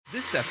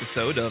This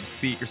episode of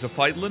Speakers of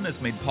Eidolon is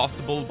made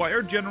possible by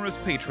our generous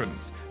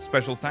patrons.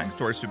 Special thanks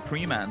to our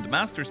Supreme and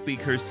Master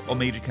Speakers,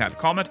 Omeji Cat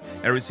Comet,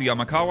 Erisu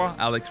Yamakawa,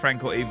 Alex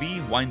Franco AV,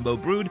 Winebow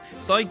Brood,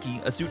 Psyche,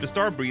 Asuta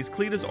Starbreeze,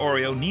 Cletus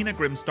Oreo, Nina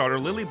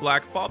Grimstarter, Lily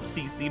Black, Bob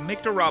Cece,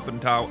 Mikta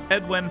Robintau,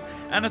 Edwin,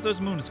 Anathos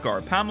Moonscar,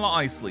 Pamela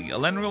Isley,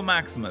 Elenriel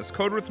Maximus,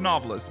 Codrith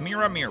Novelist,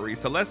 Mira Miri,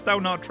 Celestau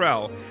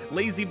Nautrell,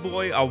 Lazy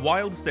Boy, A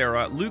Wild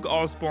Sarah, Luke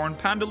Osborne,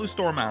 Pandalu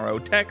Stormarrow,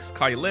 Tex,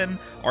 Kylin,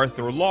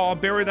 Arthur Law,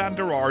 Beridan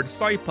Derard,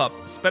 Cypup,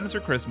 Spencer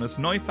Christmas,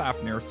 Noy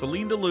Fafnir,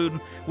 Celine DeLune,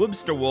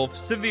 Webster Wolf,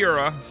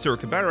 Severa, Sir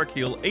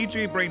Cabarakil,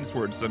 AJ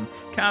Brainswordson,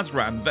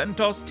 Kazran,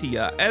 Ventos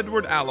Tia,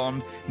 Edward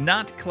Allond,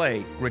 Nat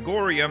Clay,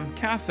 Gregorium,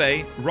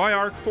 Cafe,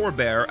 Ryark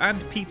Forbear,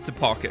 and Pizza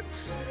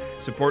Pockets.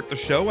 Support the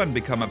show and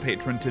become a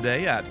patron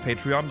today at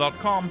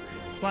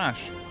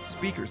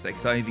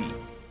patreon.com/speakersxiv.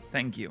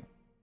 Thank you.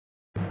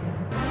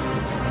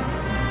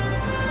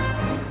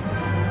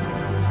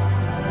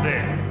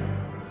 This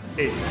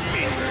is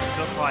Speakers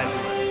of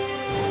Eidolon.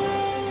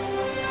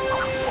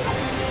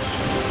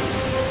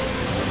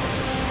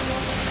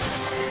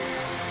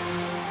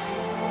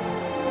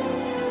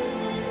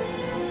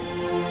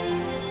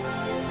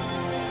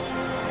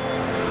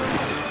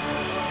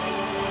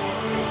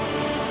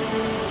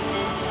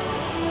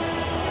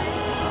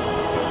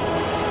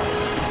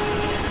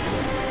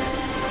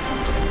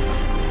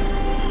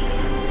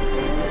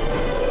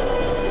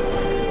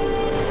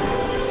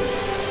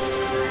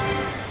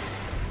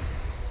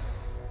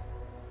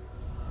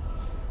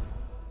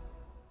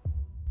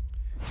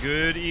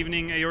 Good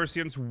evening,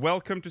 Eorzeans.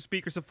 Welcome to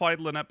Speakers of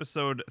Eidolon,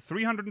 episode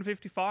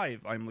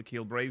 355. I'm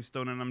Lakeel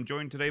Bravestone, and I'm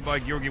joined today by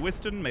Georgi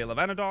Wiston, Mail of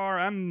Anadar,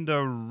 and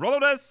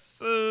Rolodes.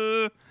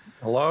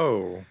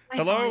 Hello.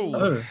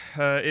 Hello.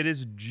 It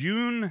is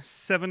June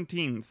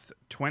 17th,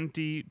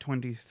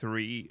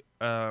 2023.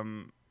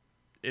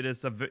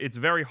 It's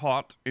very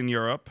hot in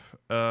Europe.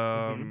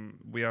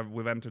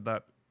 We've entered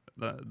that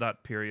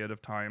period of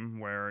time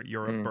where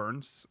Europe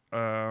burns,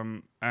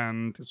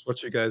 and It's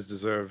what you guys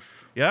deserve.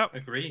 yeah,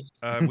 Agreed.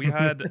 we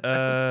had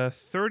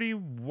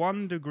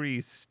 31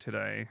 degrees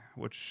today,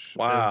 which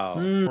Wow.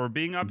 is, for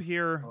being up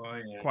here, Oh,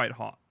 yeah. quite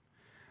hot.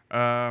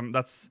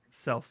 That's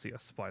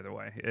Celsius, by the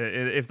way.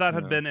 If that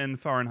had Yeah. been in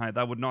Fahrenheit,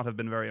 that would not have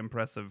been very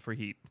impressive for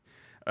heat.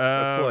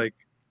 That's like,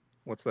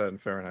 what's that in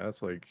Fahrenheit?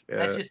 That's like,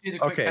 Let's just do the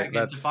quick okay, calculation.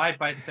 that's Divide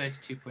by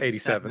 32.7.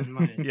 87.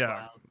 minus Yeah.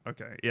 12.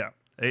 Okay, yeah.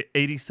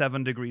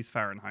 87 degrees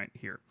Fahrenheit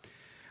here.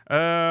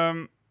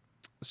 Yes.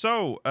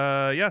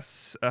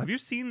 Have you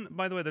seen,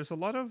 by the way, there's a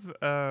lot of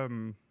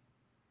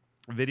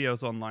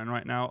videos online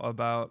right now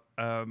about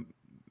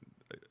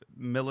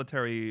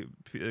military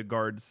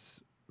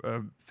guards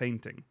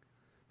fainting.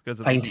 Because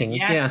of Fainting.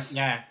 Yes.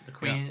 Yeah. The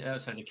Queen,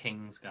 sorry, the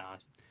King's Guard.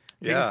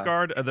 King's Yeah.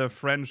 Guard, the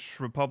French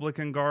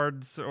Republican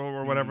Guards,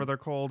 or whatever they're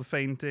called,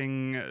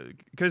 fainting.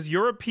 Because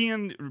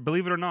European,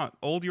 believe it or not,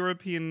 old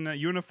European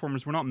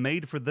uniforms were not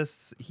made for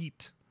this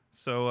heat.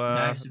 So No,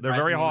 they're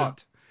very surprisingly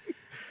hot.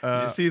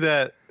 Did you see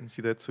that?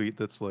 See that tweet?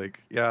 That's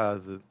like,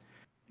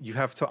 you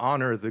have to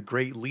honor the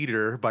great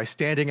leader by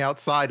standing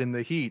outside in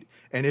the heat.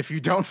 And if you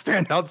don't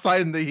stand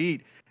outside in the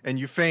heat and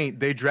you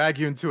faint, they drag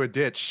you into a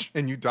ditch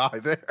and you die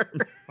there.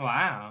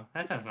 Wow,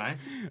 that sounds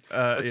nice.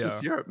 That's Yeah,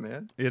 just Europe,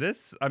 man. it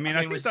is. I mean, I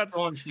it think was that's.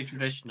 staunchly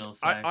traditional.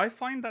 So I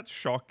find that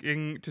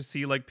shocking to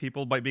see, like,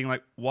 people by being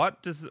like, why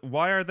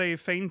are they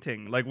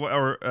fainting? Like, why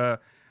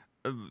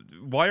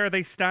are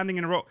they standing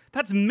in a row?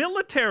 That's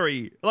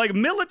military. Like,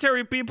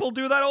 military people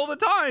do that all the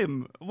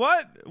time.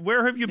 What?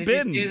 Where have you did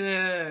been? you see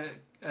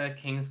the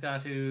King's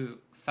Guard who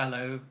fell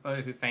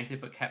over, who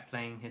fainted but kept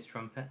playing his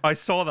trumpet? I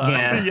saw that.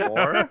 Yeah.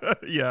 yeah.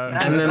 Yeah.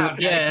 That's And then how and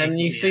dedicated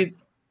you he see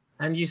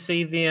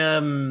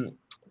is.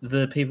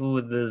 the people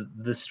with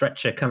the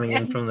stretcher coming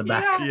in from the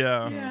back.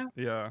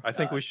 Yeah. I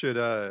think we should,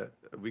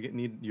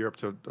 need Europe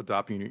to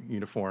adopt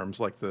uniforms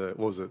like what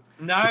was it?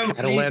 No, The please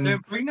Catalan-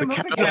 don't bring the them up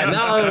Catalan-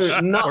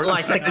 again. No, not Or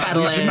like the Spanish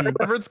Legion, Catalan.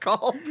 whatever it's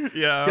called.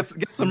 Yeah.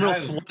 Get some real No.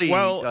 slutty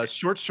Well,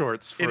 short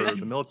shorts for it-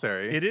 the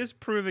military. It is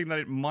proving that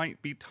it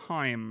might be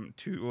time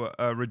to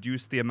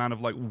reduce the amount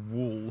of, like,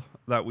 wool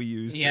that we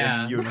use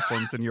Yeah. in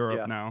uniforms in Europe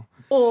Yeah. now.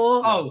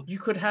 Or Oh. you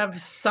could have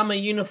summer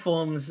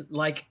uniforms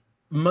like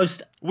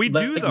most We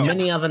like do, though.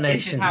 many other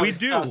This is nations. how We it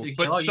do, starts, Luke.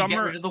 but You summer- get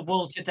rid of the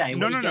wool today. No,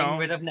 What are you no, getting no.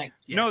 rid of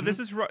next year? No, this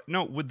is right.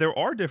 No, there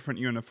are different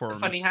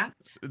uniforms. Funny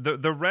hats?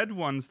 The red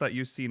ones that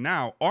you see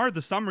now are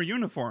the summer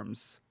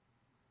uniforms.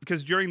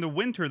 Because during the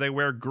winter they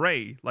wear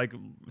gray, like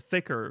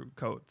thicker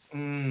coats.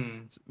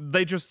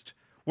 They just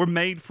were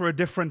made for a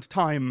different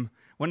time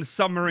when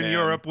summer in Man.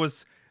 Europe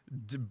was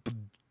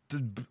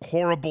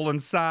horrible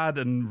and sad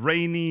and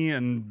rainy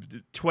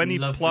and 20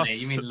 Lovely, plus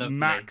you mean lovely.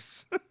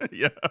 max.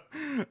 Yeah.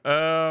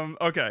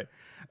 Okay.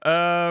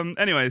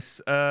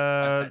 Anyways,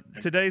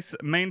 today's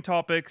main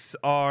topics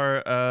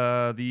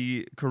are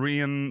the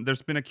Korean.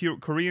 There's been a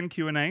Korean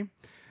Q&A.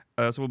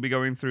 So we'll be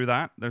going through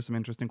that. There's some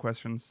interesting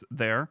questions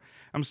there.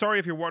 I'm sorry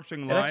if you're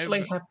watching live.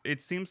 actually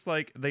It seems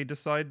like they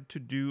decide to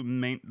do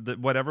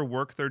whatever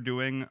work they're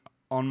doing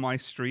on my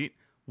street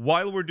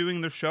while we're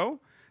doing the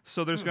show.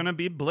 so there's going to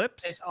be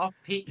blips. It's off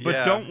peak. But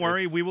Yeah, don't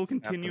worry, we will it's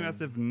continue as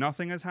happening. if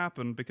nothing has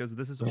happened because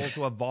this is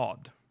also a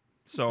VOD.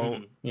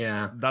 So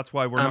Yeah. that's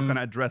why we're not going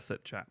to address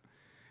it, chat.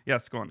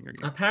 Yes, go on.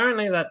 Gurgi.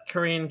 Apparently, that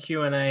Korean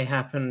Q&A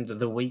happened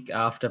the week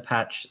after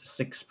patch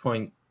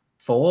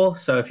 6.4.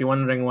 So if you're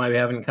wondering why we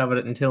haven't covered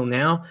it until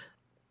now,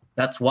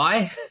 that's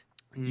why.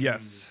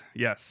 Yes.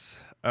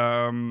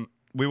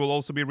 We will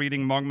also be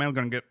reading Mogmail.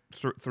 Going to get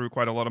through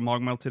quite a lot of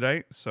Mogmail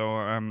today.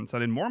 So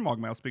send in more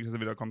Mogmail,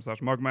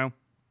 speakersofvideo.com/Mogmail.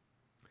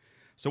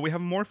 So we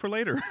have more for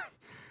later.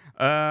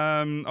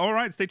 All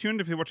right, stay tuned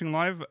if you're watching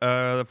live.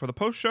 For the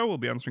post show, we'll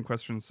be answering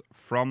questions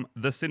from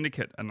the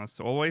Syndicate. And as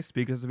always,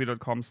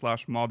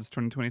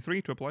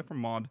 speakersofvideo.com/mods2023 to apply for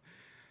mod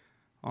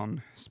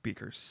on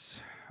speakers.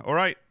 All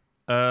right,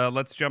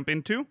 let's jump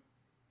into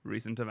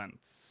recent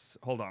events.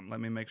 Hold on, let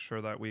me make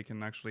sure that we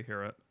can actually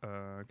hear it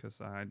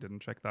because I didn't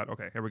check that.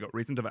 Okay, here we go.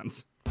 Recent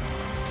events.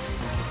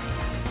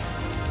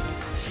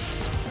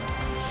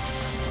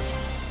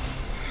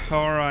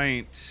 All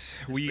right,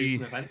 we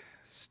Recent event.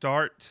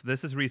 start.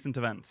 This is recent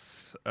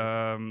events.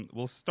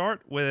 We'll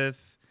start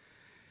with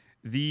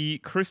the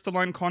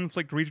Crystalline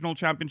Conflict Regional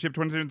Championship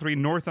 2023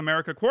 North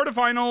America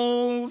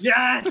quarterfinals.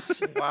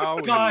 Yes! Wow.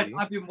 God,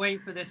 I've been waiting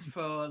for this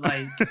for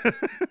like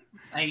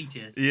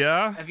ages.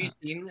 Yeah. Have you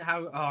seen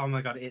how? Oh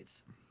my God,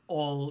 it's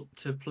all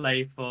to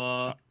play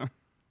for.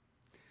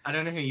 I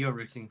don't know who you're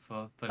rooting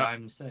for, but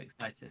I'm so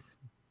excited.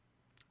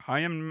 I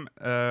am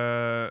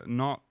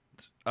not.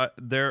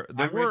 There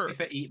I'm were rooting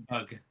for Eat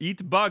Bug.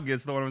 Eat Bug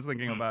is the one I was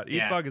thinking about. Eat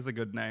yeah. Bug is a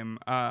good name.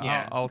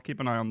 Yeah. I'll keep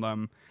an eye on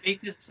them.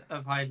 Speakers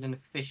of Highland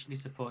officially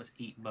supports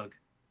Eat Bug.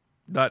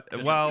 That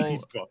Good. well,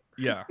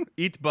 yeah.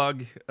 Eat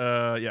Bug.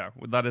 Yeah.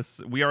 That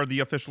is. We are the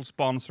official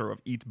sponsor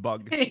of Eat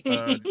Bug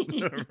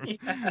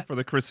for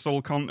the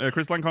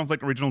Crystalline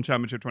Conflict Regional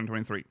Championship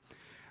 2023.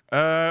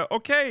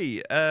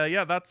 Okay,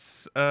 yeah,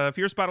 that's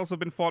fierce battles have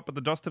been fought, but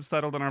the dust have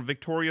settled, and our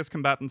victorious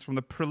combatants from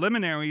the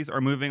preliminaries are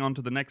moving on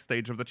to the next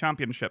stage of the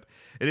championship.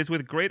 It is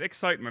with great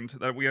excitement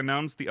that we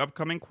announce the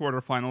upcoming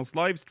quarterfinals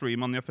live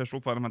stream on the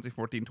official Final Fantasy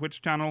XIV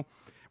Twitch channel,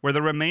 where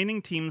the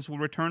remaining teams will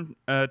return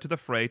to the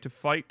fray to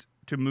fight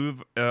to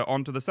move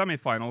on to the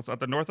semifinals at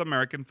the North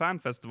American Fan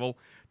Festival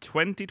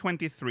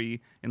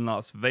 2023 in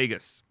Las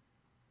Vegas.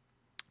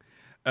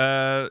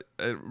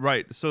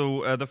 Right,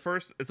 so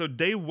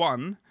day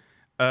one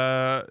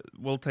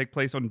will take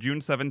place on June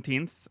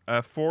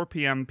 17th, 4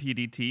 p.m.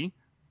 PDT,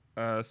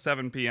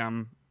 7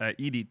 p.m.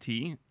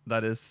 EDT,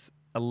 that is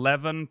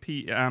 11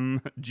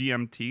 p.m.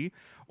 GMT,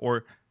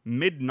 or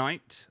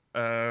midnight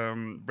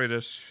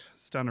British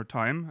Standard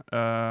Time,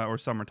 or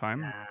summer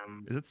time.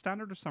 Is it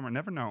standard or summer?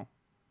 Never know.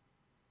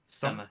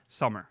 Summer.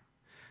 Summer.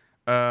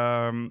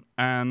 And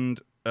 1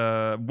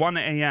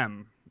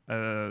 a.m.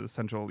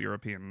 Central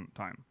European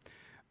Time.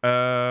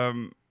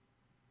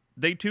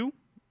 Day two.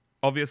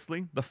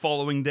 Obviously, the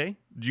following day,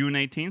 June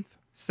 18th,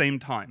 same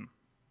time.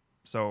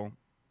 So,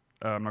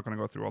 I'm not going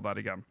to go through all that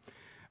again.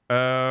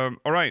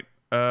 All right.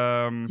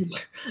 Do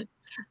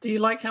you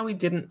like how we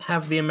didn't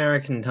have the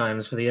American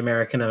times for the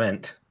American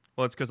event?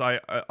 Well, it's because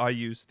I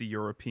used the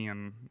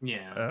European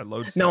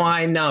load. No,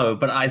 I know,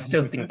 but I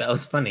still think that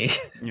was funny.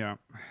 Yeah.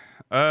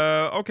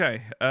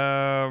 Okay.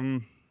 Have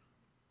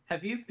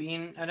you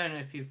been? I don't know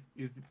if you've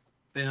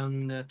been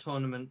on the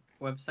tournament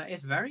website.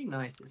 It's very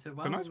nice. It's a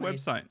nice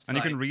website, and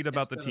you can read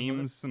about the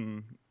teams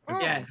and.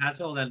 Yeah, it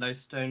has all their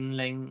Lowstone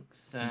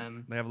links. They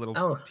have a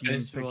little team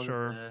goes through all of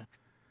picture.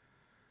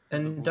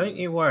 And don't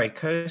you worry,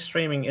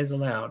 co-streaming is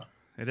allowed.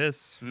 It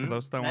is for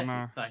those that That's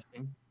wanna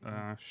exciting.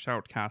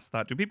 shoutcast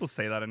that. Do people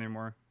say that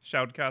anymore?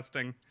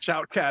 Shoutcasting.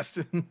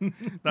 Shoutcasting.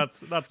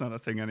 That's not a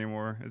thing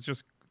anymore. It's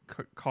just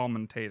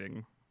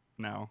commentating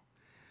now.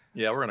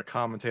 Yeah, we're gonna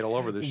commentate all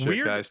over this shit,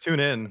 Weird. guys. Tune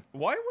in.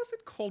 Why was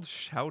it called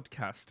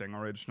shoutcasting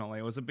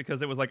originally? Was it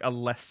because it was like a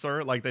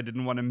lesser, like they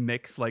didn't want to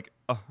mix like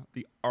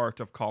the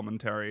art of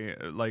commentary,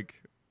 like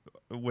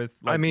with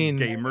like, I mean,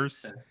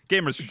 gamers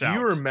shout. Do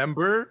you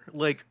remember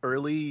like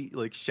early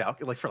like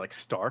shout like for like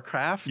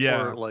StarCraft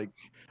Yeah.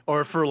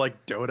 or for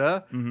like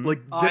Dota? Mhm. Like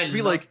I there'd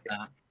be love like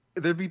that.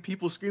 there'd be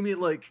people screaming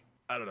like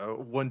I don't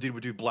know. One dude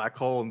would do Black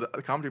Hole, and the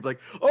commentary would be like,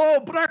 "Oh,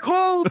 Black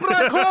Hole,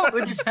 Black Hole!"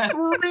 They'd be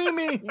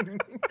screaming.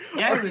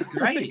 Yeah, it was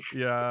great.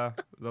 Yeah,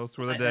 those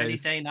were the Like early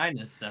days. day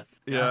 9 stuff.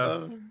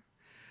 Yeah.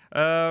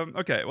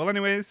 Okay. Well,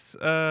 anyways,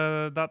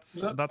 that's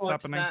Look forward to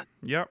happening. that.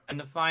 Yep. And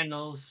the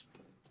finals,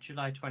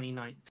 July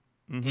 29th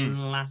Mhm. in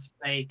Las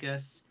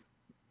Vegas.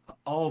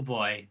 Oh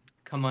boy,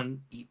 come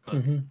on, Eat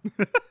Bug.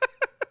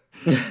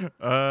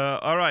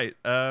 All right.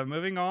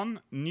 Moving on.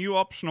 New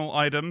optional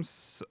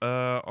items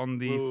on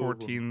the Whoa.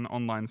 14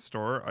 online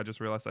store. I just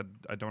realized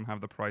I don't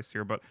have the price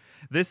here, but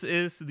this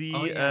is the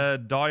Oh, yeah.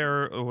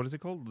 dire. What is it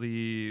called?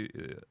 The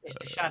It's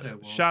the Shadow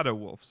Wolf. Shadow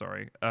Wolf.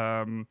 Sorry.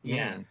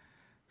 Yeah.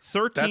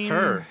 13. That's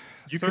her.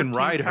 You can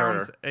ride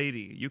her.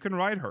 £13.80. You can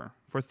ride her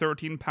for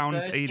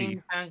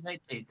 £13.80.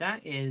 £13.80.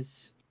 That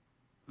is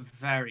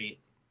very.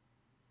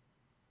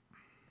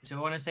 Do I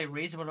want to say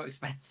reasonable or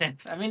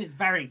expensive? I mean, it's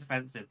very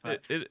expensive,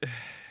 but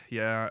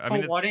Yeah, I For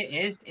mean, what it's- it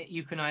is,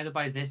 you can either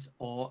buy this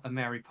or a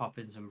Mary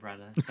Poppins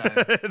umbrella. So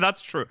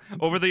That's true.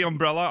 Over the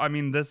umbrella, I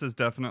mean, this is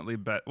definitely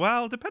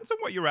well, depends on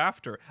what you're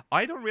after.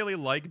 I don't really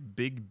like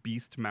big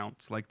beast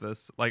mounts like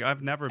this. Like,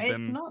 I've never it's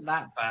been. not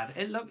that bad.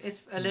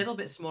 It's a little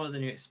bit smaller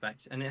than you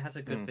expect, and it has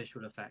a good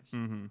visual effect.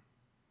 Hmm.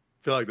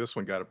 I feel like this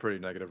one got a pretty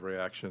negative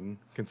reaction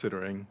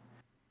considering.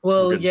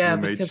 Well, getting yeah,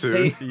 remade because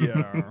soon.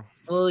 Yeah.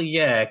 well,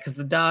 yeah, because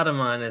the data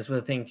miners were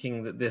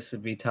thinking that this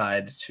would be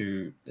tied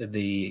to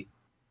the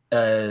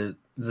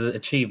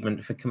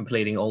achievement for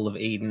completing all of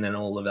Eden and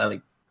all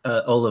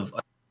of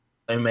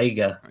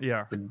Omega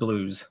Yeah. with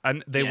blues.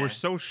 And they Yeah. were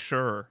so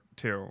sure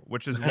too,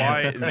 which is Yeah,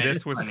 why it made it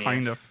this was funny.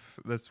 kind of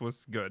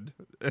good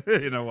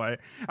in a way.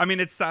 I mean,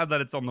 it's sad that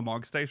it's on the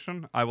Mog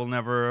Station. I will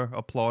never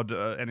applaud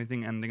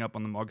anything ending up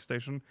on the Mog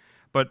Station,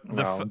 but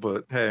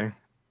But hey,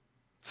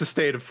 it's a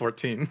state of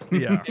 14.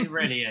 yeah, It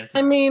really is.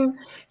 I mean,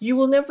 you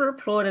will never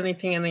applaud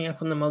anything ending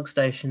up on the Mog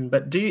Station,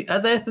 but are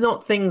there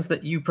not things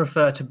that you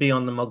prefer to be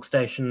on the Mog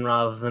Station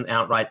rather than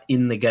outright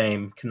in the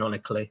game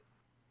canonically?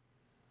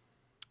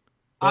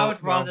 I Well,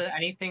 would rather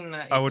anything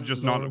that I would isn't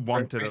just not lore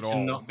want it appropriate at to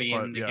all, not be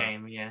but in the yeah.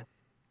 game. Yeah.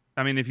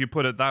 I mean, if you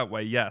put it that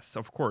way, yes,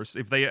 of course.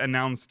 If they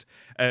announced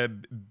a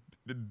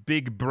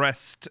big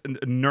breast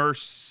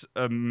nurse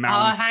Oh,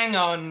 mount, hang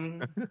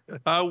on.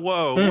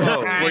 Whoa.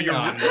 Hang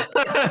on.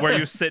 where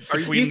you sit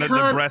between the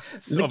can't-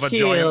 breasts of a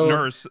Nikhil, giant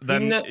nurse,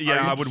 then know-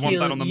 yeah, I would want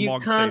that Nikhil, on the you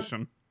Mog can't-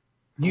 Station.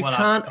 You Well, I'm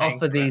can't paying offer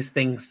for it. these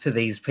things to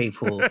these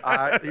people.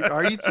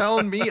 Are you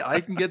telling me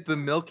I can get the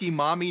Milky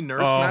Mommy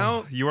nurse Oh,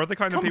 mount? you are the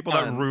kind of Come people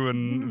on. that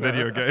ruin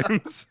video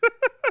games.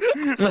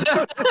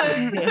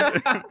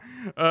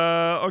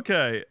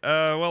 Okay.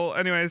 Well,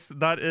 anyways,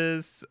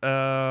 that's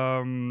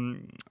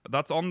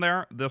on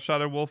there. The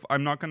Shadow Wolf.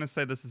 I'm not gonna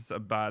say this is a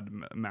bad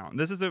mount.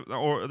 This is a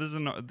cool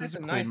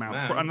nice mount.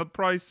 mount. And the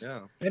price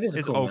Yeah. It is a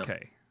is cool mount.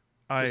 okay.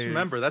 Just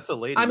remember, that's a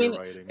lady I mean,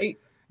 you're writing.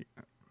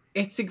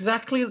 it's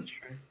exactly.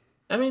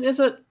 I mean, is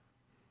it?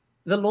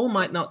 The law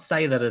might not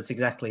say that it's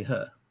exactly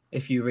her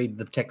if you read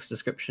the text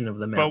description of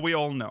the mount. but we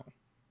all know.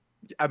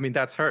 I mean,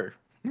 that's her.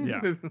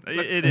 Yeah,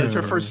 it That's is.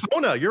 her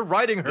persona. You're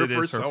writing her It is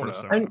her persona.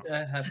 persona.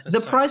 And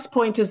the price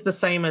point is the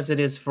same as it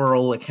is for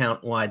all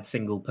account-wide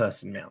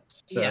single-person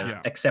mounts. So, Yeah.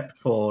 Yeah. except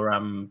for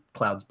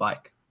Cloud's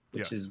bike,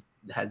 which Yeah.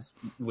 is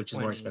more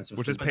Winning. expensive.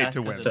 Which for is paid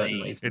to win.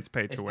 certain reasons. It's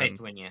paid It's to paid win.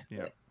 to win, yeah.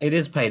 Yeah. It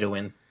is pay to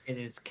win. It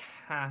is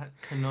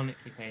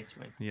canonically paid to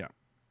win. Yeah.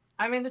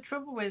 I mean, the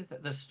trouble with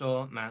the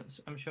store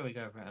mounts, I'm sure we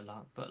go over it a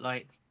lot, but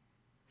like,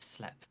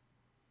 Slep,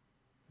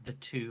 the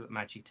 2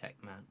 Magitech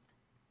mount,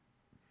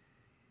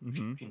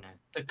 Hmm. you know,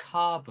 the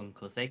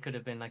carbuncles, they could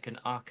have been like an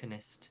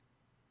Arcanist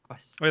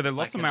quest. Oh, yeah, there are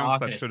lots like of an mounts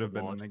that Arcanist should have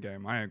been in reward. the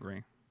game. I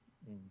agree.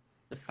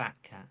 The Fat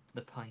Cat,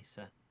 the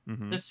Picer,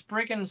 Hmm. the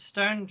Spriggan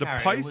Stone The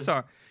Carrier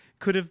Paisa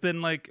could have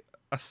been like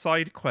a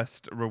side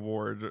quest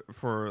reward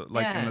for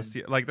like in Yeah.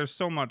 the like. There's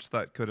so much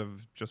that could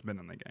have just been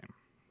in the game,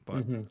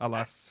 but Mhm.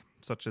 alas,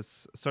 such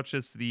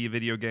is the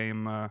video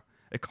game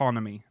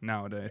economy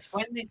nowadays. It's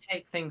when they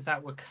take things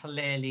that were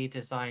clearly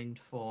designed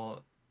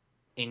for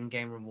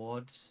in-game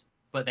rewards,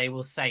 but they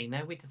will say,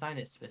 no, we designed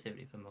it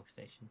specifically for Mog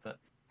Station, but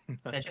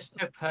they're just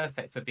so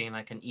perfect for being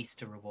like an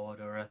Easter reward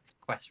or a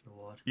quest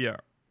reward. Yeah,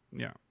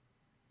 yeah,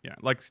 yeah.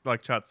 Like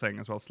chat saying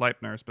as well,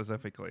 Sleipnir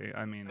specifically.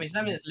 I mean, I mean,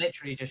 something that's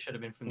literally just should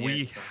have been from the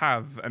we original.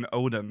 have an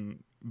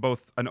Odin,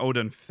 both an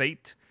Odin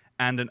Fate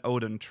and an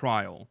Odin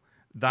Trial.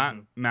 That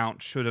Mhm.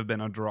 mount should have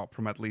been a drop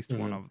from at least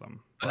one Mhm. of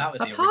them. But that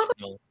was A the part of-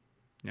 original.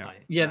 Yeah.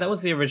 like, Yeah, that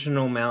was the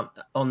original mount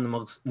on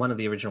the one of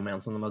the original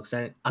mounts on the Mog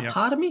Station. A Yeah.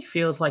 part of me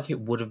feels like it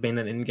would have been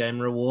an in-game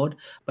reward,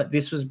 but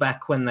this was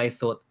back when they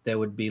thought there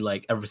would be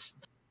like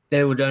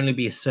there would only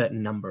be a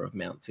certain number of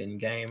mounts in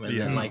game, and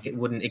then Yeah. like it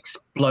wouldn't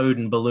explode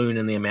and balloon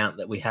in the amount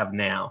that we have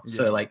now. Yeah.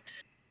 So like,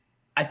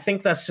 I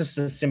think that's just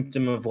a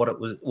symptom of what it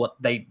was. What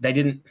they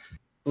didn't.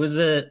 It was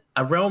a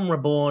Realm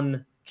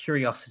Reborn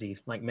curiosity,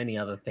 like many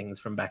other things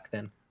from back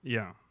then.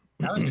 Yeah.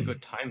 That was a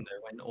good time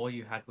though, when all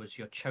you had was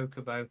your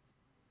chocobo.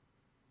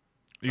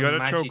 You got a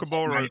Magitech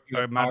chocobo mount or if you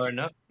were a far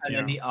enough, and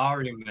then yeah. the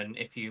Ariman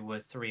if you were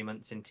 3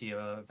 months into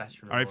your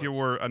veteran. Or if you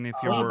rewards.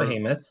 were, Or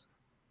Behemoth.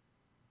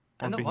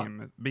 or And the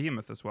what?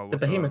 Behemoth as well. The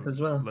was a Behemoth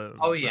as well.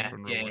 Oh yeah,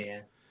 veteran yeah, reward.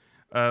 yeah.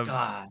 Uh,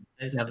 God,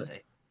 those Yeah, are the the-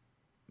 days.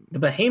 The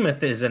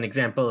Behemoth is an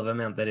example of a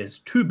mount that is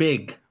too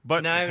big.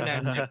 but No,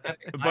 no.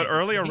 perfect but size,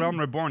 earlier it's Realm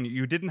huge. Reborn,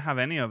 you didn't have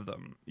any of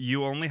them.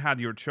 You only had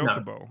your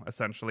Chocobo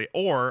essentially,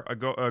 or a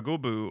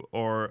Gobu,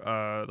 or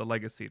the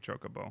Legacy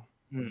Chocobo.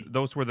 Hmm.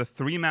 Those were the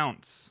 3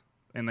 mounts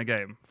in the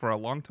game for a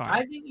long time.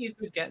 I think you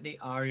could get the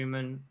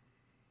Ariman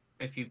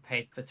if you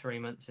paid for 3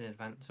 months in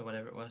advance or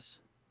whatever it was.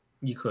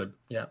 You could,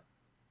 yeah.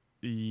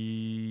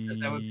 Because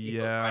there were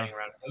people Yeah. riding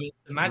around.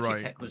 The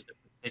Magitech Right. was the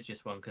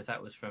prestigious one because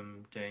that was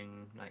from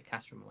doing like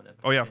Castrum or whatever.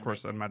 Oh yeah, of Doing,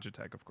 course, like, and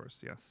Magitech, of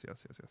course. Yes.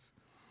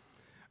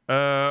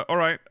 All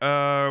right,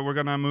 we're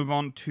gonna move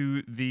on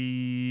to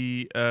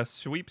the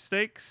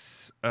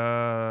sweepstakes.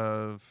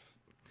 The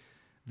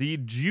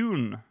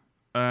June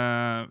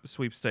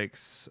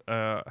sweepstakes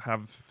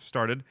have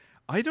started.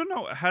 I don't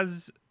know.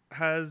 Has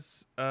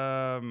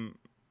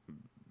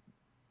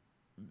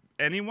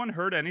anyone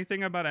heard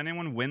anything about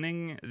anyone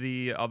winning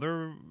the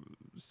other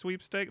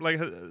sweepstake? Like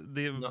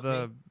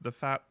Not the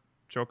fat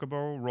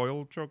chocobo,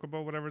 royal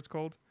chocobo, whatever it's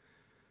called.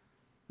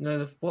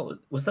 No, what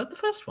was that? The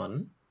first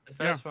one? The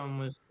first one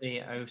was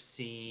the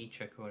OC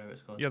trick or whatever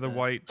it's called. Yeah, the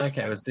white.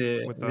 Okay, it was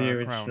the With the the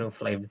original crown.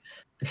 flavor.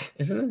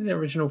 Isn't it the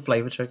original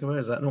flavor chocobo?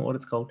 Is that not what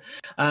it's called?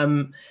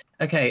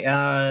 Okay.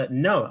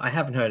 No, I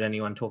haven't heard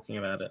anyone talking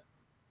about it.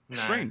 No.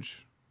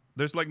 Strange.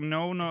 There's like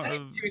no. It's only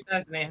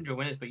 2,800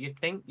 winners, but you'd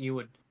think you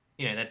would,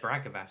 they'd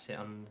brag about it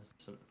on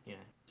some,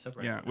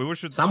 subreddit. Yeah, we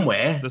should.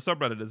 Somewhere. The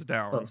subreddit is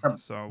down. Well,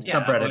 so. Yeah,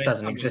 well, Subreddit it's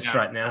doesn't coming exist down.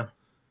 right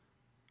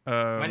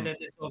now. When did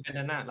this all get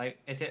done out? Like,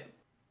 is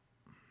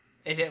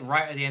it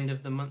right at the end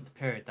of the month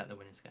period that the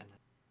winners get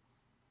announced?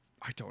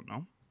 I don't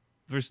know.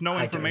 There's no I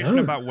don't information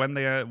know. about when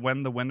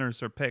the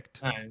winners are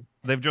picked. No.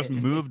 They've just It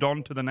just- moved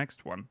on to the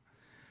next one.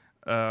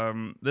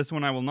 This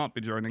one I will not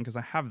be joining because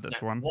I have this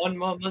No, one. One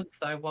more month,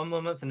 though. One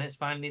more month, and it's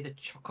finally the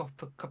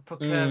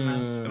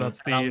Mm, That's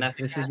I'll the never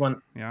This get. is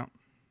one. yeah.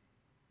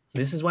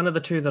 This is one of the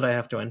two that I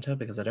have to enter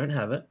because I don't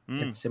have it.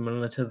 Mm. It's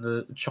similar to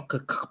the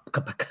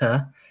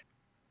Chococup.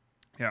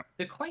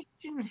 The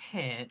question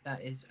here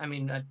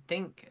I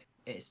think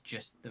it's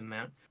just the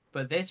amount,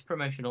 but this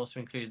promotion also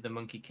included the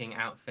Monkey King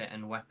outfit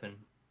and weapon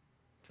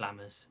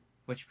glamours,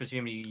 which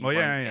presumably you Oh won't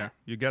yeah. get.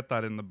 You get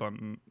that in the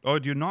button. Oh,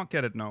 do you not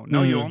get it? No,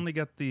 you Mm. only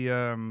get the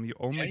you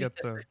only It get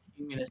says the.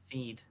 Cumulus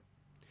Seed.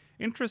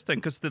 Interesting,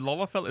 because the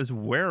Lolafel is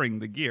wearing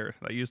the gear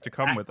that used to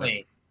come with it.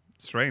 Exactly.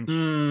 Strange.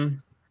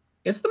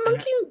 Is the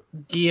monkey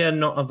gear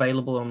not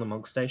available on the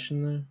Mog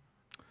Station though?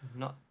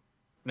 Not.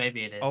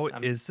 Maybe it is. Oh,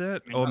 I'm- is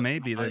it? mean, Oh, that's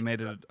maybe not they how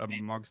made it's it a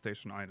made. Mog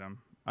Station item.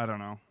 I don't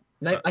know.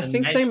 I the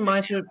think they measure-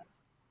 might have.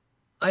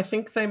 I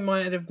think they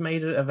might have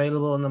made it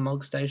available on the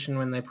Mog Station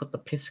when they put the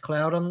piss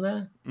cloud on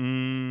there.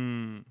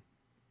 Mm.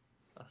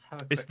 Let's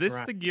have a Is quick this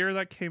run. the gear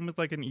that came with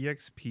like an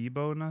EXP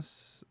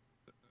bonus?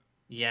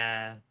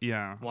 Yeah,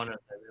 Yeah. one of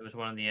them. It was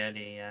one of the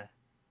early.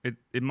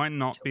 It might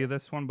not be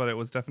this one, but it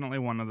was definitely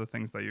one of the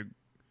things that you.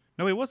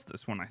 No, it was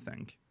this one. I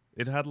think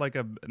it had like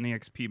an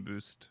EXP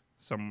boost.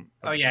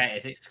 Oh yeah,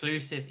 it's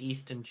exclusive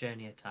Eastern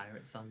Journey attire.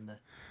 It's on the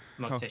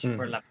Mog Oh. Station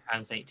for Mhm.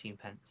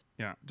 £11.18.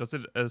 Yeah. Does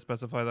it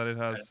specify that it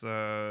has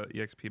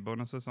EXP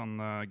bonuses on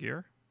the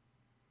gear?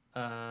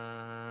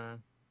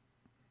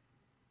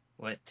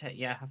 Well,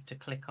 I have to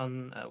click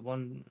on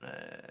one.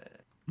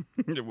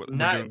 We're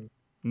No, doing-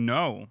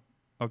 No.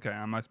 Okay,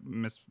 I might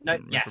No,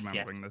 yes,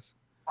 misremembering this.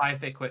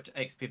 5 equipped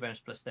XP bonus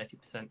plus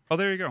 30% Oh,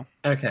 there you go.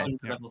 Okay. on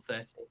Yeah. level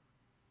 30.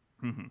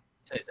 hmm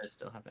So it does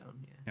still have it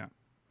on. Yeah.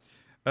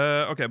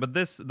 Okay, but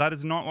that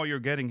is not what you're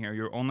getting here.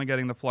 You're only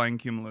getting the Flying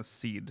Cumulus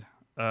seed.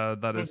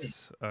 That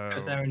is.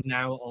 Because there are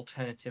now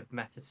alternative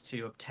methods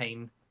to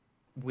obtain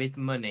with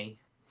money.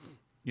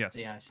 Yes.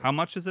 the item. How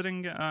much is it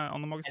in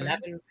on the Mog Station?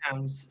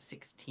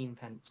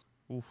 £11.16.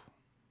 Oof.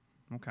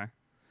 Okay.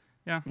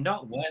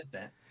 Not worth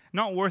it.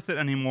 Not worth it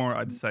anymore,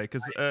 I'd say,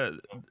 because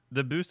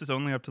the boost is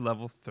only up to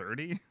level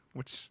 30,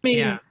 which I mean,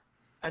 Yeah.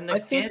 And the I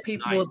think gear's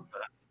people nice, are-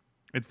 but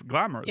it's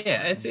glamorous.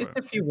 yeah, it's but-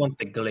 if you want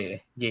the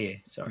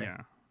gear. Sorry.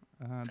 yeah.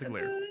 The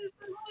glare. there's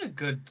a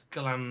good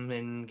glam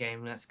in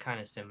game that's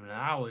kind of similar.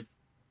 I would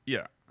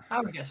Yeah.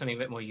 get something a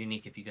bit more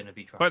unique if you're going to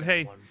be trying. But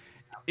hey,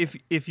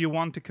 if you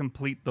want to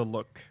complete the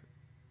look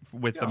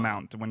with the Sure.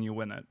 mount when you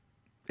win it,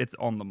 it's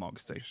on the Mog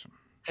Station.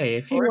 Hey,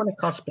 if you Or- want to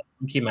cosplay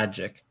Monkey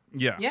Magic,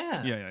 Yeah.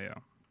 Yeah. Yeah.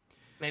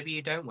 Maybe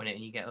you don't win it and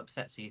you get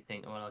upset, so you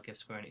think, "Oh, well, I'll give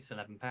Square Enix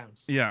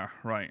 £11." Yeah,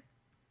 right.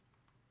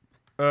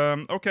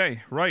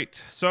 Okay,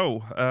 right.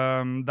 So,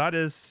 that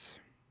is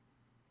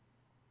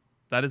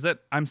it.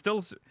 I'm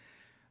still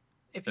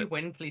If you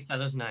win, please let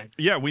us know.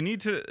 yeah, we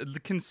need to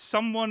can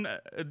someone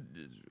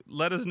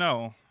let us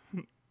know.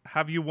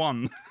 Have you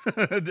won?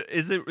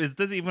 Is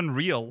this even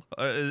real?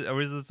 Or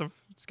is this a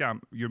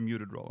scam? You're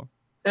muted, Rollo.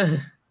 you're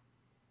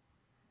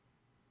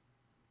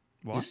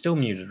What? still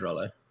muted,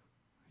 Rollo.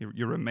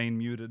 You remain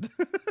muted.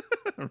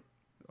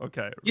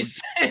 Okay.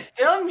 You're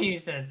still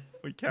muted.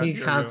 We can't He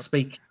hear can't you.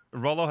 speak.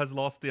 Rollo has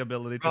lost the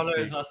ability to Rollo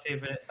speak. has lost the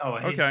ability. Oh,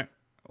 he's, Okay.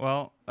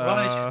 Well,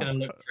 Rollo's just going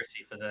to look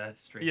pretty for the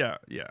stream.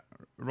 yeah.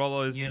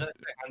 Rollo is You look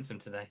so handsome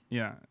today.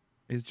 yeah.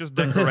 He's just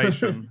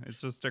decoration. It's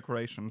just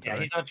decoration Yeah,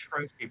 today. he's our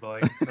trophy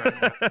boy.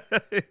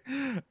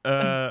 Right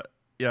now.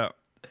 Yeah.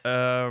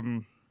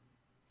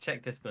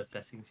 Check Discord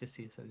settings, just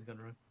see if something's gone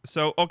wrong.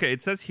 So, okay,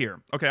 it says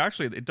here. Okay,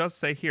 actually, it does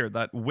say here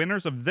that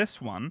winners of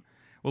this one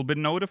will be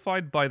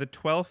notified by the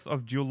 12th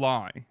of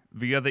July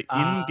via the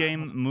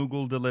in-game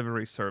Moogle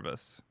delivery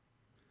service.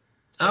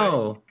 So,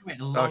 Oh. wait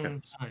a long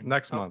Okay, time.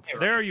 next Oh, month. here,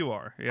 There you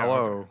are. Yeah.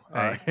 Hello.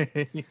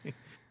 Hey.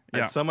 And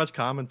Yeah. so much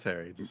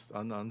commentary, just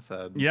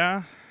unsaid.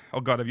 Yeah. Oh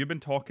God, have you been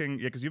talking?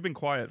 Yeah, because you've been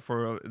quiet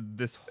for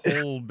this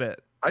whole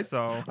bit. I-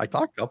 So I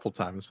talked a couple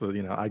times, but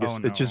I guess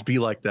Oh, it just no. be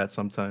like that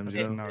sometimes. I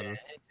You didn't know?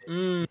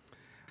 notice.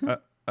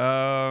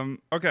 Mm,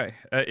 Okay.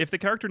 If the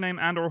character name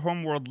and/or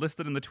homeworld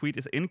listed in the tweet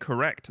is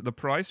incorrect, the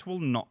prize will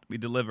not be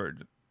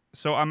delivered.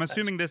 So I'm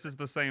assuming this is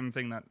the same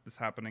thing that is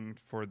happening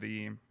for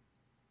the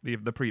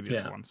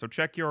previous Yeah. one. So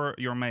check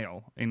your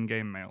mail,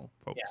 in-game mail,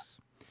 folks.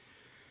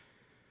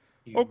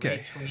 You Okay.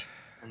 retweet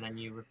And then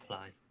you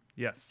reply.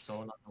 Yes. It's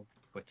all on the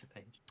Twitter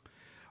page.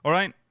 All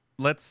right.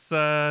 Let's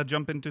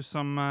jump into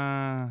some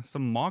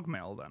Mog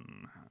Mail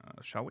then,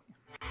 shall we?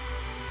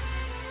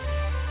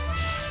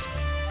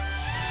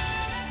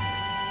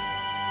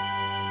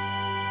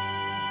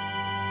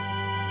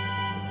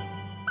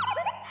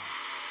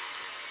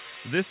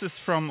 This is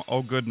from,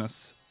 oh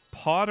goodness,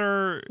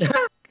 Potter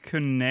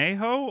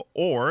Conejo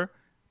or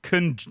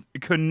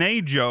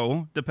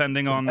Conejo,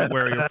 depending on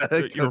where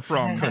you're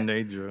from.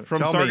 Conejo. From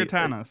Tell me,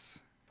 Sargatanas.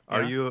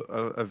 Are Yeah? you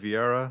a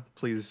Vieira?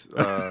 Please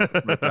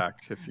write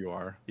back if you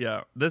are.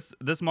 Yeah,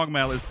 this Mog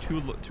Mail is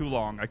too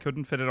long. I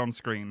couldn't fit it on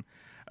screen.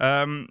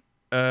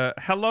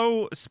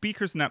 Hello,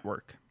 Speakers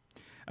Network.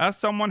 As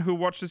someone who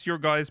watches your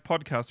guys'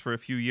 podcast for a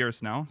few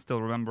years now,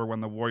 still remember when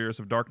the Warriors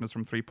of Darkness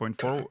from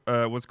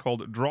 3.4 was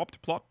called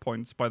Dropped Plot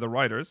Points by the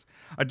writers,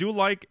 I do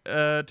like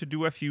to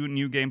do a few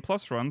New Game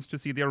Plus runs to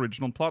see the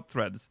original plot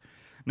threads.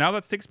 Now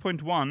that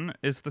 6.1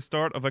 is the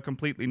start of a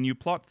completely new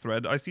plot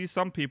thread, I see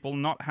some people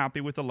not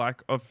happy with the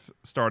lack of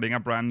starting a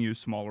brand new,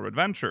 smaller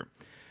adventure.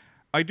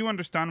 I do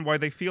understand why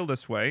they feel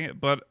this way,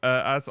 but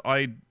as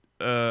I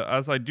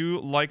do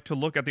like to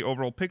look at the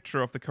overall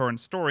picture of the current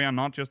story and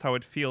not just how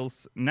it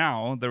feels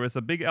now, there is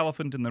a big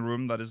elephant in the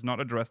room that is not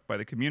addressed by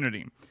the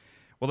community.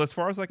 Well, as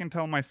far as I can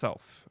tell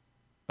myself,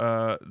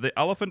 the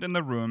elephant in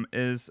the room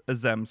is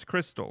Azem's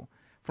crystal.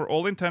 For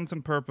all intents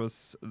and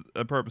purpose,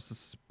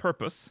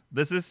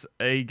 this is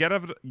a get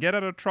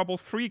out of trouble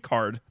free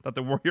card that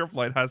the Warrior of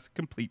Light has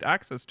complete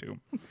access to.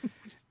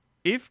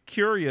 If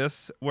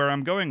curious where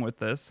I'm going with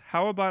this,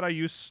 how about I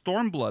use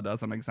Stormblood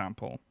as an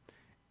example?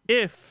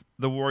 If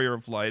the Warrior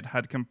of Light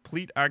had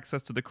complete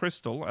access to the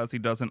crystal, as he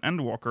does in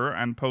Endwalker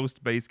and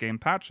post-base game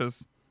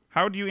patches,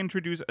 how do you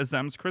introduce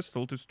Azem's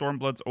crystal to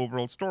Stormblood's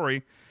overall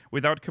story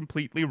without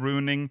completely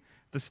ruining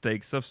the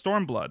stakes of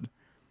Stormblood?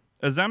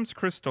 Azem's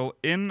crystal,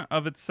 in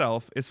of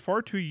itself, is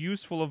far too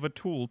useful of a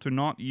tool to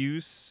not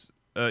use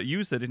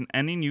it in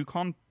any new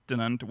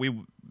continent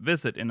we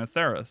visit in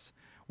Atheros.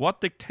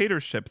 What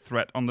dictatorship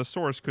threat on the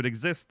source could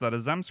exist that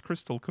Azem's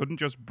crystal couldn't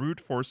just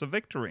brute force a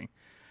victory?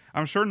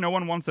 I'm sure no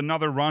one wants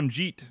another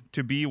Ranjit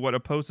to be what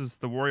opposes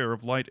the Warrior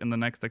of Light in the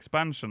next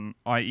expansion,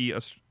 i.e.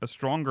 a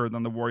stronger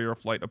than the Warrior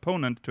of Light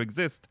opponent to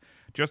exist,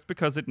 just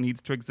because it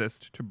needs to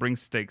exist to bring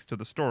stakes to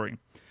the story.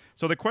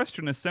 So the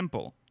question is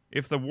simple.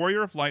 If the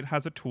Warrior of Light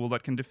has a tool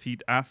that can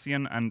defeat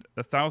Ascian and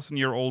a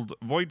 1,000-year-old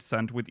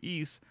Voidsent with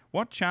ease,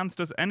 what chance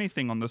does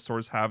anything on the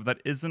source have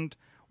that isn't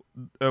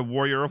a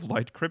Warrior of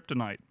Light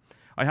kryptonite?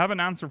 I have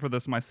an answer for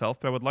this myself,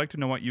 but I would like to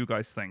know what you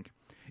guys think.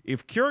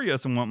 If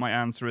curious on what my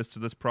answer is to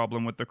this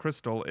problem with the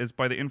crystal is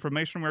by the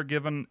information we're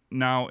given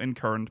now in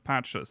current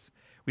patches.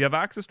 We have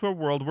access to a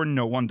world where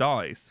no one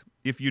dies.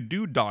 If you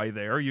do die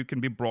there, you can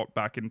be brought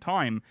back in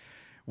time.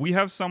 We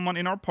have someone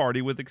in our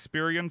party with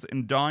experience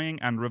in dying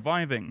and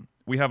reviving.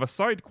 We have a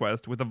side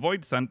quest with a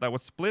Voidsent that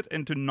was split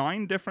into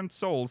 9 different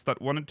souls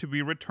that wanted to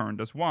be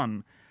returned as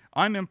one.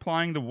 I'm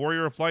implying the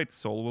Warrior of Light's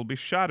soul will be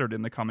shattered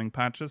in the coming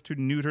patches to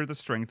neuter the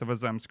strength of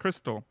Azem's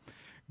crystal,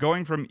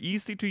 going from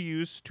easy to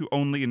use to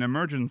only in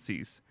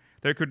emergencies.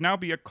 There could now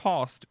be a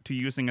cost to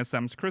using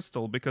Azem's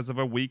crystal because of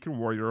a weaker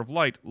Warrior of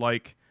Light,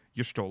 like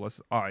Y'shtola's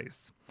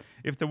eyes.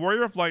 If the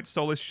Warrior of Light's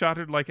soul is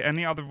shattered like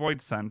any other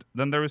Voidsent,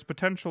 then there is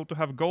potential to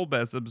have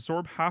Golbez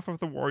absorb half of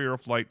the Warrior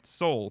of Light's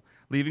soul,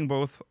 leaving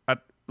both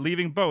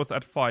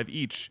at 5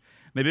 each,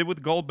 maybe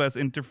with Golbez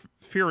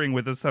interfering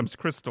with Azem's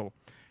crystal.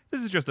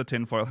 This is just a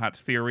tinfoil hat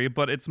theory,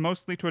 but it's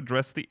mostly to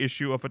address the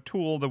issue of a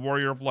tool the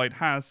Warrior of Light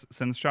has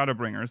since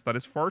Shadowbringers that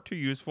is far too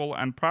useful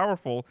and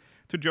powerful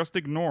to just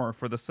ignore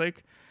for the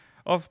sake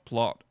of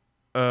plot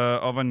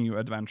of a new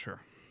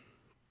adventure.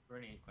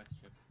 Brilliant question.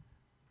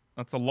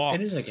 That's a lot.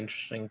 It is an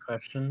interesting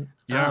question.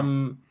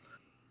 Yeah.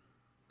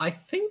 I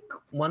think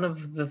one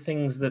of the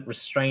things that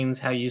restrains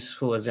how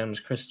useful Azem's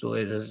crystal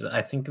is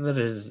I think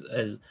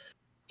that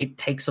it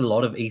takes a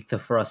lot of ether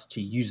for us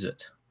to use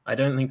it. I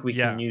don't think we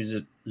can use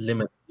it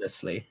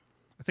limitlessly.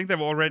 I think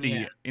they've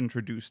already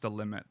introduced a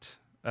limit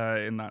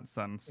in that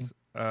sense.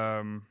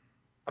 I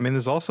mean,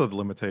 there's also the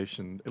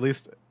limitation, at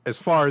least as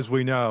far as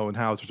we know and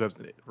how it's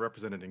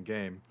represented in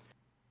game.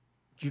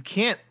 You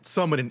can't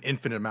summon an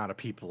infinite amount of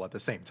people at the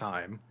same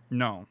time.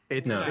 No.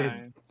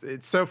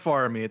 It's so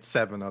far, I mean, it's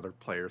 7 other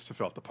players to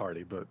fill out the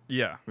party, but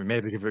yeah, we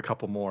maybe give it a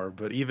couple more.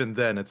 But even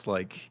then, it's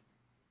like,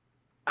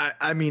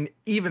 I mean,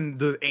 even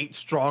the 8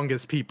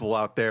 strongest people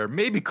out there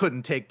maybe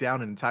couldn't take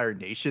down an entire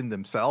nation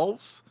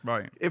themselves.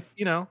 Right.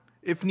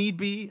 If need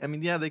be. I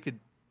mean, yeah, they could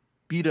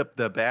beat up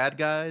the bad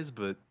guys,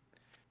 but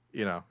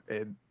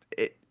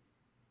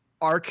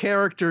our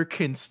character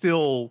can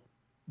still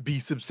be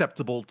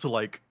susceptible to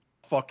like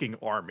fucking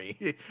army.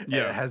 It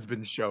has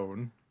been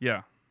shown.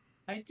 Yeah.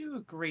 I do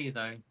agree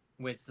though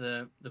with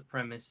the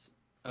premise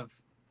of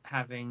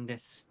having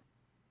this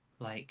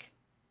like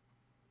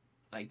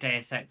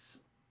Deus Ex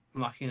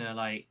Machina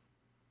like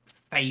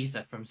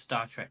phaser from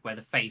Star Trek, where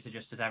the phaser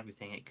just does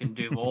everything. It can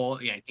do all,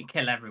 it can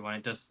kill everyone.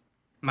 It does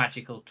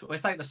magical tool.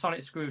 It's like the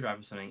sonic screwdriver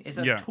or something. It's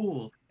a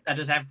tool that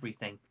does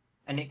everything,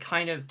 and it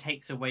kind of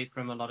takes away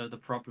from a lot of the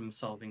problem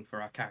solving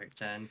for our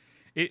character. And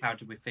how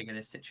do we figure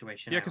this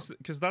situation Yeah, out?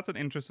 because that's an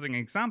interesting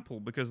example.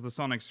 Because the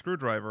sonic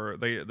screwdriver,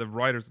 the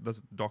writers,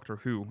 this Doctor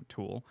Who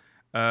tool,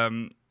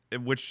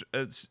 which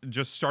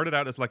just started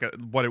out as like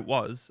what it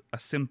was, a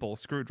simple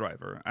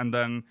screwdriver, and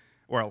then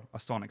a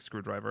sonic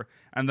screwdriver,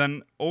 and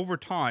then over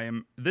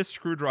time, this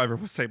screwdriver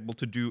was able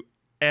to do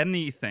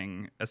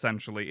anything.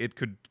 Essentially, it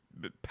could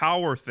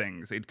power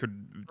things, it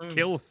could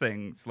kill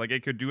things, like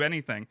it could do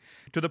anything,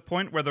 to the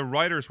point where the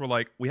writers were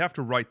like, we have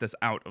to write this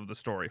out of the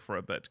story for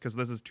a bit because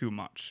this is too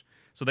much.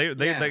 So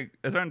they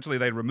eventually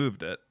they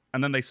removed it,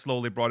 and then they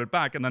slowly brought it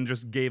back, and then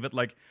just gave it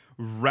like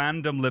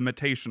random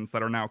limitations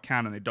that are now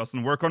canon. It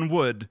doesn't work on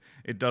wood.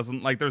 It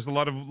doesn't, like, there's a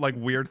lot of like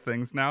weird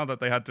things now that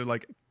they had to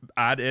like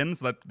add in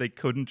so that they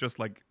couldn't just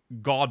like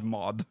god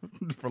mod,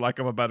 for lack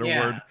of a better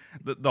word,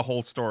 the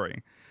whole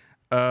story.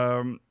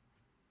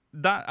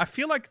 That I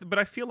feel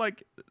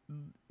like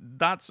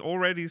that's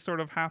already sort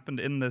of happened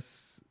in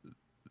this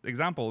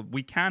example.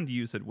 We can't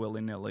use it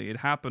willy-nilly. It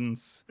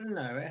happens.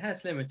 No, it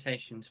has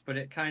limitations, but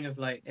it kind of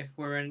like, if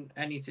we're in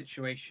any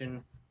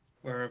situation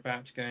we're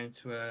about to go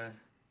into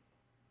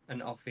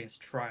an obvious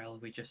trial,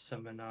 we just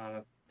summon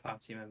our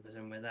party members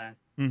and we're there.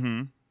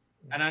 Mm-hmm.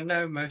 And I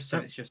know most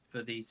of it's just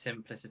for the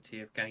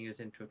simplicity of getting us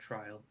into a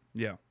trial.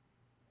 Yeah.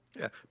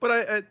 Yeah, but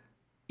I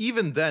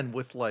even then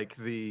with like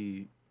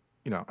the,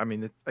 I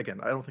mean, again,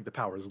 I don't think the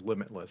power is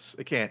limitless.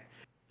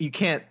 You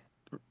can't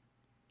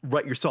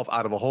write yourself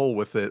out of a hole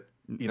with it,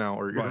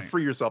 or Right.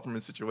 free yourself from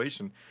a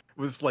situation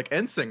with like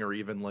Endsinger,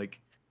 even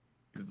like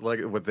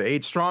with the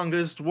 8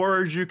 strongest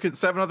warriors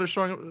 7 other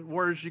strong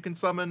warriors you can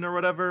summon or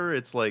whatever.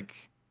 It's like,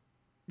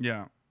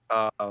 Yeah.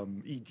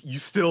 you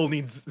still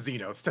need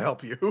Xenos to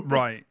help you.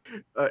 Right.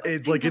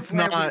 It's like, it's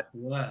not.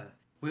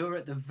 We were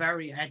at the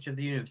very edge of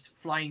the universe,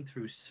 flying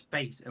through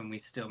space, and we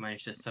still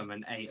managed to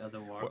summon 8 other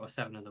or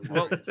 7 other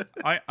Well, warriors.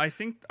 I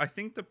think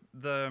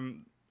the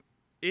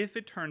if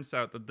it turns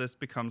out that this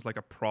becomes like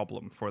a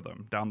problem for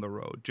them down the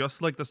road,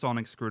 just like the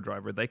sonic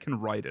screwdriver, they can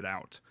write it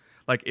out.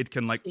 Like it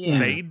can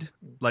fade,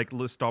 like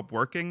stop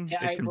working.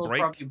 Yeah, it it can will break.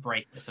 probably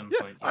break at some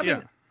point. I Yeah.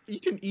 mean, you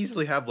can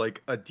easily have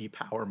like a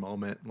depower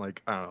moment,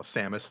 like, I don't know,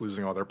 Samus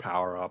losing all their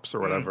power ups or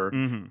whatever,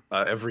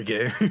 every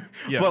game.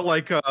 Yeah. But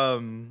like,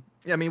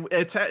 yeah, I mean,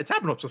 it's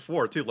happened to us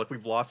before too. Like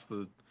we've lost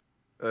the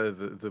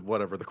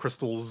whatever, the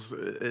crystals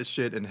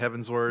shit in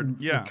Heavensward.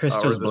 Yeah.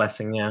 Crystal's the-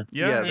 blessing, yeah.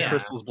 Yeah. The Yeah.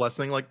 crystal's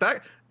blessing, like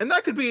that, and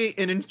that could be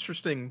an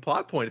interesting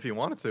plot point if you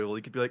wanted to. Like,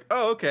 you could be like,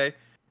 oh, okay,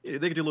 they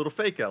could do a little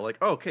fake out, like,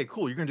 oh, okay,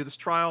 cool, you're gonna do this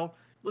trial.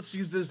 Let's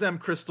use the Zem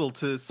crystal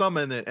to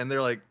summon it, and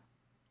they're like,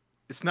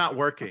 it's not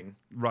working.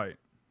 Right.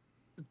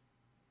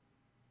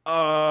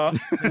 And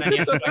then you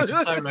have to go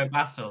to solo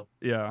battle,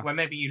 Yeah. where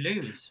maybe you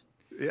lose.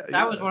 Yeah,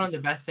 That was one of the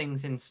best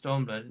things in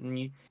Stormblood, and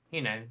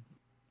you know,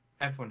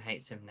 everyone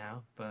hates him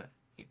now, but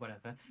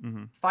whatever.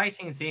 Mm-hmm.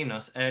 Fighting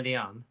Xenos early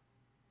on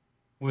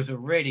was a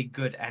really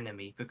good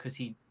enemy because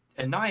he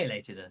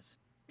annihilated us,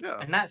 Yeah.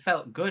 and that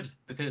felt good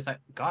because it's like,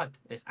 God,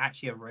 it's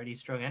actually a really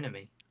strong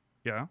enemy,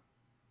 Yeah.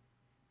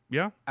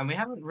 Yeah. and we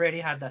haven't really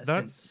had that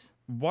That's since.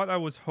 what I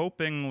was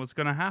hoping was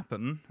going to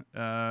happen.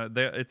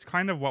 It's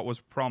kind of what was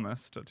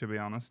promised, to be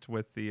honest,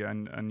 with the a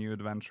new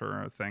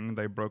adventure thing.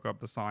 They broke up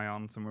the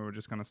Scions, and we were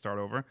just going to start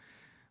over.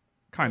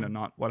 Kind of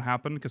not what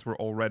happened, because we're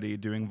already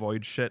doing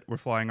void shit. We're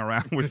flying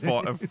around. We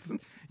fought,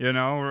 we're going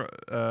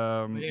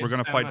to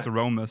so fight much.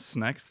 Zeromus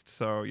next.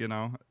 So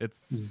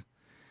it's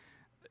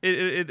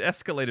it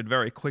escalated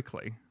very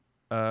quickly.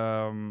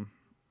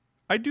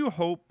 I do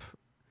hope.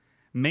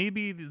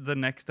 Maybe the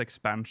next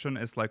expansion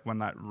is like when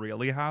that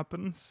really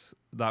happens.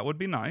 That would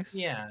be nice.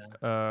 Yeah.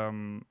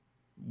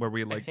 Where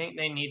we I think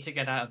they need to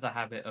get out of the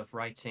habit of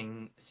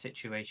writing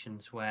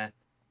situations where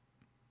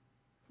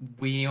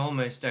we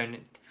almost don't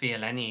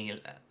feel any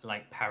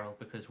like peril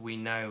because we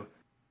know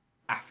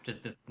after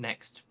the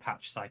next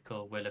patch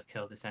cycle we'll have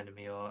killed this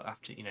enemy, or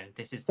after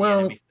this is the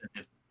enemy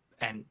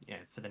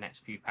for the next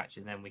few patches,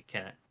 and then we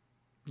kill it.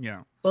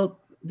 Yeah. Well,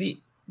 the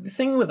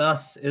thing with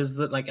us is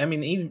that, like, I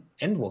mean, even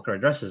Endwalker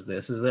addresses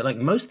this, is that, like,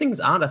 most things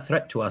aren't a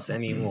threat to us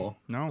anymore.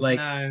 No. Like,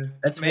 No,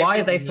 that's maybe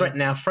why they we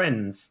threaten our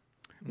friends.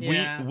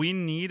 Yeah. We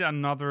need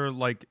another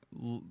like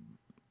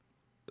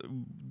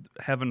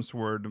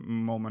Heavensward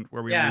moment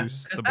where we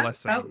lose 'cause the that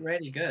blessing. felt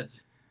really good.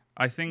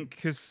 I think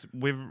because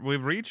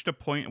we've reached a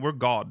point, we're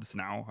gods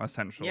now,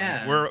 essentially.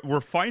 Yeah. We're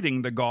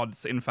fighting the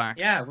gods, in fact.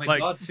 Yeah, we're Like,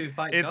 gods who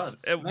fight it's,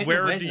 gods. uh, Maybe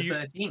where we're do the you-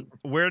 13th.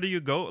 Where do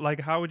you go? Like,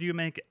 how would you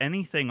make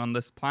anything on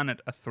this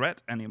planet a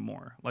threat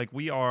anymore? Like,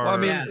 we are. Well, I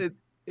mean, Yeah.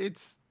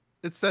 it's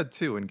said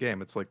too in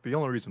game. It's like the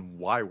only reason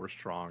why we're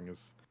strong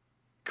is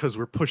because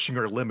we're pushing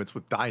our limits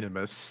with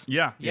Dynamis.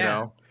 yeah. You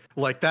know,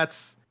 like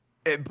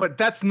but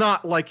that's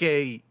not like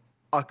a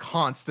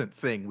constant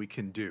thing we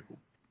can do.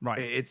 Right.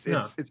 It's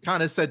No. it's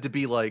kind of said to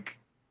be like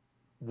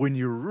when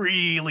you're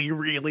really,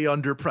 really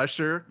under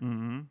pressure,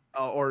 hmm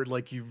or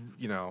like you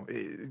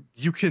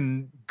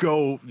can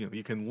go,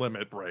 you can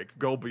limit break,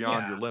 go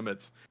beyond your Yeah.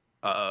 limits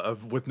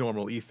with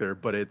normal ether.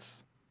 But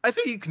I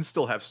think you can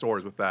still have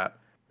stories with that,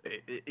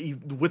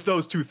 with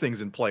those two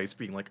things in place,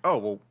 being like, oh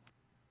well,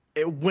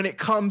 when it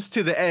comes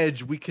to the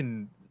edge,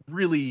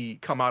 really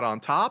come out on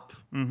top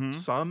Mm-hmm.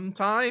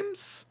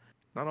 sometimes,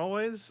 not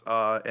always.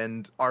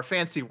 And our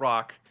fancy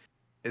rock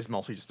is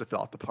mostly just to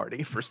fill out the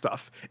party for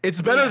stuff.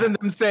 It's better than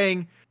them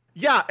saying,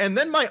 "Yeah," and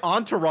then my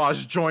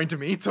entourage joined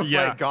me to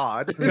Yeah. fight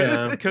God.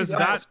 Yeah. Because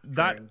That's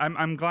that true.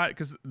 I'm glad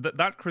because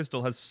that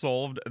crystal has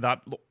solved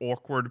that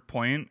awkward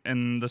point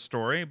in the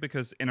story,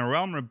 because in A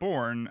Realm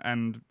Reborn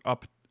and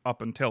up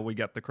until we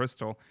get the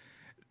crystal,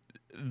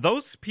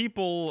 those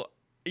people,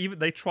 even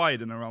they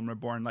tried in A Realm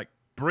Reborn, like,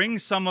 bring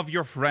some of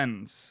your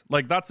friends.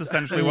 Like, that's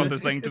essentially what they're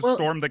saying, to Well,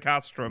 storm the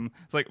castrum.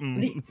 It's like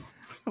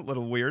a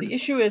little weird. The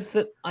issue is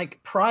that,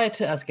 like, prior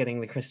to us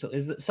getting the crystal,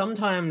 is that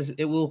sometimes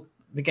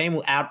the game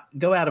will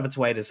go out of its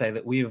way to say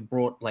that we have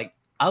brought like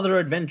other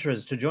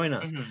adventurers to join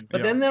us. Mhm. But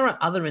Yeah. then there are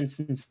other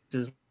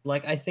instances,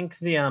 like I think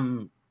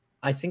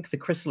the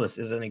Chrysalis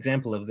is an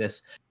example of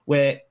this,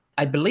 where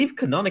I believe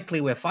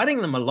canonically we're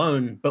fighting them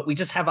alone, but we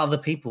just have other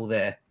people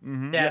there.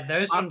 Mhm. Yeah,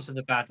 those ones are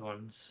the bad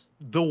ones.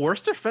 The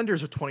worst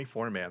offenders are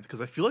 24-mans because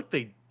I feel like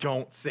they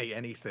don't say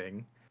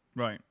anything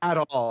Right. at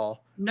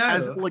all. No,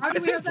 As, like, how I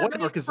do we think have that Void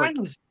many Ark is, like-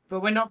 friends, but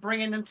we're not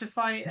bringing them to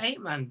fight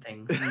 8-man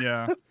things.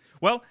 Yeah.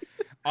 Well,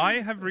 I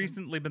have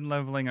recently been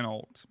leveling an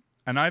alt,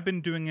 and I've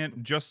been doing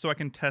it just so I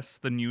can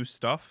test the new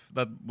stuff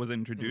that was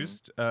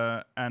introduced.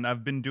 And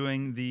I've been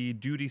doing the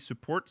duty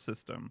support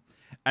system.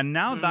 And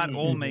now that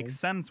all makes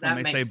sense when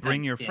That they say makes bring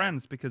sense, your yeah.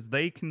 friends, because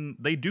they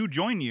do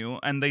join you,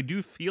 and they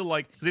do feel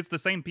like, because it's the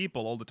same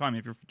people all the time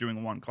if you're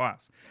doing one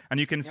class. And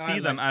you can Yeah, see I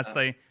them like as that.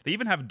 they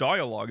even have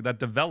dialogue that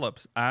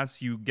develops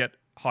as you get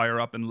higher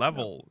up in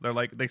level. They're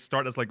like, they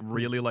start as like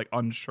really like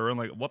unsure and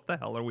like, what the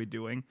hell are we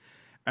doing?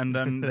 And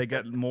then they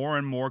get more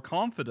and more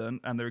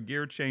confident, and their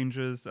gear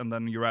changes, and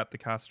then you're at the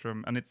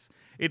castrum, and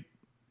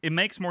it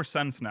makes more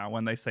sense now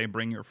when they say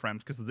bring your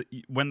friends, because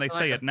when they Like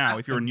say a it now,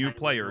 if you're a new Pathfinder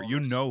player, you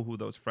almost. know who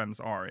those friends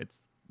are.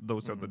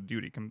 Those are the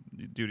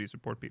duty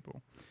support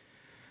people.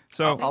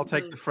 So I'll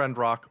take the friend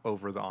rock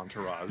over the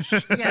entourage.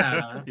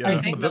 Yeah, Yeah.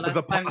 I think The the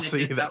last time they posse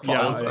did that that yeah,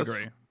 follows I us.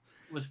 agree.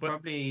 was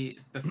probably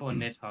before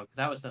Nidhogg.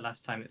 That was the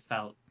last time it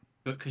felt,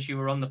 because you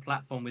were on the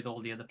platform with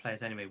all the other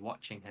players anyway,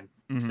 watching him.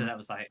 So Mhm. that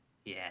was like,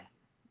 yeah,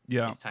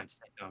 Yeah. it's time to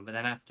take it on. But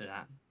then after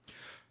that,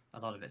 a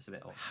lot of it's a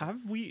bit awkward.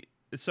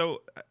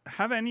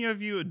 Have any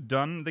of you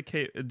done the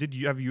Cape?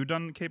 Have you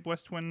done Cape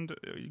Westwind,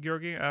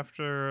 Georgi,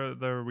 after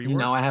the rework?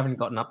 No, I haven't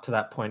gotten up to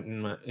that point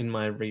in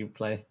my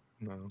replay.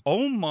 No.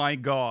 Oh my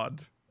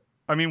god.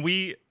 I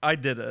mean, I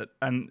did it,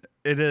 and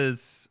it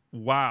is,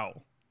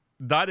 wow.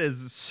 That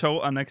is so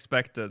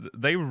unexpected.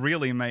 They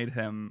really made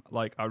him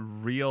like a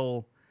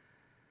real.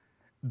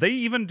 They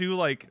even do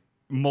like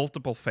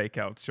multiple fake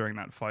outs during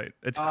that fight.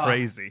 It's Ah,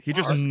 crazy. He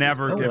just that's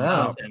never oh, gives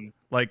wow. up.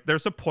 Like,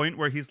 there's a point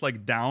where he's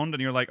like downed,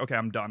 and you're like, okay,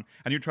 I'm done.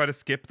 And you try to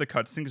skip the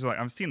cutscene because like,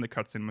 I've seen the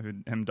cutscene of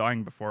him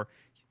dying before.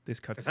 This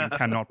cutscene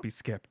cannot be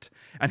skipped.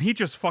 And he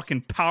just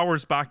fucking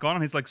powers back on,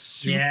 and he's like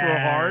super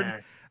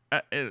hard.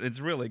 It's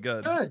really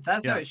good. Good.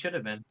 That's Yeah. how it should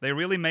have been. They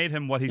really made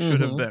him what he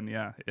should have Mhm. been,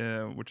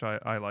 yeah, which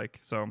I like.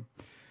 So,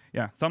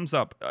 yeah, thumbs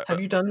up.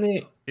 Have you done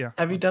the yeah.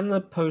 Have you done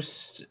the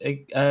post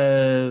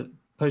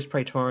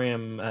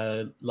Praetorium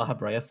La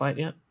Habrea fight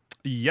yet?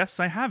 Yes,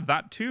 I have.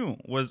 That too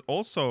was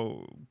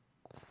also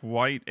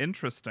quite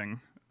interesting.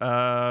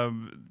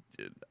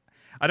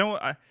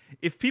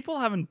 If people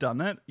haven't done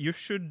it, you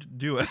should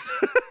do it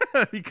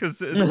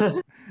because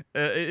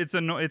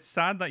it's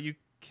sad that you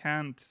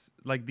can't,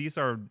 like, these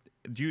are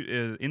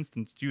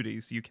instant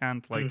duties. You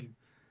can't like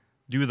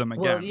do them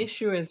again. Well, the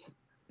issue is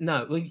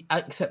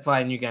except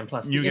via New Game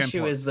Plus. New The Game issue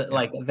Plus, is that yeah.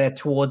 like they're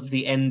towards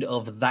the end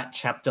of that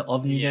chapter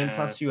of New Game Yeah.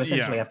 Plus. You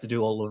essentially Yeah. have to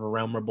do all of A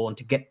Realm Reborn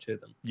to get to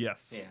them.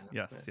 Yes, Yeah.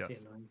 yes, that's yes. the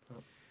annoying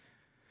part.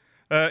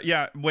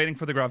 Yeah, waiting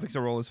for the graphics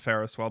to roll is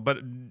fair as well, but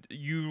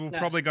you're That's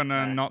probably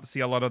gonna fair. not see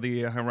a lot of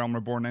the Realm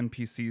Reborn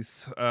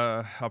NPCs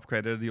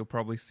upgraded. You'll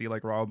probably see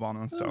like Raubon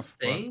and We'll stuff.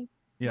 but- see.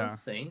 yeah, We'll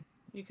see.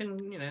 You can,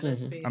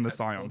 let's Mhm. be and the hopeful.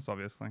 Scions,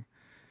 obviously.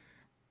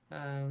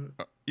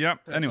 Yeah,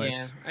 Anyways,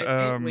 I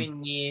think we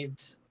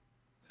need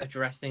a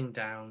dressing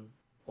down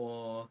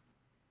or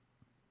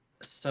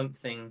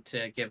something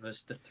to give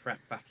us the threat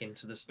back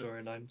into the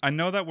storyline. I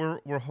know that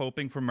we're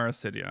hoping for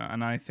Mericidia,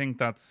 and I think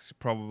that's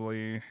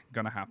probably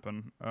gonna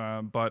happen.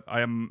 But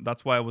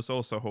that's why I was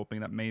also hoping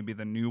that maybe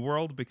the New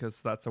World,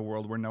 because that's a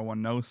world where no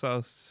one knows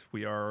us.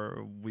 We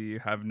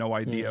have no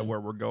idea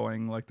where we're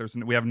going. Like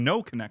we have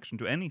no connection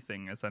to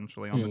anything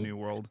essentially on the New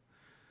World.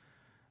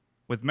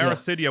 With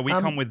Mericidia, we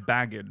come with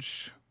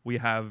baggage. We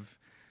have,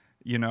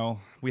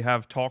 we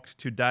have talked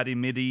to Daddy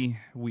Midi.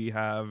 We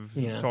have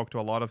talked to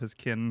a lot of his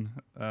kin,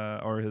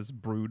 or his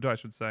brood, I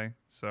should say.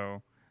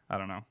 So, I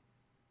don't know.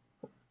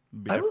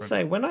 I will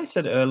say, when I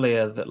said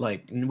earlier that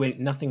like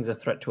nothing's a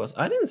threat to us,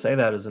 I didn't say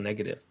that as a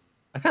negative.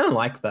 I kind of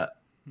like that.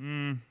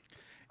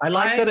 I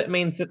like that it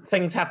means that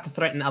things have to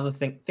threaten other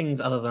things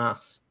other than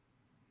us.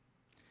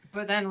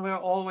 But then we're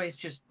always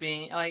just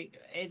being like,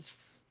 it's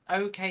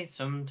okay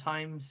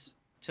sometimes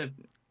to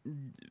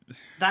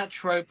that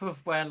trope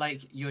of where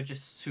like you're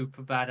just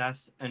super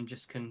badass and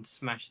just can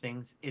smash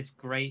things is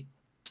great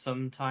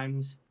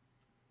sometimes,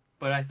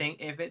 but I think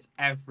if it's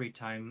every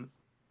time,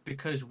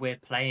 because we're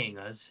playing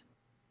us,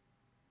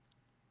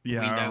 we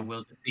know Yeah.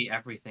 we'll defeat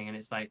everything, and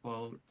it's like,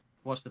 well,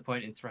 what's the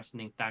point in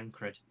threatening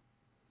Thancred?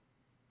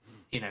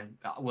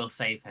 We'll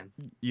save him.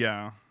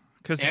 Yeah.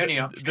 Because The only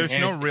option there's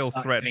here no is to real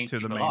start threat killing to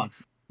the people main.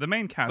 off. The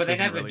main cat But they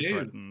isn't never really do.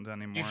 threatened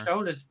anymore.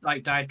 Yashoda's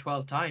died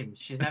 12 times.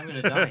 She's never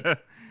gonna die.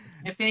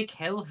 If they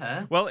kill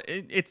her, Well,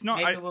 it's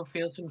not. maybe we'll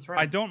feel some threat.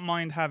 I don't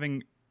mind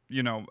having,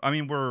 I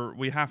mean,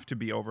 we have to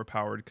be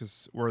overpowered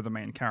because we're the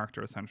main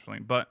character essentially,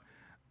 but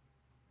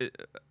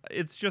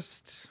it's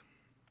just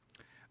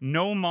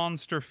no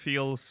monster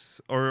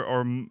feels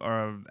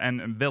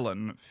and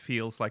villain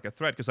feels like a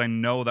threat because I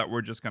know that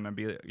we're just gonna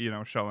be,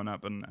 showing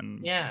up and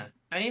Yeah,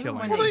 and even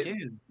killing when them. they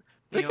do,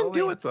 They can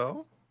do always- it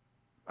though.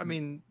 I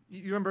mean,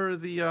 you remember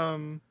the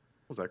what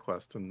was that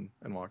quest in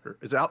Walker?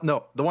 Is it out?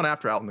 No, the one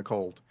after Out in the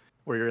Cold,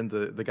 where you're in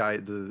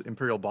the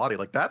Imperial body.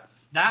 Like that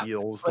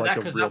feels But like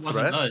because a real that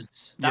wasn't threat.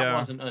 us. That Yeah.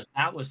 wasn't us.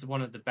 That was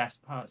one of the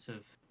best parts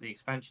of the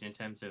expansion in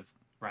terms of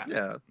threat.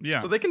 Yeah. Yeah,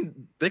 So they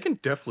can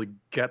definitely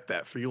get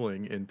that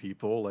feeling in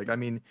people. Like, I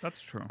mean,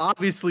 that's true.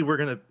 obviously we're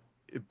gonna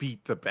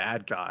beat the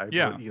bad guy.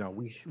 Yeah. But,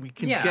 we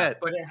can Yeah, get.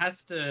 but it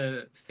has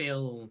to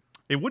feel.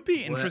 It would be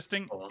works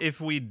interesting for. if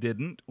we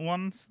didn't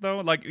once though.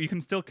 Like you can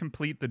still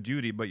complete the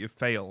duty, but you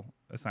fail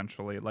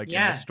essentially, like in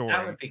Yeah, the story.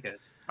 that would be good.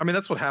 I mean,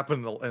 that's what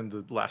happened in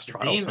the last It's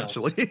trial, emails.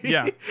 essentially.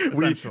 Yeah,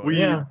 we essentially.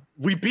 Yeah.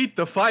 we beat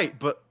the fight,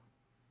 but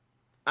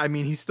I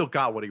mean, he still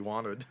got what he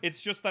wanted.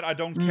 It's just that I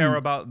don't care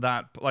about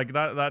that. Like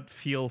that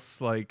feels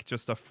like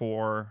just a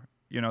 4.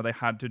 They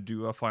had to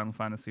do a Final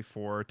Fantasy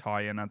 4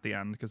 tie-in at the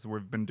end because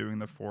we've been doing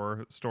the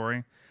 4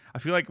 story. I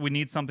feel like we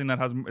need something that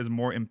is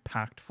more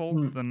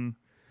impactful than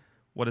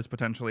what is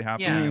potentially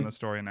happening Yeah. in the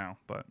story now.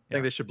 But I yeah.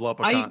 think they should blow up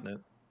a I-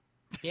 continent.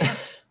 Yeah.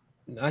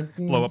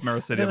 Blow up Mirror I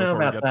City don't know before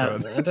we about get that.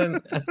 to it.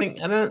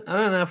 I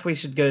don't know if we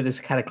should go this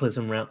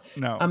Cataclysm route.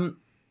 No.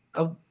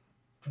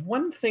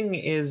 One thing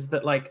is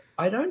that like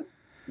I don't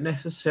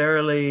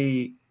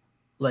necessarily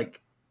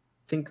like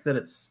think that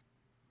it's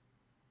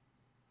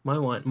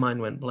mind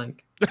went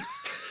blank.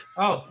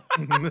 Oh,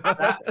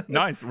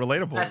 Nice,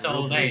 relatable. that's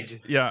old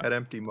age. Yeah. That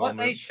empty What moment.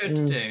 they should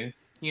Mm.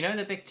 do,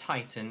 the big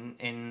Titan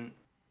in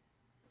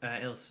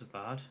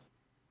Ilsebard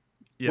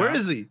Yeah. Where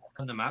is he?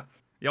 on the map?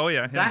 Oh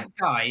yeah. him. That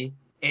guy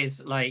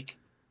is like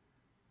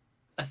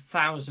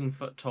 1,000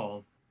 foot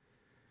tall.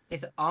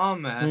 His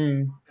armor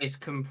Mm. is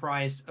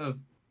comprised of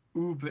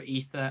uber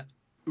ether,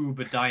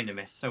 uber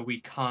dynamis, so we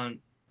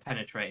can't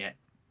penetrate it.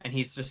 And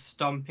he's just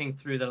stomping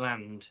through the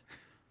land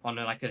on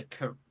a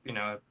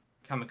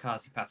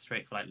kamikaze path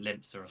straight for like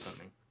Limsa or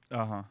something.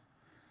 Uh-huh.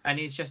 And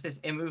he's just this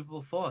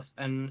immovable force.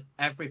 And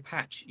every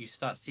patch, you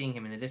start seeing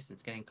him in the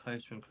distance, getting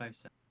closer and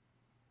closer.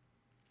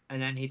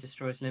 And then he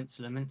destroys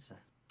Limsa Lominsa.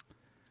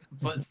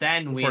 But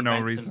then we For no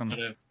invent some reason.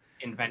 sort of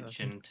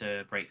invention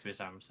to break through his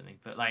arm or something.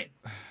 But like,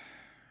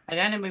 an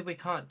enemy we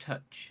can't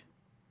touch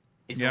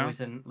is Yeah.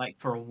 always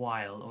for a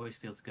while, always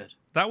feels good.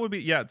 That would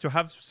be to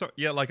have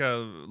like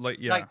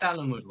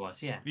Dalamud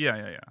was, yeah.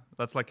 Yeah.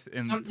 That's like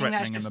Something that's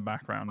threatening in just, the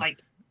background. Like,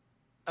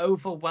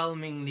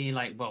 overwhelmingly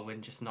we're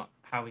just not,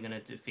 how are we going to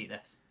defeat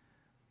this?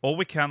 All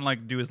we can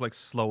do is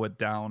slow it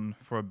down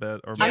for a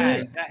bit or Yeah,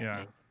 maybe, exactly.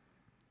 yeah.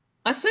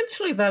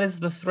 Essentially, that is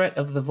the threat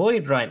of the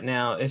Void right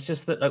now. It's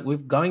just that we're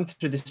going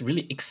through this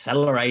really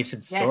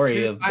accelerated Yeah, it's story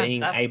too of fast, being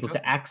that's able true.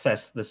 to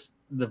access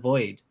the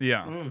Void.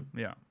 Yeah. Mm.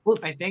 Yeah.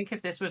 I think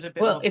if this was a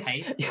bit Well, more it's.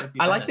 paced, it would be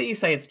I like better. that you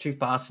say it's too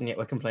fast, and yet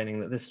we're complaining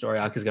that this story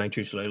arc is going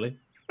too slowly.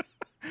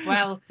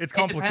 Well, It's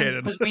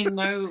complicated. because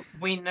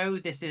we know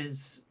this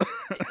is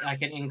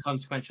like an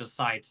inconsequential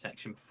side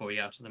section before we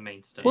go to the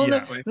main story. Well,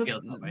 Yeah. Or it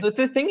feels that way.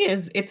 the thing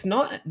is, it's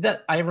not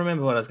that I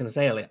remember what I was going to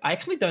say earlier. I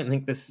actually don't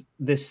think the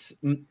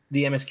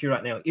MSQ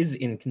right now is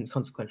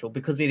inconsequential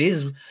because it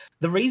is.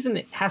 The reason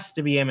it has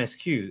to be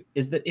MSQ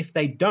is that if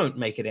they don't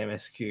make it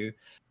MSQ,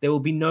 there will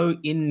be no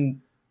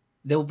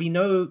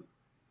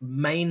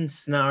main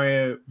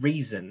scenario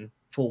reason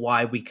for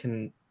why we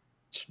can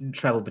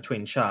travel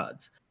between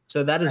shards.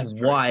 So that is That's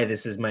true. why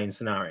this is main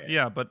scenario.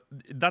 Yeah, but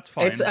that's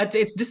fine.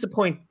 It's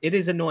disappointing. It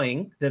is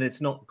annoying that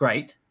it's not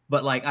great,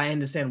 but I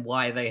understand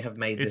why they have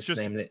made It's this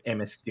just- name the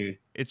MSQ.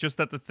 It's just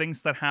that the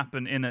things that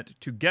happen in it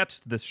to get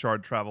this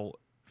shard travel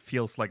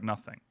feels like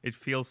nothing. It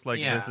feels like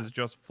this Yeah. is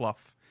just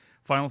fluff.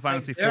 Final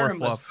Fantasy IV Zeramus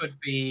fluff. could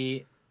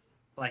be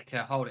like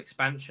a whole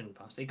expansion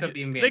pass. It could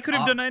be even be They an could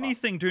have art done pass.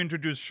 anything to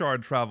introduce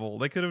shard travel.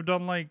 They could have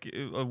done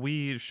a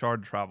wee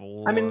shard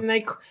travel. I mean,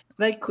 they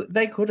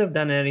could have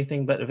done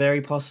anything, but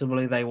very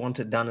possibly they want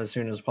it done as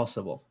soon as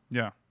possible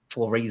yeah.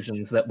 for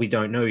reasons that we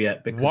don't know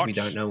yet because we Watch-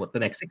 don't know what the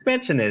next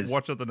expansion is.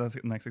 Watch out, the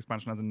next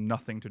expansion has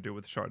nothing to do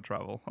with shard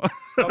travel.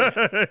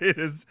 Okay.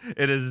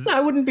 It is. No,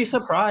 I wouldn't be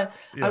surprised.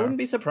 Yeah. I wouldn't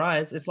be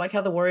surprised. It's like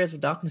how the Warriors of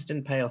Darkness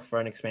didn't pay off for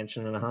an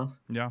expansion and a half.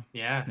 Yeah.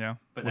 Yeah, Yeah.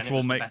 but Which then it will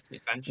was the make best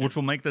expansion. which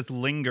will make this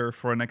linger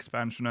for an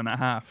expansion and a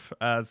half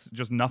as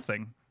just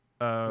nothing.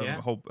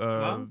 Yeah. Hope.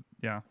 Well-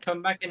 Yeah.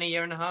 Come back in a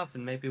year and a half,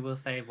 and maybe we'll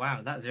say,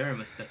 "Wow, that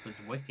Zeramus stuff was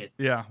wicked."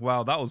 Yeah.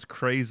 Wow, that was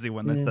crazy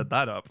when they Yeah. set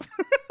that up.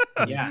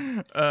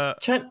 Yeah.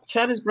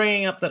 Chad is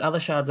bringing up that other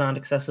shards aren't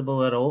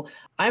accessible at all.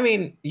 I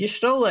mean,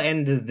 Y'shtola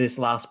ended this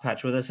last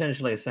patch with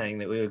essentially saying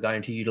that we were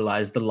going to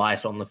utilize the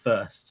light on the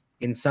first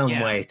in some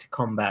way to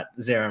combat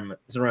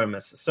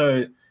Zeromus.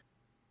 So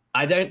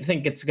I don't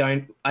think it's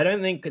going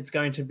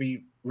to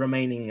be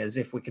remaining as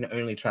if we can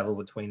only travel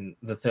between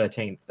the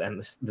 13th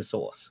and the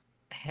source.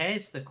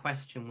 Here's the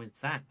question with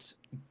that,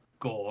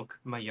 Gorg,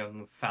 my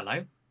young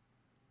fellow.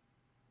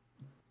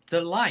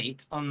 The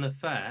light on the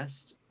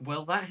first,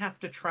 will that have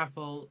to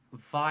travel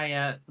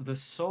via the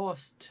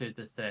source to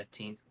the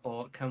 13th,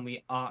 or can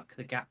we arc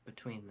the gap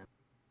between them?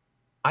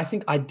 I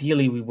think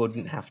ideally we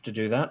wouldn't have to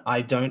do that.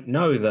 I don't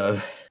know,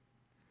 though.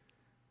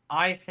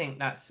 I think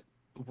that's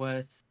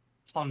worth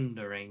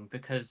pondering,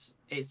 because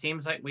it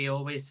seems like we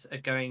always are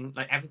going,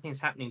 like, everything's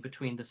happening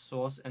between the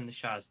source and the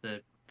shards.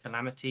 The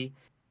calamity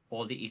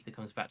or the ether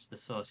comes back to the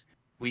source.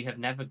 We have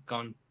never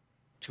gone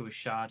to a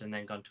shard and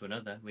then gone to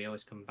another. We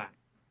always come back.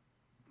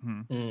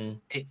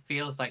 It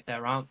feels like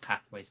there aren't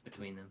pathways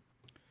between them.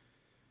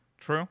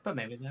 True. But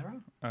maybe there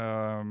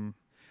are.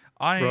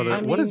 Brother,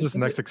 what is this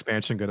next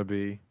expansion going to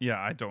be? Yeah,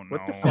 I don't know.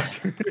 What the fuck?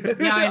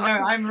 Yeah, I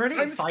know. I'm really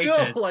excited.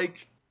 I'm still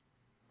like,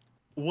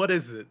 what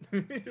is it?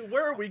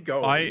 Where are we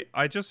going?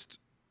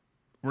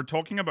 We're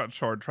talking about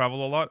shard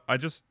travel a lot. I'm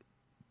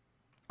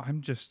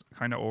just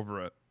kind of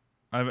over it.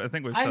 I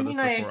think we've said this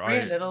before. I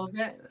agree a little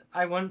bit.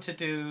 I want to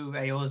do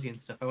Eorzean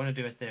stuff. I want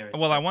to do Aetheris.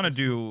 Well, I want to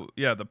do,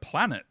 the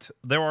planet.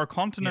 There are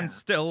continents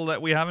still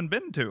that we haven't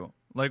been to.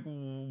 Like,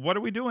 what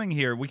are we doing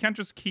here? We can't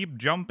just keep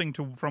jumping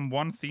from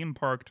one theme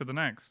park to the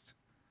next.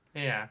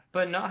 Yeah,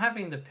 but not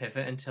having the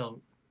pivot until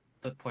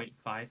the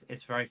 0.5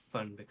 is very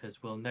fun,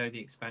 because we'll know the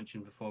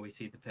expansion before we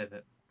see the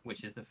pivot,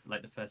 which is the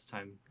first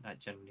time that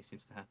generally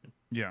seems to happen.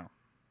 Yeah.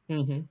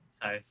 Mm-hmm.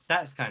 So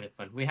that's kind of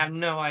fun. We have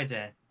no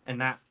idea,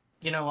 and that,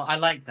 you know what, I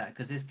like that,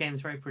 because this game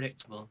is very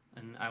predictable,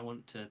 and I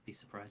want to be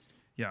surprised.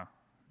 Yeah.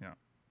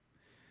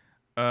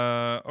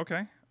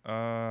 Okay.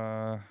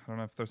 I don't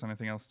know if there's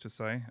anything else to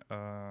say.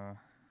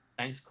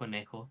 Thanks,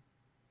 Conejo.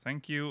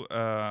 Thank you.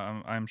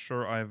 I'm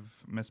sure I've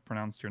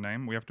mispronounced your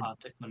name. We have to.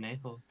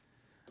 Conejo.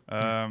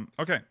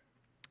 Okay.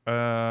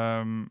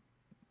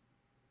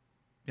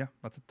 Yeah,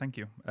 that's it. Thank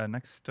you.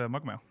 Next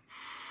mug mail.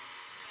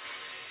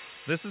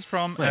 This is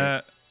from.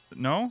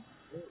 No,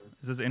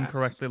 this is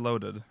incorrectly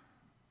loaded.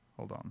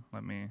 Hold on.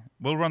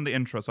 We'll run the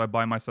intro, so I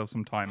buy myself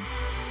some time.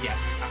 Yeah,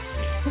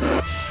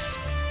 absolutely.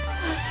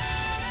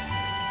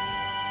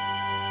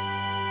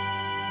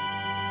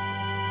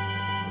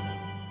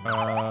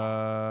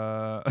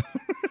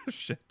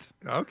 Shit.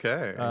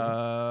 Okay.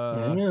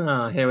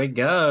 Here we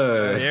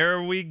go.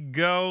 Here we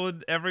go,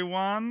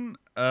 everyone.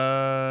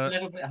 A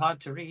little bit hard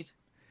to read.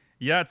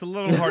 Yeah, it's a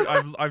little hard.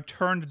 I've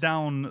turned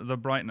down the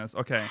brightness.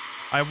 Okay.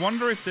 I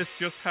wonder if this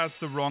just has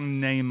the wrong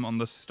name on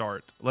the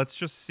start. Let's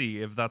just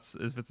see if it's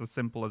as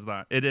simple as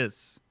that. It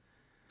is.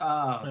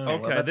 Oh.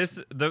 Okay.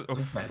 Well,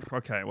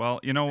 okay. Well,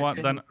 you know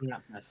what?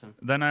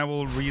 Then I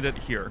will read it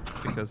here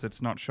because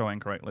it's not showing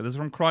correctly. This is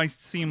from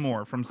Christ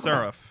Seymour from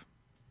Seraph.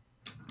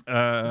 Is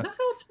that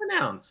how it's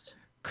pronounced?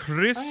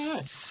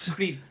 Christ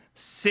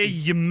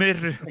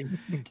Seymour.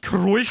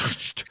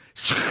 Christ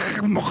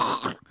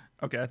Seymour.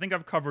 Okay, I think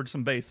I've covered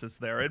some bases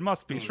there. It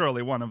must be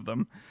surely one of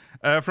them.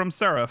 From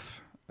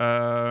Seraph.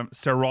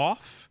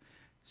 Seraph.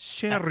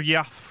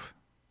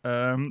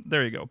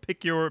 There you go.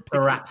 Pick your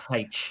Seraph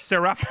H.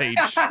 Seraph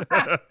H.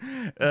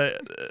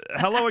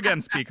 Hello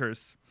again,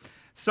 speakers.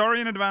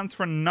 Sorry in advance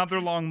for another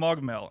long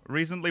mogmail.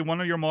 Recently,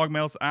 one of your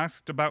mogmails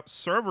asked about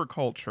server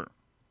culture.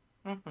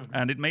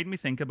 And it made me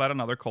think about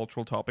another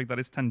cultural topic that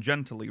is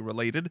tangentially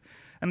related,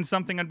 and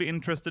something I'd be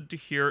interested to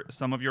hear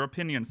some of your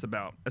opinions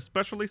about,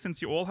 especially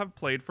since you all have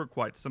played for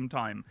quite some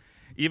time,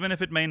 even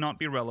if it may not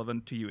be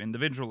relevant to you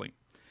individually.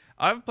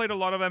 I've played a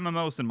lot of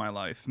MMOs in my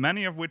life,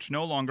 many of which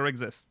no longer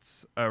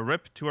exists.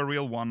 RIP to a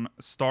real one,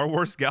 Star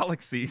Wars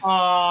Galaxies.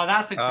 Oh,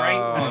 that's a great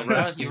one.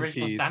 That was the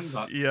original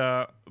sandbox.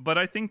 Yeah, but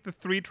I think the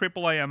 3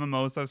 AAA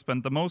MMOs I've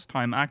spent the most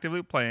time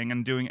actively playing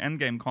and doing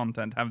endgame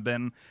content have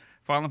been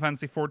Final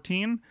Fantasy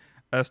XIV,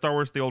 Star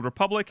Wars The Old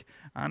Republic,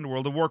 and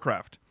World of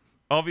Warcraft.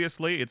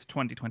 Obviously, it's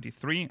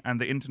 2023, and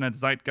the internet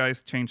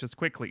zeitgeist changes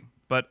quickly.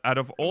 But out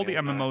of all the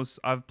MMOs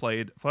I've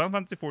played, Final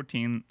Fantasy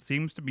XIV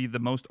seems to be the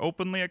most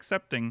openly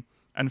accepting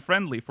and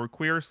friendly for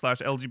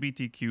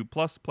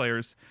queer/LGBTQ+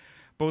 players,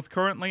 both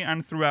currently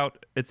and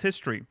throughout its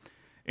history.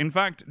 In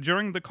fact,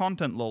 during the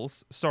content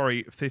lulls,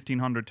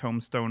 1500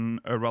 Tombstone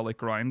Relic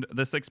grind,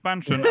 this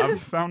expansion,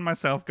 I've found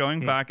myself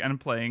going back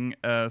and playing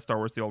Star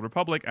Wars The Old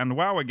Republic and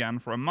WoW again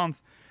for a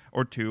month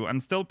or two,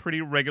 and still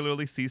pretty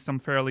regularly see some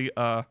fairly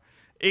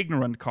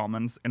ignorant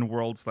comments in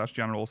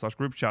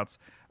world/general/group chats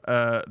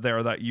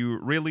there that you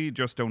really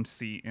just don't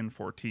see in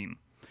 14.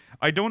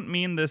 I don't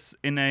mean this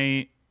in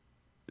a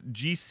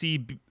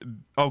GC...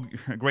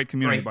 great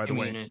community, by the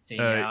way.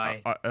 I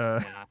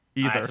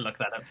had to look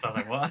that up, so I was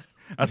like, what?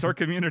 As our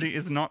community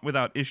is not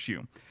without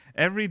issue.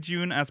 Every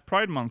June, as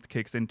Pride Month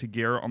kicks into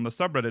gear on the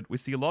subreddit, we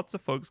see lots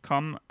of folks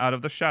come out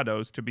of the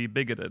shadows to be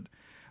bigoted.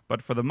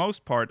 But for the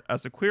most part,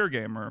 as a queer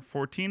gamer,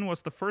 14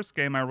 was the first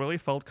game I really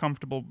felt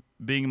comfortable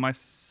being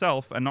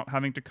myself and not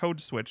having to code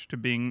switch to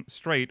being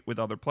straight with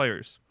other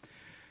players.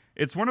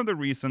 It's one of the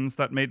reasons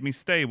that made me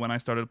stay when I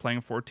started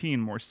playing 14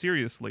 more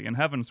seriously in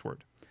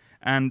Heavensward.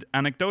 And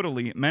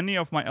anecdotally, many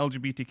of my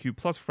LGBTQ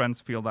plus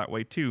friends feel that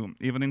way too,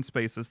 even in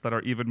spaces that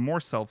are even more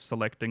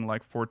self-selecting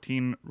like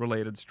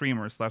 14-related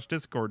streamers /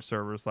 Discord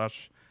servers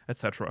 /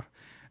 etc.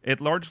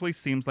 It largely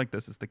seems like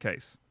this is the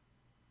case.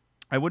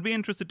 I would be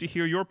interested to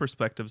hear your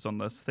perspectives on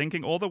this.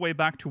 Thinking all the way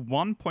back to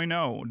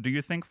 1.0, do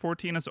you think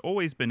 14 has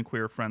always been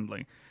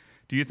queer-friendly?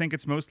 Do you think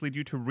it's mostly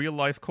due to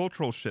real-life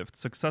cultural shifts,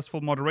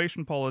 successful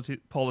moderation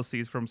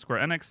policies from Square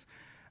Enix,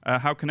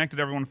 how connected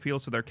everyone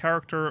feels to their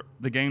character,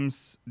 the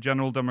game's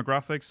general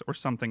demographics, or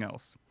something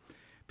else?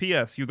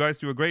 P.S. You guys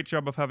do a great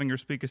job of having your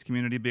speakers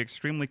community be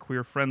extremely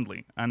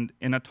queer-friendly, and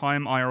in a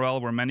time IRL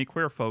where many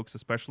queer folks,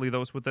 especially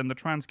those within the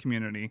trans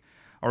community,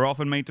 are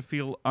often made to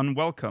feel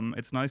unwelcome,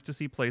 it's nice to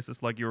see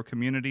places like your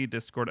community,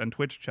 Discord, and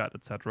Twitch chat,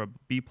 etc.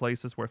 be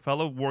places where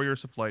fellow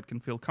warriors of light can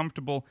feel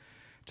comfortable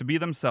to be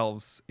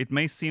themselves. It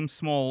may seem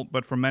small,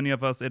 but for many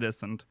of us it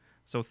isn't,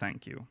 so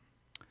thank you.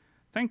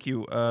 Thank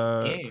you,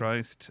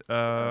 Christ.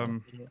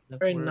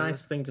 Very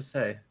nice thing to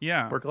say.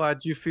 Yeah. We're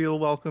glad you feel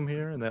welcome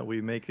here and that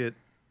we make it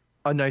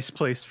a nice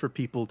place for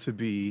people to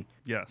be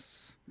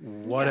Yes.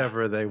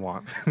 whatever they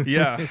want.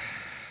 Yeah.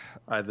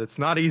 That's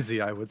not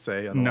easy, I would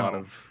say, in a lot No.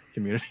 of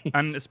communities.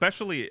 And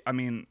especially, I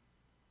mean,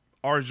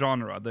 our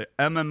genre, the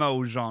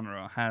MMO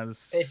genre,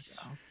 has It's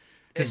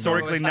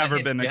historically always had a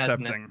never been history,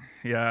 hasn't it? accepting.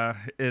 Yeah,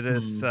 it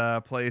is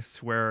a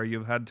place where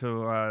you've had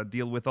to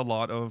deal with a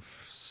lot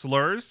of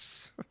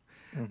slurs.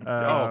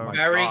 Oh my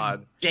Very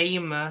god.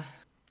 gamer.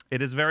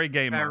 It is very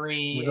gamer.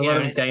 Very. There's a lot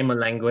of it's- gamer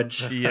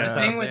language. The Yeah.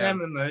 thing with Yeah.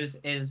 MMOs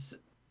is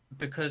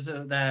because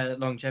of their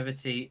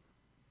longevity,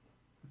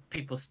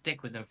 people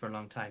stick with them for a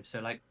long time. So,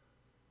 like,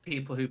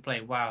 people who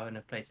play WoW and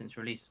have played since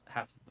release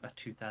have a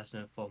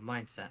 2004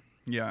 mindset.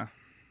 Yeah.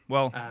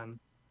 Well,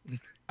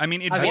 I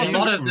mean, it I mean, a wasn't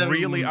lot of them-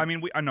 really. I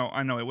mean, I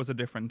know, it was a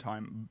different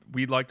time.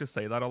 We'd like to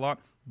say that a lot,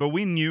 but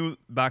we knew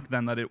back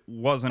then that it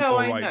wasn't No,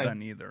 I all right know.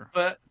 then either.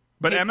 But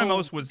But people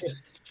MMOs was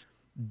just-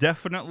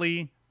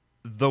 definitely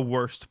the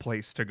worst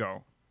place to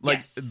go. Like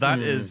Yes. that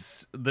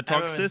is the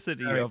MMO is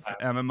toxicity very of bad.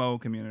 MMO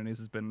communities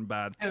has been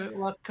bad.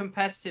 Well,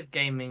 competitive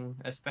gaming,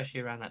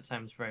 especially around that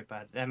time, was very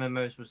bad.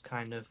 MMOs was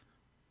kind of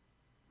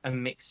a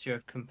mixture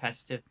of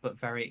competitive but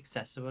very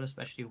accessible,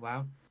 especially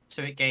WoW.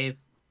 So it gave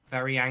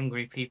very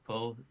angry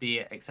people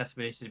the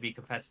accessibility to be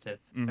competitive,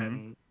 Mhm.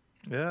 and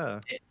Yeah.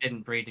 it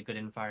didn't breed a good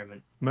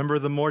environment. Remember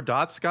the more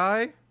dots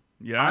guy?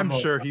 Yeah. I'm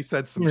sure he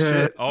said some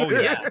shit. Oh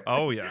yeah. Yeah.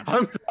 Oh yeah.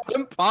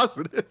 I'm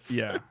positive.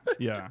 Yeah.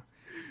 Yeah.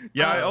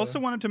 Yeah. I also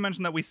wanted to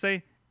mention that we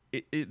say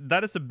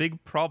that is a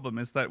big problem.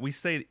 Is that we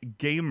say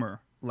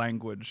gamer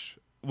language,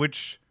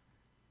 which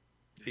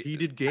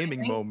Heated gaming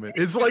think moment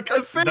is like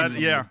a thing. that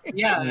yeah,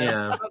 Yeah,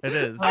 Yeah. it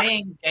is.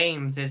 playing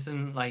games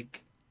isn't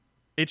like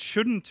It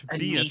shouldn't a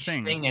be a niche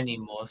thing. thing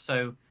anymore.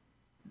 So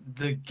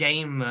the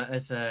gamer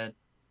as a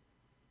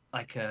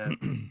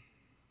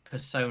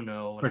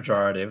persona or whatever,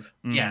 Pejorative.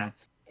 yeah,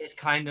 it's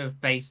kind of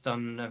based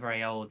on a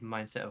very old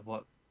mindset of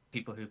what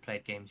people who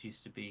played games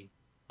used to be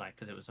like,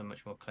 because it was a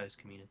much more closed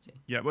community.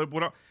 Yeah,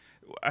 but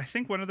I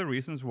think one of the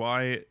reasons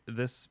why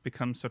this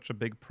becomes such a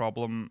big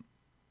problem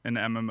in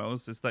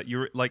MMOs is that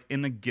you're like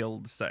in a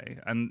guild, say,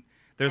 and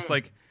there's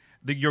like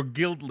your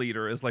guild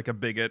leader is like a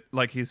bigot,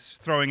 like he's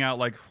throwing out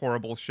like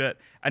horrible shit,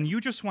 and you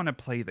just want to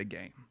play the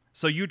game.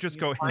 So you just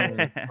go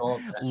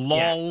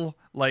lol,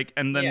 like,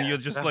 and then Yeah. you're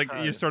just like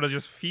you're sort of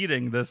just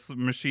feeding this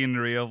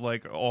machinery of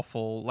like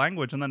awful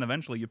language, and then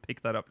eventually you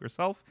pick that up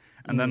yourself,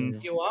 and then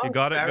You are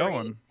got it very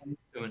going.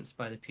 influenced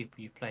by the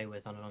people you play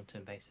with on a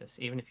long-term basis,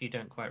 even if you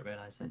don't quite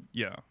realize it.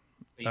 yeah.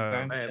 But you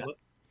very much Man, are.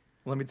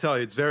 let me tell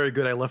you, it's very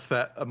good. I left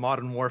that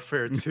Modern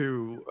Warfare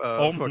 2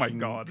 Oh my fucking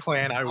God.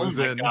 clan I Oh was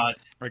my in. god!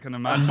 I can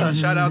imagine.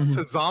 Shout outs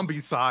to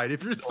Zombie Side.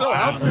 If you're still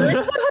Wow. out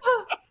there,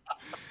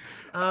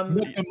 Um,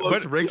 met the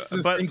most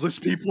racist but-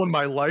 English people in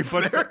my life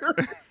but- there.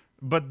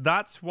 But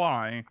that's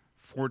why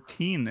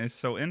 14 is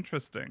so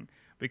interesting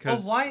Well,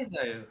 because why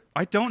though?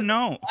 I don't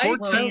know. I don't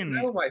 14.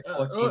 know why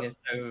 14 is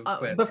so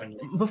queer friendly.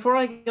 before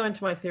I go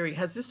into my theory,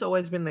 has this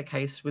always been the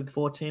case with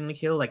 14,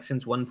 Nikhil? Like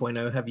since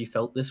 1.0, have you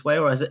felt this way,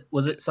 or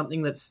was it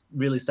something that's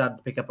really started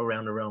to pick up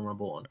around A Realm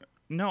Reborn?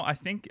 No,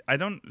 I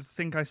don't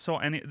think I saw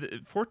any.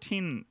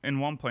 14 in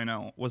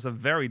 1.0 was a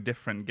very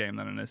different game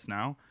than it is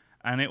now.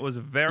 And it was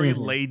very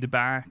laid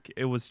back.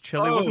 It was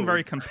chill. It wasn't Oh.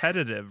 very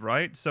competitive,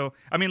 right? So,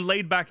 I mean,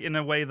 laid back in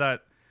a way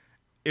that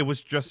it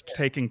was just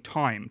taking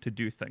time to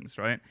do things,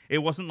 right? It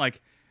wasn't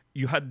like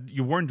you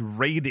weren't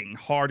raiding,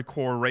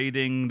 hardcore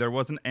raiding. There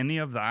wasn't any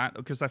of that,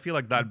 because I feel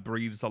like that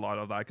breeds a lot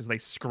of that, because they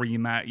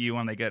scream at you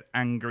and they get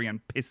angry and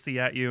pissy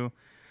at you.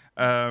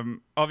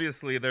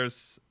 Obviously,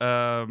 there's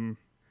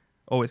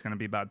always going to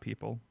be bad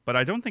people, but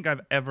I don't think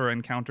I've ever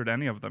encountered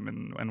any of them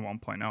in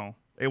 1.0.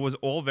 It was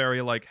all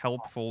very like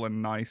helpful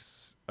and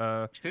nice.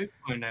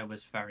 2.0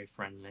 was very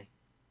friendly.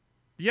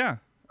 Yeah,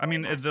 I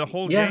mean the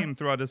whole Yeah. game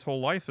throughout his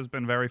whole life has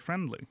been very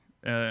friendly.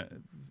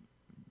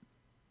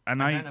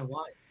 And I don't know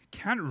why.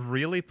 can't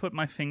really put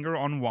my finger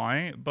on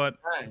why, but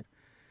No.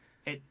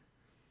 It,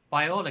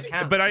 by all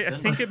accounts. but I it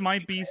doesn't. think it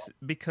might be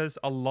because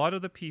a lot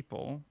of the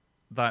people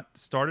that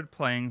started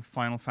playing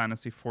Final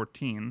Fantasy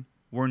XIV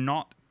were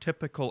not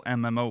typical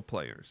MMO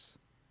players.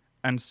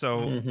 And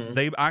so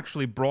they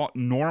actually brought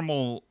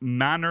normal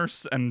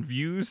manners and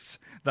views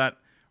that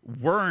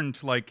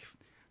weren't like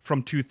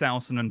from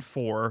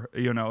 2004,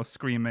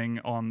 screaming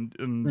on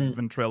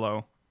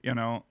Ventrilo,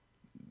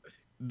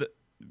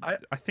 I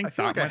think I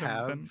feel that like I might have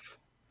have been.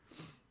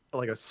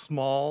 like a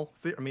small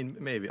I mean,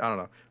 maybe, I don't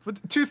know.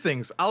 But two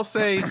things. I'll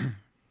say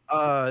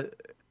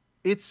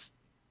it's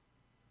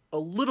a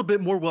little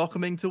bit more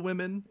welcoming to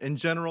women in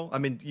general. I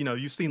mean,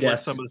 you've seen like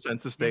Yes. some of the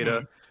census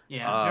data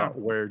Yeah.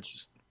 where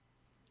just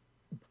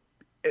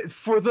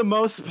for the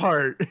most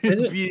part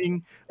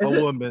being a is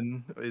it-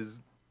 woman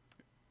is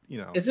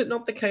Is it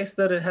not the case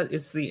that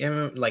it's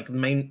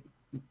the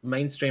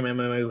mainstream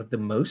MMO with the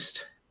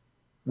most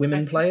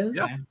women players?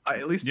 yeah,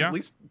 at least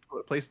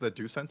places that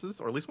do census,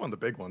 or at least one of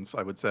the big ones,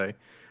 I would say.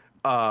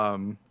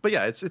 But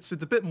yeah, it's a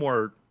bit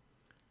more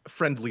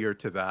friendlier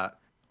to that,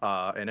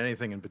 and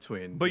anything in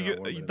between. But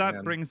woman and that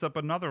man. brings up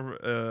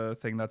another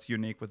thing that's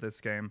unique with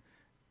this game.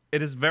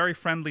 It is very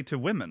friendly to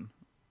women.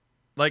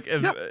 Like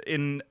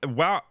in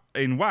WoW,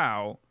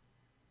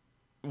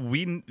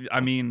 I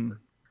mean,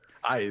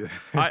 I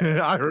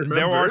I remember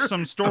there are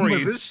some of this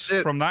stories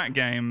shit. from that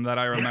game that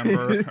I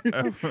remember.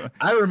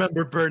 I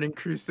remember Burning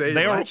Crusade.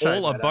 They when I are tried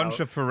all a that bunch out.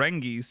 of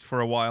Ferengis for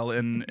a while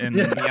in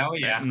Oh,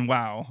 yeah. in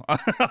WoW.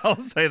 I'll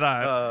say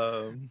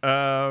that.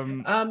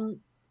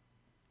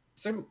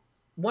 So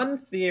one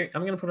theory,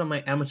 I'm going to put on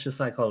my amateur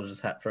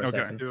psychologist hat for a Okay.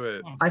 second. Do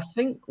it. I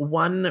think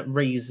one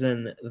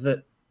reason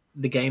that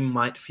the game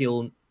might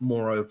feel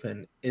more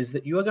open is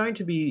that you are going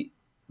to be,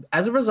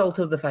 as a result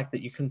of the fact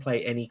that you can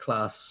play any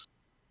class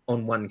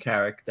on one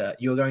character,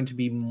 you're going to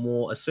be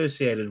more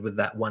associated with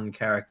that one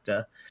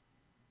character.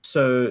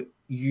 So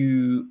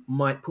you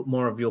might put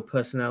more of your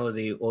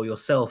personality or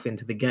yourself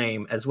into the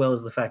game, as well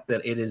as the fact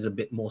that it is a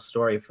bit more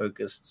story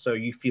focused. So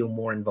you feel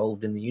more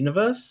involved in the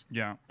universe,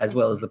 Yeah. as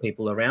well as the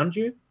people around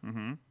you.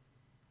 Mm-hmm.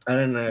 I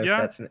don't know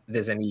Yeah. if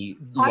there's any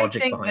I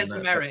logic think behind there's that.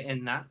 but- merit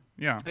in that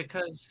Yeah.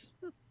 because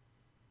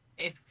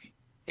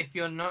if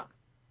you're not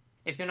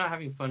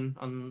having fun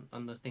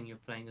on the thing you're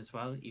playing as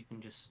well, you can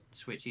just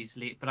switch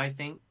easily. But I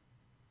think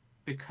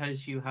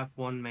because you have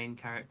one main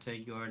character,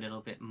 you're a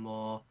little bit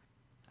more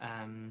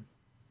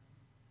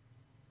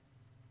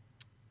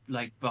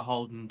like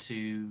beholden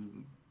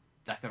to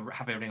like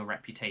having a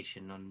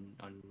reputation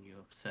on your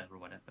server or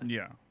whatever.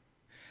 Yeah.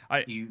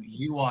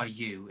 You are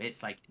you.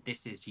 It's like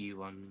this is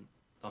you on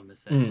the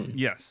server.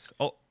 Yes.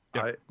 Oh,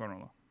 yeah. Go on,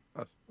 Rollo.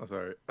 I'm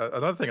sorry.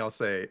 Another thing I'll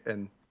say,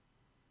 and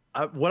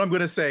what I'm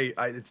going to say,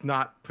 it's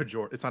not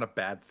pejorative. It's not a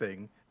bad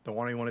thing. Don't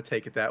want anyone to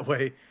take it that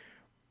way.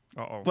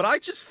 Uh-oh. But I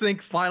just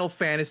think Final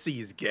Fantasy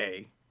is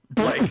gay.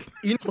 Like,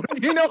 you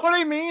know what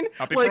I mean?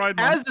 Happy like, Pride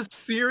Month. as a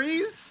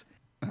series,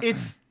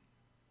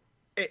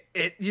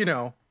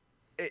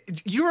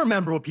 you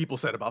remember what people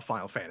said about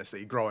Final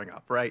Fantasy growing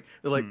up, right?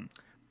 They're like,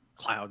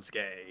 Cloud's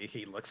gay.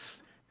 He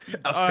looks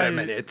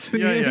effeminate.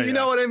 Yeah. You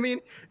know what I mean?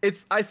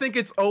 I think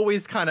it's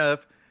always kind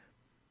of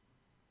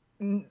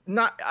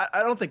not. I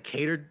don't think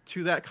catered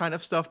to that kind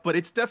of stuff, but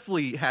it's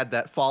definitely had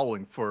that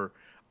following for,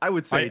 I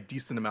would say, a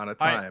decent amount of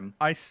time.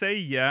 I say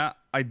yeah.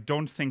 I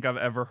don't think I've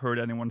ever heard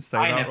anyone say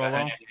I that, never heard Rollo.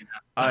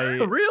 any of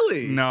that.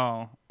 Really?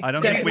 No, I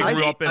don't think we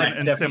Definitely. grew up in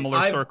Definitely. similar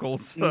I've-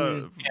 circles.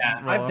 Yeah,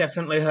 I've Rollo.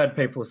 definitely heard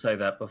people say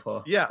that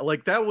before. Yeah,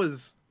 like that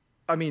was.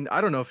 I mean,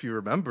 I don't know if you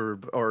remember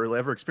or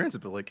ever experienced it,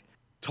 but like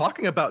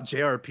talking about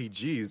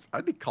JRPGs,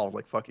 I'd be called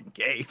like fucking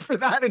gay for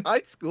that in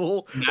high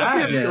school.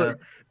 I'd be Yeah. like,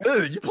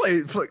 "Ugh, you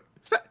play like.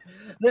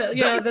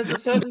 There's a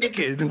certain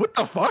naked. What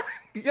the fuck?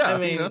 Yeah, I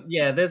mean,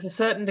 there's a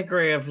certain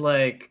degree of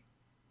like,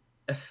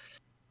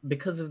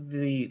 because of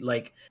the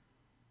like,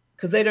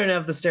 because they don't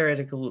have the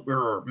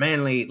stereotypical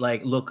manly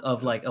like look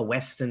of like a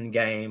Western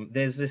game.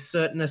 There's this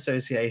certain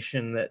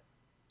association that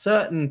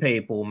certain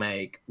people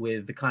make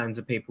with the kinds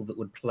of people that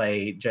would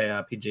play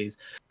JRPGs.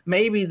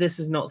 Maybe this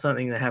is not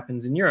something that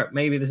happens in Europe.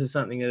 Maybe this is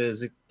something that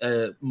is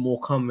more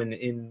common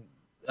in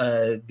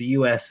the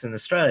US and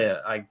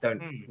Australia. I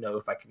don't know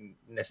if I can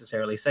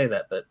necessarily say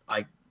that, but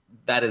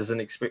that is an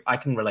experience. I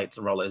can relate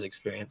to Rollo's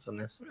experience on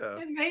this.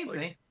 Yeah.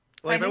 Maybe.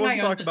 Like if I think wasn't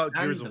I talking about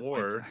understand Gears the of point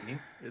War of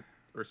view.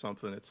 or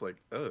something, it's like,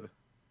 a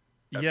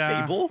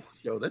Yeah. Fable?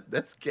 Yo,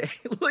 that's gay.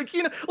 Like,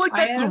 like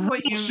I that's have what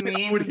real you shit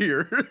I would mean.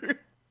 hear.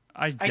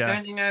 I guess. I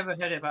don't think I ever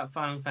heard it about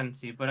Final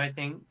Fantasy, but I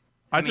think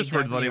I mean, just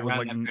heard that definitely it was around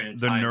like that period of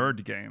the time.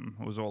 nerd game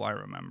was all I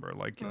remember.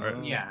 Like,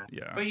 Yeah.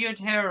 yeah. But you'd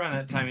hear around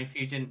that time if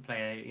you didn't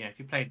play, if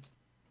you played,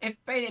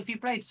 if you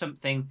played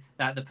something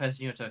that the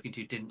person you're talking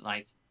to didn't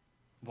like,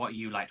 what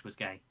you liked was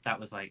gay. That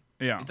was like,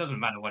 Yeah. it doesn't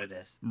matter what it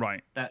is.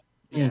 Right. That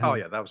Oh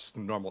yeah, that was just a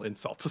normal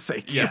insult to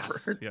say to Yes,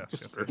 for, yes,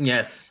 just yes, for,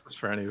 Yes. just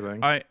for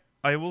anything.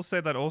 I will say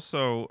that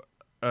also.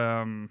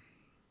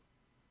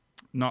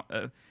 Not.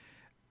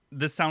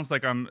 this sounds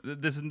like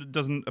this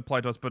doesn't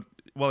apply to us, but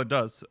well, it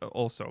does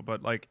also.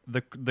 But like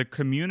the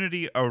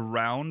community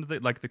around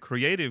the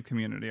creative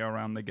community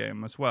around the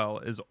game as well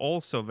is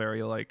also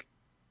very like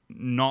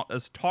not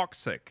as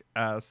toxic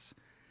as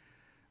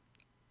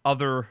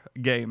other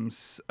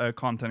games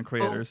content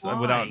creators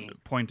without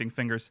pointing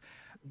fingers.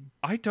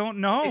 I don't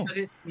know. Because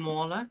it's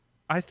smaller.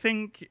 I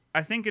think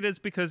it is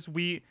because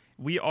we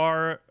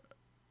are,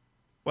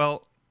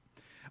 well,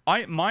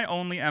 my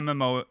only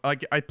MMO,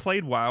 like I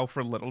played WoW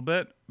for a little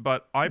bit,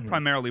 but I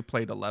primarily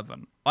played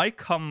 11. I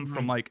come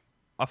from like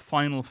a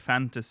Final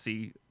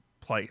Fantasy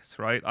place,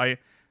 right?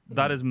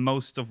 That is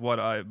most of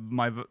what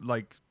my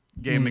like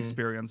game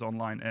experience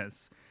online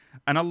is,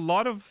 and a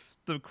lot of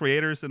the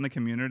creators in the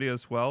community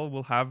as well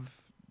will have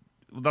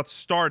that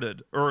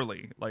started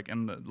early, like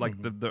in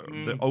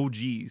the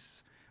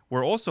OGs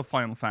were also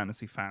Final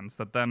Fantasy fans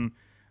that then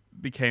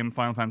became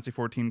Final Fantasy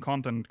 14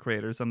 content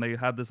creators, and they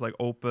had this like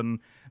open,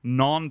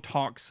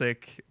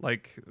 non-toxic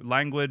like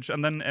language,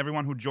 and then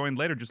everyone who joined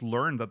later just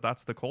learned that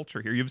that's the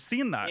culture here. You've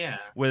seen that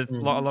with a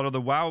lot of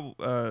the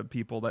WoW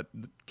people that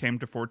came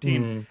to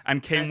 14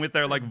 and came with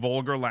their like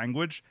vulgar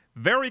language,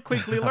 very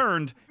quickly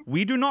learned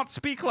we do not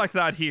speak like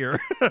that here,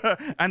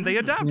 and they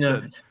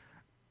adapted.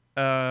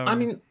 I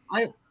mean,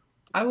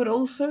 I would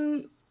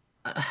also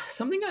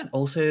something I'd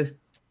also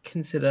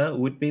consider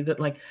would be that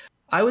like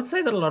I would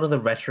say that a lot of the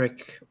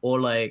rhetoric or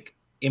like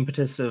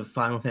impetus of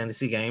Final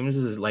Fantasy games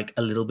is like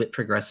a little bit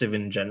progressive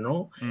in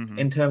general,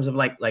 in terms of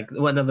like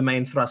one of the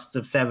main thrusts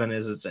of 7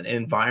 is it's an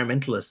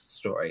environmentalist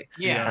story.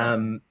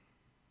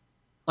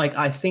 Like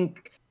I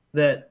think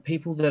that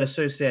people that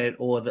associate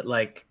or that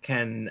like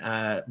can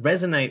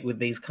resonate with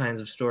these kinds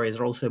of stories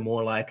are also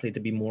more likely to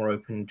be more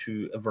open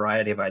to a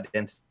variety of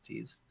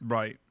identities.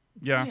 Right.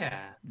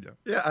 Yeah,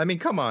 I mean,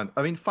 come on.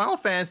 I mean, Final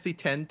Fantasy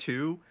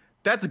X-2,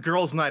 that's a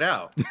girls' night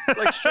out.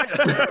 Like,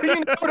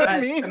 you know what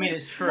I mean? I mean,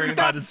 it's true.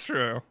 That is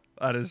true.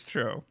 That is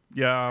true.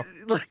 Yeah.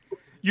 Like,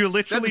 you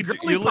literally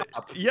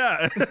pop.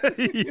 Yeah.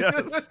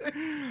 Yes.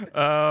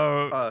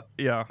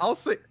 Yeah. I'll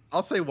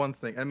say one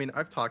thing. I mean,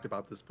 I've talked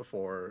about this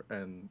before,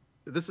 and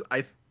this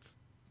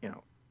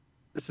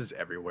this is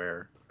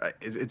everywhere.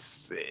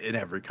 It's in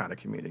every kind of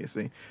community.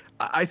 See,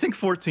 I think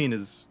 14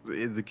 is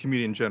the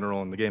community in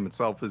general, and the game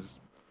itself is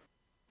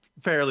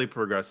fairly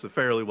progressive,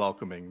 fairly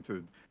welcoming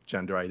to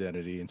gender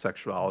identity and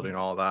sexuality and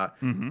all that.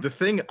 The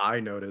thing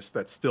I noticed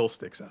that still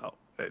sticks out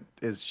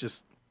is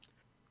just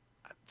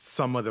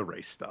some of the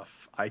race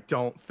stuff. I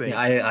don't think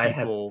I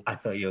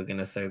thought you were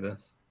gonna say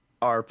this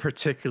are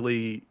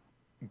particularly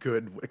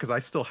good, because I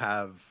still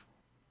have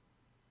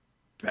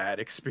bad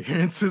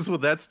experiences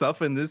with that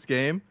stuff in this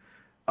game,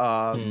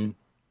 where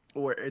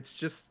it's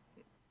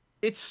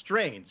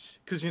strange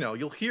because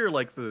you'll hear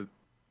like the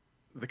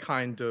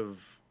kind of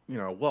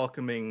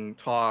welcoming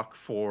talk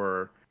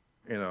for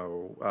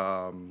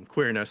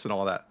queerness and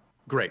all that.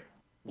 Great,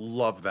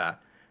 love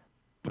that.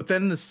 But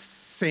then in the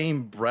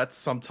same breath,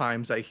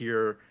 sometimes I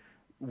hear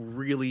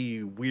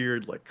really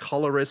weird like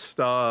colorist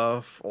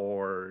stuff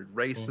or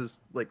racist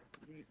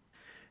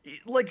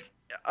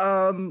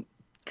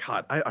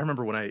God, I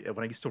remember when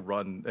I used to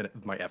run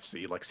my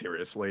FC, like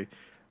seriously,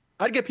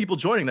 I'd get people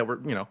joining that were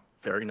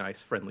very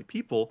nice, friendly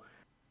people,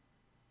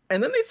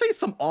 and then they say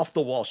some off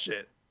the wall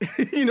shit.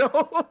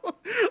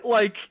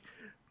 Like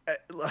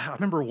I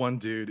remember one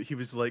dude, he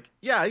was like,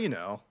 yeah, I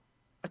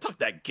talk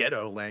that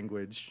ghetto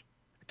language.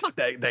 I talk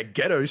that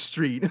ghetto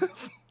street.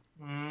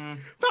 Found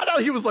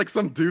out he was like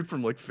some dude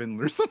from like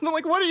Finland or something.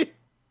 Like, what are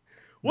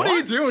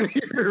you doing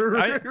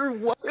here?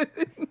 What?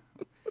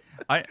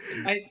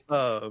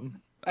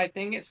 I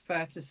think it's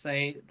fair to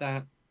say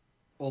that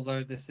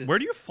although this is where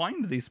do you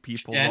find these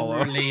people?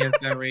 Generally a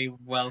very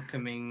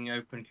welcoming,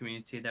 open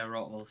community, there are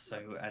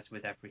also, as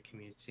with every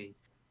community,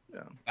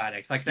 bad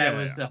eggs. Like there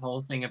was the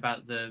whole thing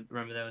about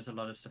remember there was a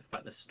lot of stuff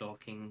about the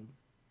stalking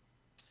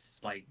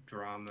like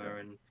drama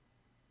and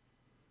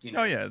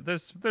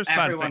there's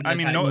bad things. I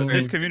mean,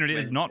 this community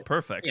is not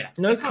perfect. Yeah,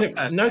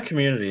 no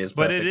community is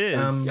perfect. But it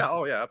is.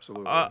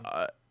 Absolutely.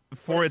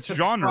 For its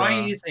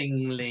genre,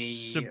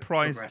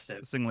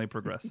 surprisingly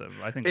progressive.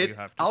 I think you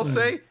have to. I'll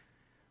say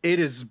it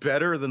is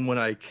better than when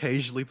I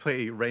occasionally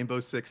play Rainbow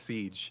Six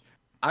Siege.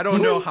 I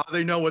don't know how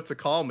they know what to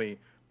call me,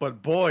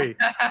 but boy,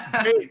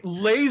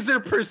 laser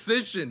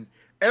precision.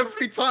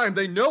 Every time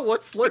they know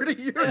what slur to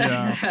use.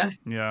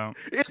 Yeah.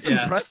 It's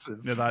impressive.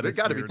 Yeah, they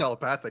got to be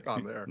telepathic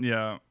on there.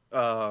 Yeah.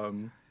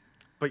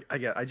 But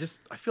I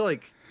feel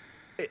like,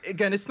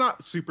 again, it's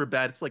not super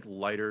bad. It's like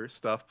lighter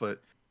stuff,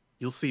 but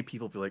you'll see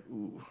people be like,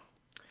 ooh,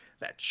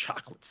 that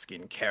chocolate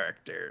skin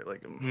character.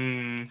 Like,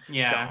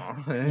 yeah.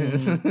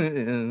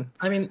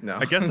 I mean, no.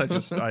 I guess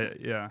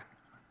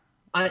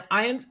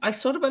I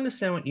sort of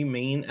understand what you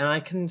mean, and I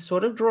can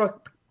sort of draw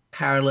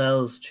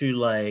parallels to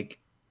like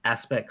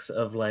aspects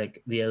of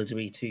like the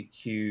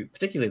LGBTQ,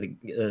 particularly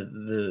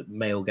the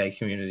male gay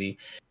community,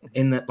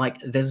 in that like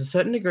there's a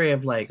certain degree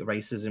of like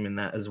racism in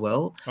that as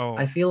well.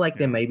 I feel like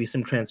there may be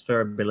some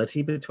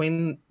transferability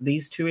between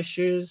these two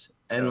issues,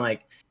 and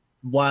like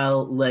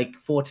while like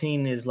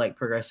 14 is like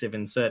progressive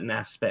in certain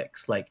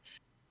aspects, like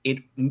it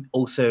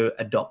also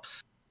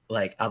adopts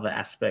like other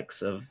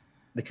aspects of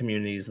the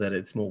communities that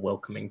it's more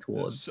welcoming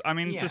towards. I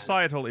mean, Yeah.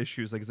 societal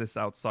issues exist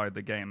outside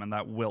the game, and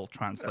that will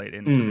translate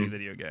into the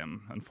video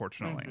game,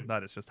 unfortunately. Mhm.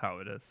 That is just how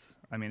it is.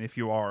 I mean, if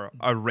you are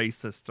a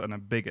racist and a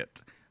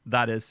bigot,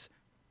 that is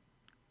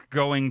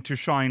going to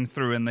shine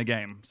through in the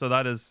game. So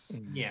that is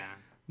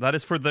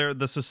for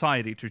the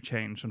society to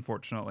change,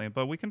 unfortunately.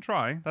 But we can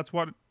try. That's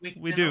what we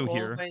can do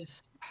here.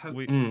 always hope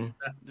We-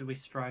 that we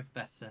strive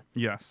better.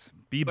 Yes,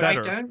 be But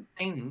better. I don't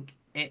think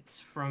it's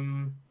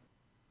from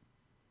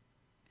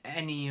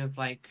any of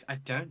I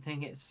don't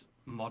think it's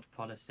mod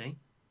policy.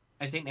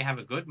 I think they have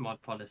a good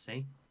mod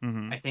policy.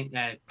 Mhm. I think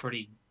they're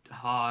pretty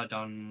hard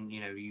on,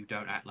 you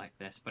don't act like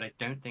this, but I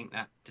don't think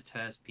that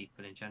deters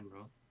people in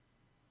general.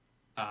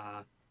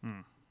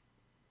 Hmm.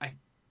 I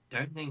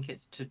don't think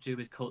it's to do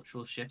with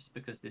cultural shifts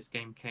because this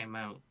game came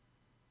out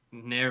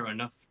near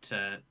enough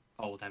to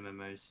old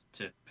MMOs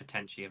to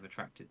potentially have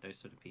attracted those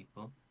sort of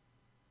people.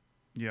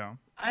 Yeah.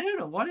 I don't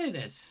know what it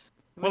is.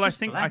 We're Well, I just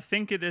think blessed.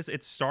 it is.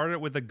 It started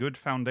with a good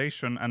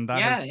foundation, and that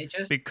Yeah, has it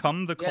just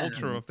become the yeah.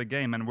 culture of the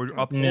game, and we're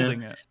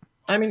upholding it.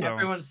 I mean, So-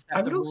 everyone stepped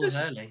I the would also rules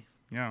s- early.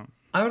 Yeah.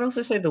 I would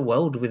also say the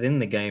world within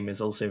the game is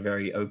also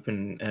very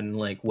open and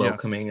like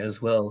welcoming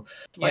as well.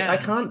 Like I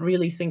Yeah. can't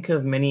really think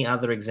of many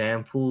other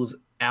examples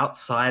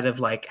outside of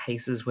like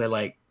cases where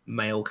like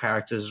male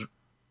characters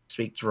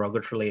speak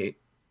derogatorily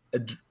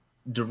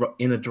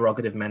in a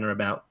derogative manner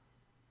about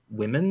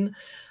women.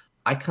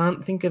 I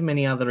can't think of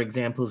many other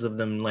examples of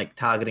them like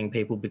targeting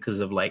people because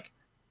of like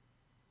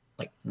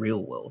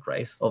real world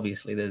race.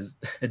 Obviously there's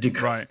a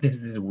degree Right.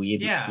 there's this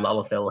weird Yeah.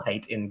 Lalafell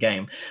hate in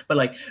game, but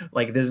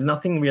like there's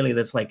nothing really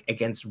that's like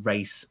against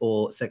race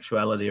or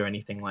sexuality or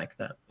anything like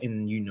that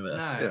in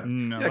universe. No. Yeah.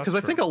 No, Yeah, because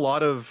that's I think true. a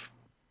lot of,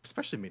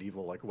 especially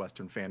medieval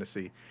Western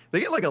fantasy,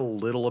 they get a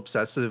little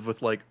obsessive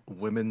with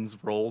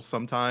women's roles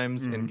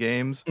sometimes in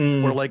games,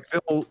 where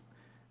they'll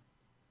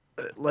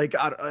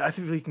I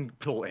think we can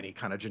pull any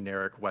kind of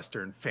generic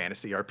Western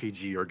fantasy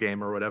RPG or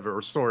game or whatever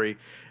or story,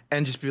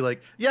 and just be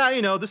like,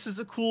 yeah, this is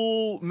a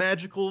cool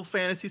magical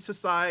fantasy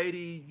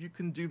society. You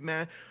can do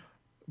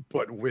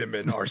but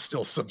women are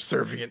still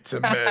subservient to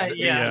men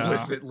Yeah.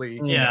 explicitly.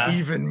 Yeah.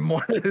 Even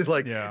more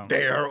Yeah.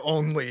 they are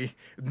only.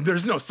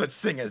 There's no such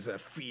thing as a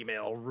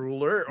female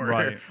ruler or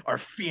Right. or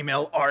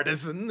female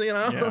artisan.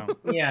 Yeah.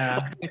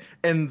 Yeah.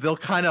 And they'll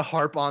kind of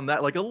harp on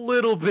that a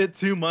little bit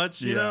too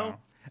much, you know.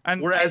 And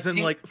Whereas I in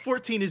think-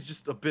 14 is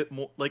just a bit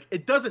more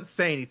it doesn't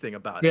say anything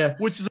about Yeah. it,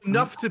 which is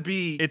enough to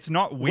be it's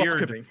not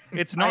weird. welcoming.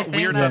 It's I not think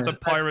weird that's that the the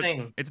best pirate.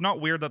 thing. It's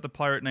not weird that the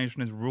pirate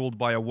nation is ruled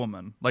by a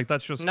woman. Like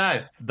that's just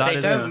No, that they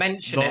is don't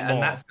mention the it, and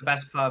law. that's the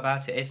best part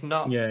about it. It's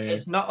not. Yeah, yeah.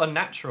 It's not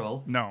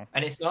unnatural, No.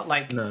 and it's not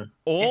No.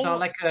 It's not All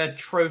like a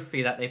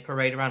trophy that they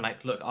parade around.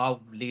 Like, look, our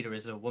leader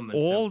is a woman.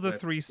 all so the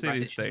three right,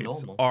 city it's just states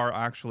normal. are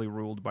actually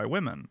ruled by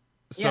women.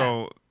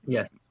 So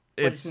Yes.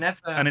 But it's never.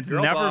 and it's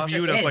Girl never boss.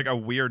 viewed It as is. a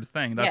weird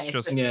thing. That's it's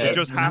just just- Yeah. it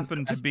just and that's the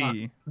happened to best part.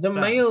 be The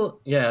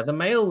that. the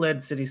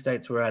male-led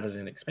city-states were added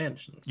in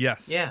expansions.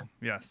 Yes. Yeah.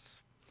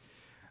 Yes.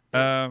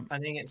 I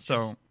think it's so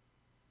just.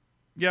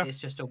 yeah. It's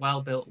just a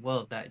well-built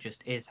world that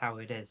just is how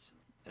it is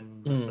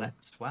and Mm.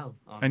 reflects well.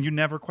 On, And you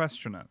never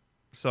question it.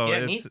 So You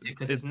don't it's need to,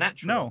 'cause it's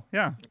natural. No,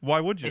 yeah.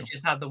 Why would you? it's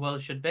just how the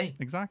world should be.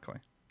 Exactly.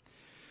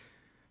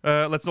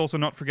 Let's also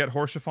not forget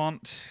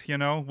Horshafont,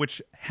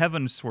 which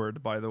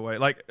Heavensward, by the way,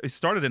 it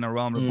started in A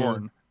Realm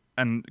Reborn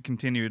and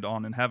continued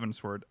on in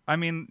Heavensward. I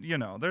mean,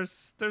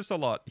 there's a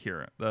lot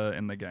here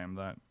in the game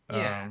that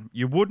Yeah.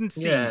 you wouldn't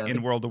see Yeah,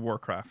 in World of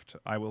Warcraft,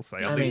 I will say,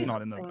 at I least mean-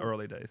 not in the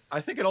early days. I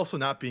think it also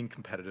not being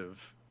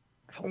competitive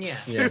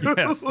helps. Yeah. too. Yeah.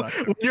 Yes, that's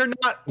true. When you're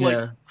not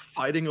Yeah.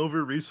 fighting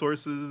over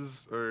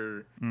resources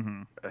or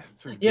Hmm.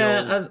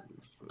 Yeah,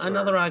 guilds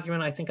Another or-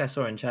 argument I think I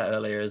saw in chat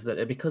earlier is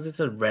that because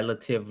it's a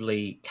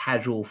relatively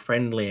casual,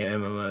 friendly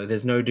MMO,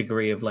 there's no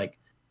degree of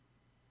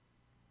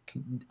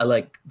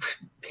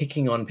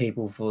picking on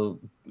people for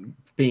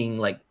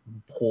being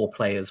poor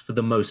players for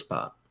the most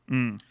part.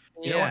 Mm.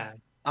 You know what? Yeah.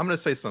 I'm gonna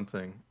say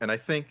something, and I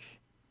think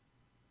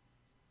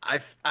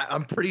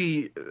I'm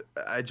pretty.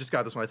 I just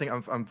got this one. I think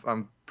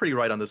I'm pretty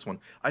right on this one.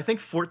 I think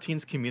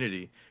 14's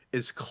community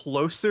is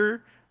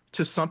closer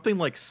to something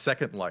like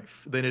Second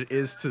Life than it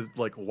is to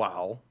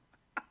WoW.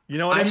 You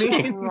know what I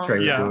Actually, mean? I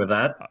agree Yeah. with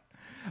that.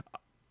 I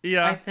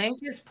Yeah. think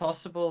it's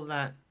possible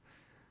that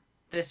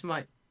this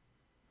might.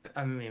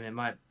 I mean, it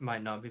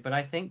might not be, but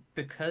I think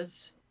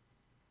because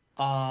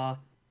our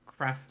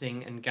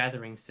crafting and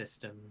gathering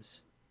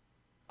systems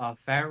are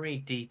very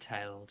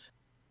detailed,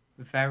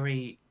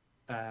 very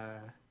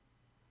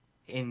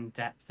in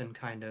depth, and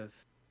kind of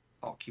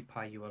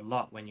occupy you a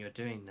lot when you're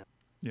doing them.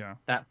 Yeah.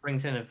 That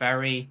brings in a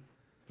very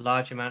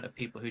large amount of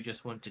people who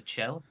just want to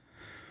chill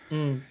Yeah.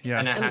 and are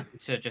And- happy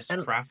to just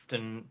and- craft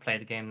and play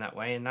the game that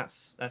way, and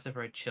that's a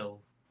very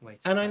chill way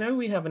to And I play. know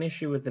we have an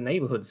issue with the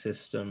neighborhood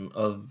system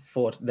of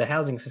the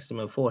housing system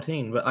of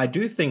 14, but I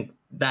do think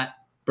that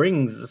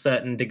brings a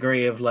certain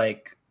degree of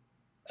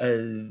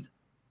a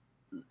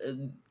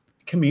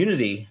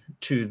community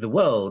to the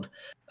world,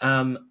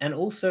 and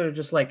also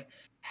just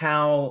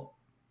how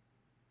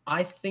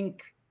I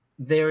think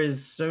there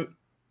is so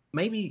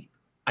maybe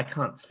I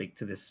can't speak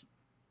to this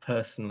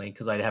personally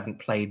because I haven't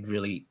played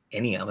really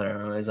any other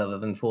MMOs other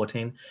than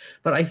 14,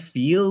 but I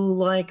feel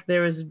like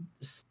there is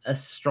a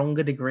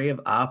stronger degree of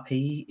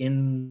RP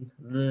in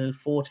the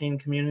 14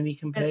 community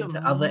compared to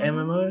other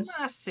MMOs.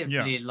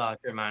 Massively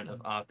larger amount of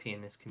RP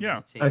in this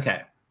Yeah. community.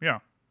 Okay. Yeah.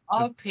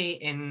 RP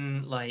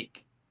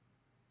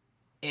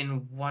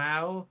in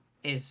WoW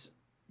is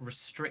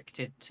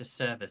restricted to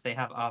servers. They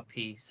have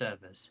RP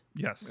servers.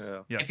 Yes. Yeah.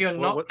 Yes. If you're What-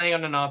 not what- playing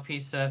on an RP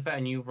server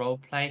and you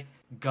roleplay,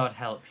 God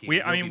help you. We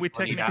you'll be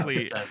bullied out of the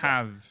technically server.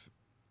 have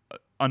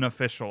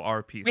unofficial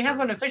RP. We have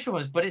servers. unofficial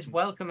ones, but it's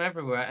welcome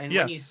everywhere. And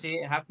when you Yes. see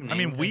it happening, I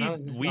memean, as long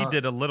as it's we not,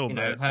 did a little you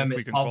know, bit, if we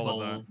Hermit's can call it Hovel,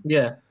 that.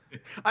 Yeah.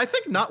 I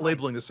think not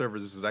labeling the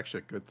servers is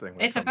actually a good thing.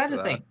 when it it's a comes to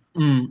better that.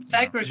 thing.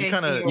 Segregating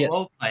kinda- your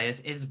role players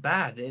is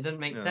bad. It doesn't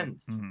make Yeah.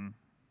 sense. Mhm.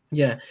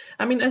 Yeah,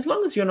 I mean, as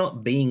long as you're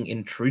not being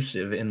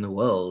intrusive in the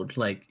world,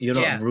 like you're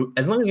not, Yeah.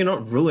 as long as you're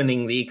not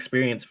ruining the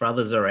experience for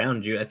others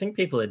around you, I think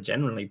people are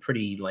generally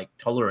pretty like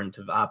tolerant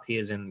of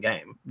RPers in the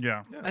game.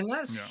 Yeah. And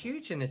that's Yeah.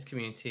 huge in this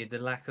community, the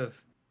lack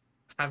of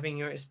having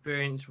your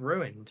experience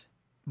ruined.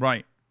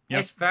 Right. Yep.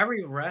 It's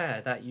very rare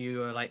that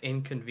you are like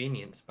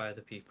inconvenienced by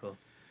other people.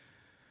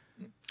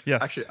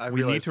 Yes. Actually, I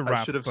we need realized to wrap.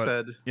 I should have but-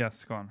 said.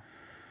 Yes. Go on.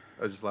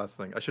 Just last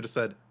thing. I should have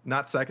said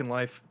not Second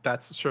Life.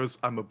 That shows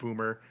I'm a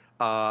boomer.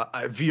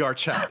 VR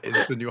chat is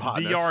the new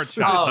hotness. VR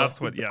chat. Oh, That's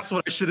what. Yes. That's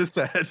what I should have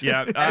said.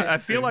 Yeah. I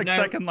feel like No,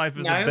 Second Life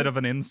is a no. bit of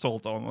an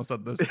insult almost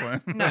at this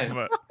point.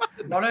 No.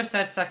 But Lotto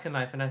said Second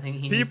Life, and I think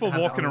he needs people to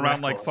have that walking on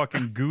around like record.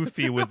 fucking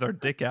Goofy with their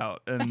dick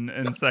out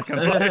in Second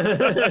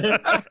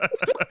Life.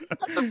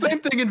 It's the same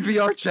thing in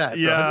VR chat.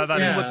 Yeah, Have you that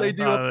seen is what they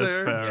do that up is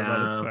there. fair, Yeah.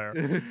 That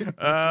is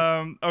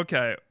fair.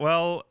 Okay.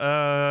 Well,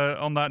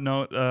 on that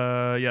note,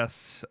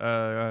 yes.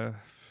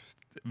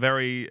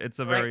 It's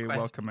a Great very question.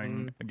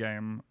 welcoming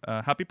game.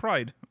 Happy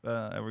Pride,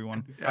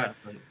 everyone. Yeah.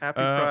 Happy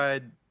Uh,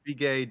 Pride. Be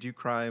gay. Do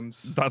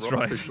crimes. That's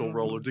right. Official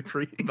roller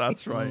decree.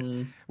 That's right.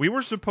 Mm. We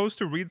were supposed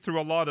to read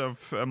through a lot of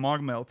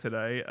Mogmail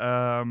today, but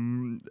Yeah,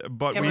 we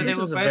but they This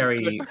were is a both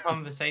very- good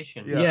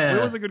conversation. Yeah.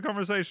 it was a good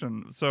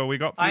conversation. So we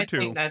got through I two.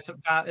 think there's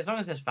as long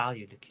as there's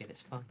value to kid,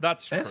 it's fun.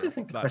 That's true. I actually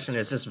think the That question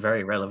true. is just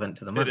very relevant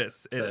to the It month.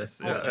 is. It so- is.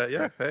 It Yeah. is.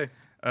 Yeah.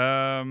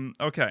 Hey.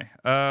 Okay.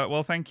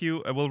 Well, thank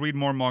you. We'll read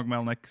more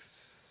Mogmail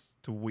next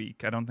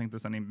week. I don't think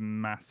there's any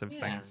massive Yeah.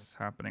 things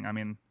happening. I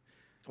mean,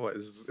 What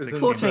is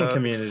 14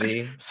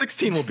 community.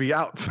 16 will be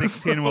out.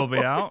 16 will be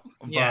out.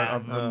 But Yeah.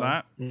 other than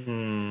that,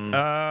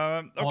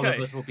 Mm. All of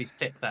okay. us will be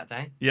sick that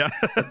day. Yeah.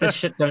 This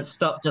shit don't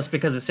stop just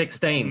because it's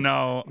 16.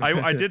 No,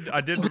 I did.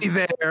 be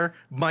there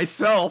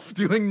myself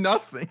doing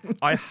nothing.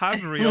 I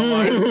have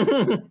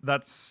realized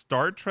that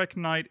Star Trek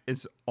Night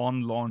is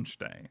on launch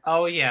day.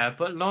 Oh yeah,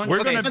 but launch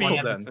We're day gonna is be-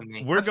 never then. for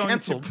me. We're That's going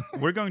cancelled. to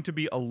we're going to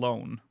be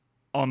alone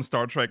on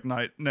Star Trek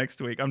Night next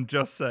week. I'm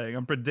just saying.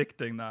 I'm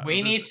predicting that. We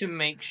This- need to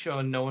make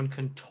sure no one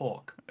can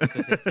talk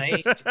because if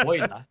they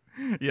spoiler,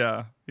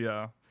 Yeah.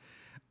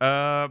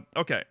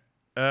 Okay.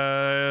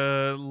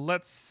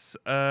 Let's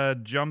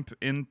jump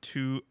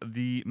into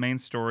the main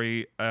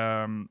story.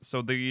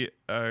 So the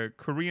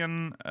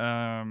Korean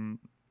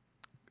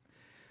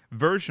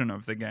version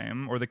of the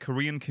game, or the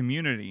Korean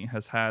community,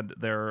 has had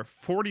their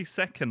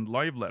 42nd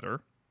live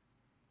letter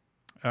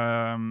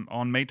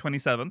on May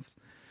 27th.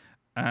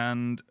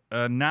 And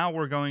now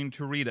we're going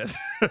to read it.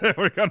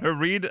 We're going to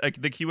read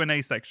the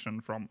Q&A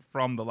section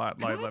from the live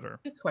letter.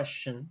 Good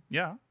question.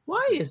 Yeah.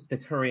 Why is the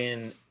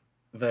Korean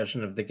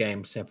version of the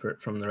game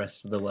separate from the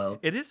rest of the world?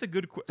 It is a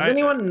good Does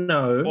anyone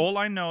know? All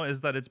I know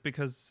is that it's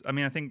because,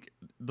 I think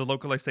the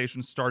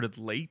localization started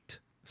late,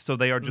 so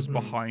they are just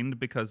behind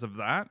because of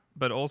that.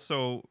 But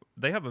also,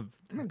 they have a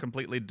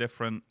completely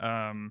different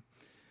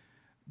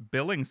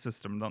billing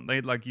system, don't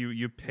they? Like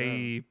you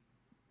pay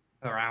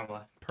per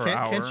hour. per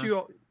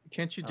hour.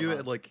 Can't you do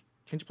it like?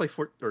 Can't you play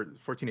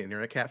 14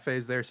 internet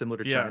cafes there,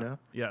 similar to Yeah. China?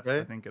 Yes, I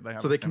right? think they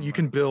have. So a you similar-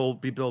 can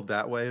be billed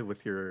that way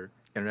with your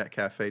internet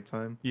cafe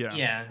time. Yeah.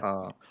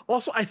 Yeah.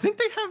 Also, I think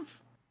they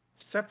have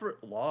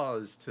separate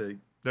laws to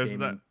There's gaming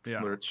that. Yeah.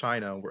 similar to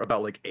China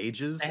about like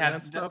ages They and have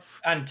that stuff.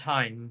 and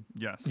time.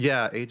 Yes.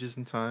 Yeah, ages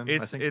and time. I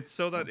think. It's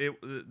so that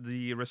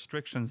the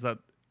restrictions that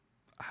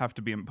have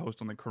to be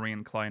imposed on the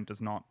Korean client does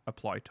not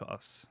apply to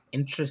us.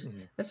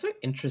 Interesting. That's so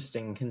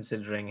interesting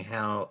considering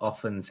how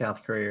often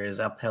South Korea is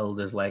upheld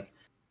as like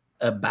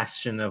a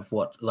bastion of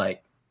what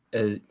like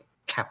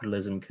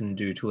capitalism can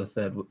do to a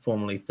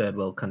formerly third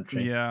world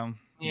country. Yeah.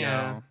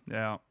 Yeah.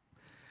 Yeah.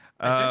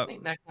 I don't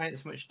think that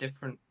client's much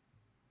different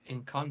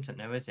in content,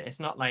 though, is it?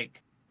 It's not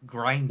like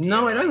grinding.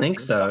 No, or I don't think anything.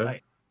 It's not so.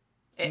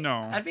 like-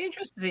 No. I'd be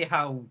interested to see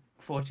how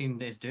 14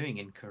 is doing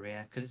in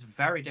Korea because it's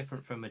very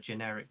different from a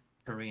generic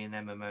Korean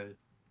MMO.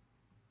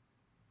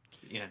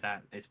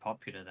 That is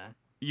popular there.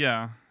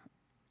 Yeah.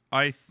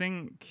 I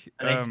think.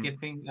 Are they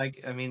skipping?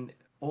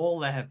 All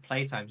their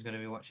playtime is going to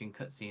be watching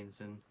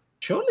cutscenes and.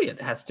 Surely it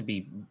has to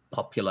be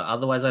popular.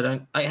 Otherwise, it has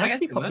guess to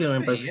be it must popular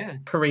in be, both yeah.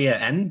 Korea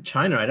and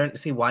China. I don't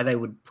see why they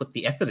would put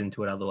the effort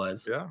into it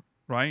otherwise. Yeah.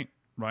 Right.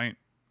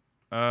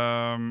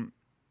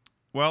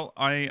 Well,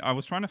 I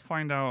was trying to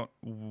find out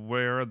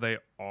where they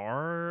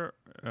are,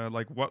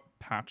 like what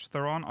patch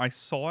they're on. I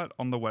saw it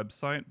on the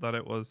website that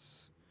it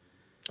was.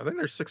 I think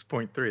they're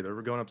 6.3.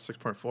 They're going up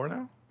 6.4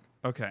 now.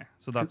 Okay,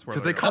 so that's where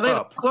Because they they are. caught Are they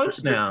up.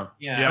 close now?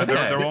 Yeah, Okay.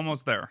 they're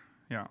almost there.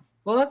 Yeah.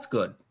 Well, that's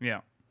good.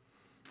 Yeah.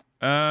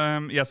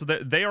 Yeah, so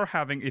they are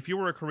having, if you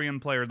were a Korean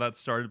player that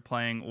started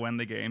playing when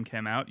the game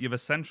came out, you've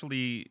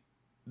essentially,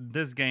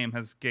 this game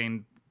has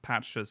gained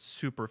patches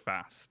super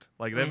fast.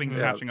 Like, they've been Mhm.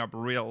 catching up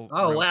real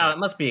Oh, wow. fast. It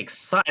must be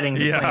exciting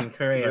to Yeah. play in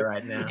Korea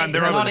right now. And They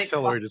they're have not an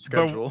accelerated But,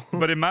 schedule.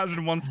 but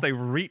imagine once they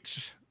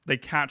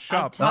catch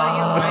I'll up. tell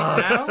you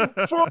right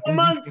now. 4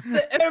 months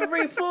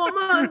every 4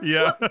 months.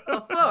 Yeah. What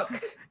the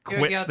fuck?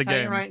 Quit I'll the tell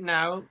you game. right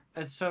now,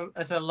 as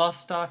a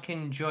Lost Ark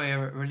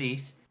enjoyer at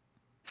release,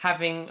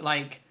 having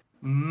like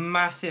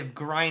massive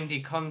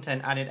grindy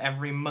content added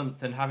every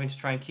month and having to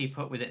try and keep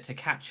up with it to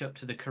catch up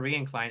to the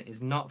Korean client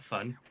is not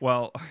fun.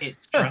 Well,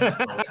 It's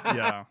stressful,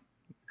 yeah,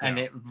 and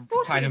yeah. it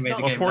kind of 14's made the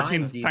not Well, game.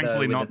 14's grindy,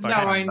 thankfully with not its that No,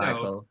 patch I know.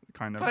 cycle.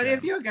 kind of. But yeah.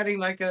 if you're getting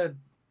like a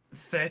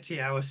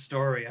 30-hour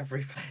story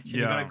every patch, and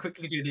you Yeah. gotta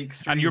quickly do the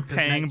extreme. And you're 'cause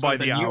paying next by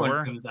month a the new one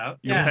hour. comes out.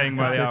 You're Yeah. paying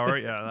by the hour.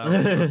 Yeah,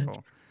 that's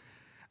stressful.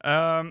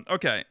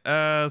 Okay.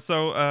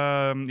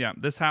 Yeah,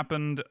 this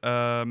happened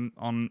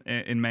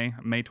in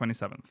May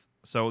 27th.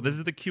 So this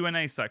is the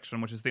Q&A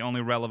section, which is the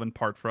only relevant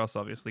part for us,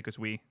 obviously, because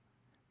we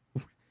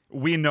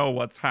know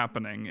what's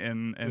happening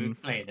in We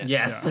played it.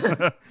 Yes.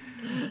 Yeah.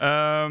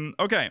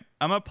 Okay,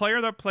 I'm a player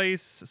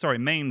that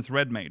mains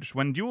Red Mage.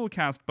 When dual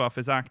cast buff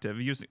is active,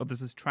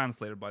 this is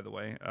translated, by the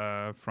way,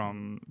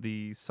 from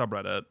the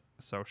subreddit.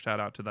 So shout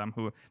out to them.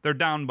 They're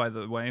down, by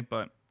the way,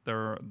 but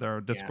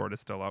their Discord is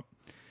still up.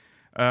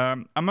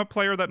 I'm a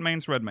player that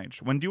mains Red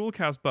Mage. When dual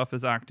cast buff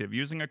is active,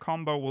 using a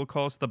combo will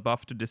cause the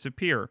buff to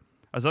disappear.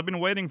 As I've been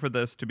waiting for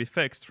this to be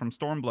fixed from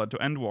Stormblood to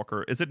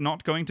Endwalker, is it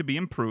not going to be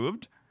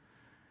improved?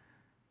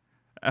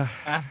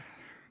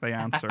 They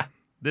answer.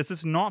 This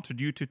is not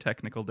due to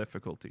technical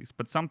difficulties,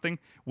 but something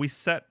we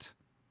set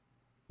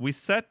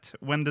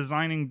when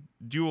designing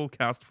dual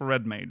cast for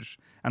Red Mage,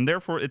 and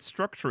therefore its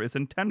structure is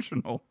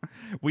intentional.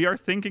 We are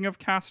thinking of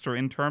caster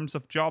in terms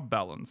of job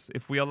balance.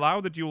 If we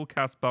allow the dual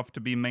cast buff to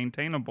be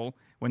maintainable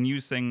when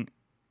using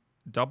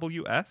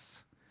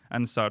WS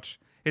and such,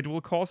 it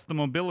will cause the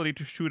mobility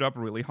to shoot up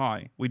really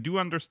high. We do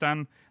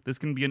understand this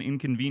can be an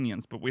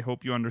inconvenience, but we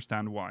hope you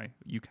understand why.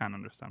 You can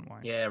understand why.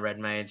 Yeah, Red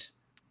Mage.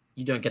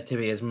 You don't get to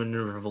be as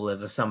maneuverable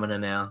as a summoner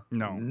now.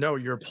 No. Know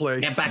your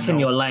place. Get back in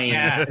your lane.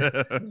 Yeah.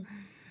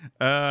 um,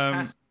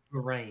 Cast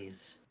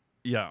raise.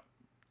 Yeah.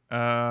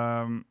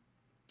 The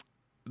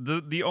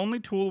only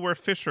tool where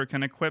Fisher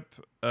can equip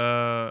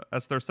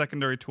as their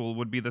secondary tool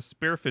would be the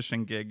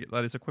spearfishing gig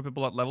that is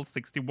equipable at level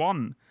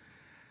 61.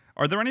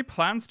 Are there any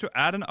plans to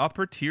add an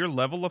upper tier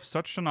level of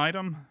such an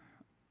item?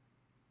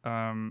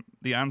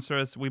 The answer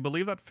is we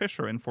believe that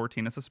Fisher in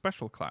 14 is a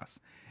special class,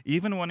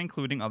 even when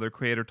including other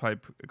creator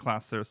type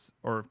classes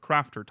or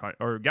crafter type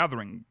or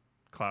gathering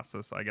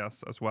classes, I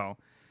guess, as well.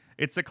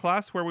 It's a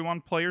class where we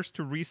want players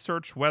to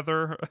research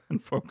weather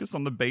and focus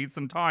on the baits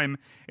and time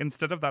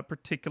instead of that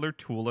particular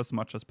tool as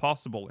much as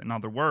possible. In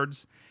other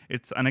words,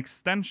 it's an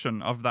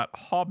extension of that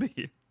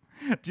hobby.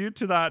 Due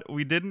to that,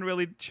 we didn't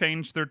really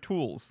change their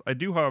tools. I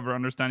do, however,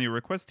 understand your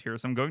request here,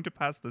 so I'm going to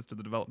pass this to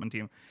the development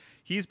team.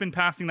 He's been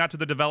passing that to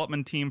the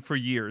development team for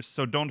years,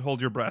 so don't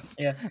hold your breath.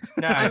 Yeah.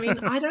 No, I mean,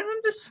 I don't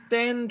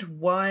understand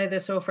why they're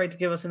so afraid to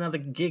give us another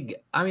gig.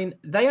 I mean,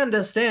 they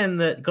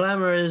understand that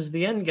glamour is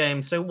the end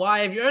game, so why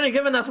have you only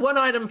given us one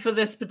item for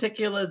this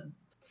particular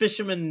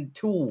fisherman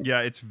tool? Yeah,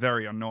 it's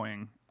very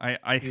annoying. I you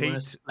want a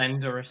hate...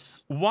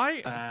 Splendorous.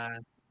 Why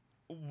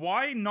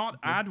not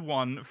add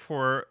one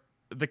for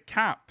the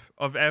cap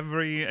of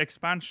every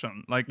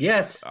expansion? Like,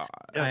 Yes.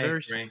 Yeah, I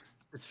there's. agree.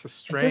 It's a It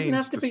strange. doesn't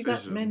have to be that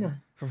decision. many.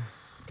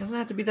 It doesn't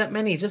have to be that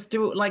many. Just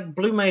do it like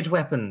blue mage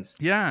weapons.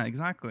 yeah,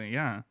 exactly.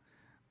 Yeah,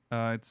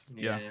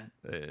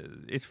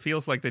 it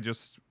feels like they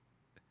just.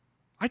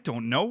 I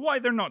don't know why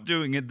they're not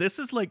doing it. This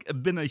has like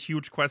been a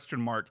huge question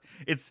mark.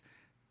 It's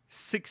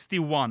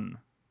 61.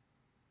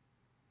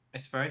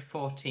 It's very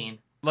 14.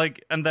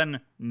 Like, and then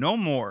no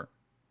more.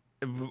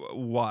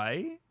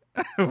 Why?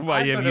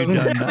 Why I've have got you a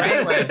done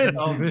great way of that?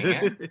 solving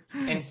it.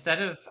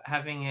 Instead of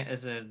having it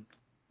as a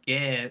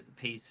gear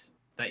piece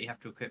that you have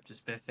to equip to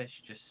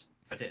spearfish, just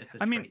put it as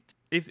a I mean,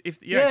 trait. if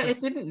Yeah, 'cause-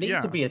 it didn't need yeah,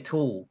 to be a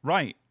tool.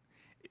 right.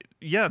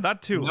 Yeah,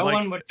 that too. No like,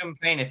 one would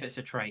complain if it's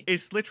a trait.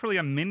 it's literally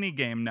a mini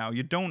game now.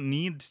 You don't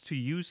need to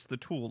use the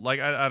tool. Like,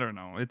 I don't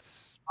know.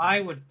 It's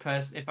I would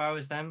if I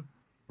was them,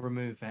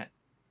 remove it,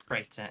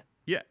 trait it.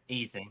 Yeah.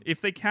 Easy. if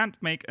they can't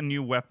make a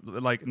new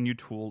like a new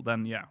tool,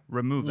 then yeah,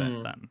 remove it.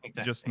 Mm, Then just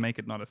exactly. make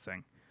it not a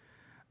thing.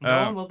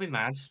 No one will be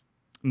mad.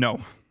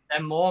 No.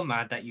 They're more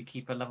mad that you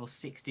keep a level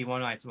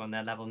 61 item on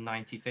their level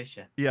 90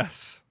 fisher.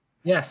 Yes.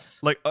 Yes.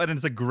 Like, and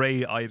it's a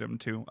gray item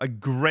too. A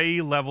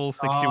gray level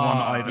 61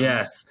 Ah, item.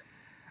 Yes.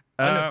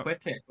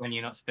 Unequip it when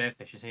you're not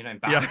spearfishing, so you don't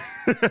embarrass.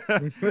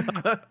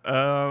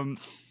 Yeah.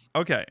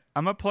 Okay.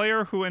 I'm a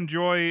player who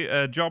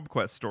enjoy job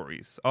quest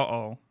stories.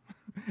 Uh-oh.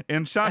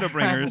 In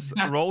Shadowbringers,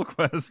 role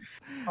quests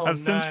Oh, have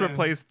since no.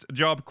 replaced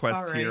job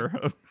quests Sorry. here.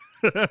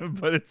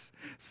 But it's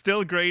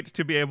still great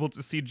to be able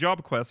to see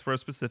job quests for a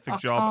specific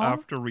job Uh-huh.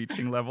 after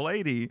reaching level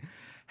 80.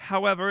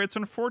 However, it's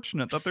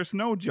unfortunate that there's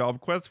no job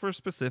quests for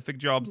specific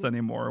jobs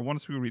anymore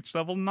once we reach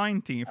level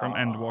 90 from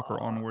Endwalker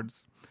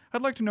onwards.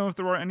 I'd like to know if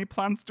there are any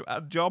plans to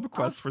add job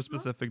quests for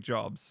specific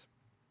jobs.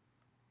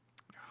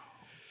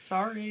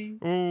 Sorry.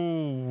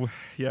 Oh,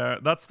 yeah,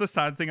 that's the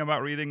sad thing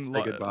about reading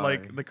Say goodbye.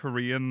 like the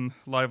Korean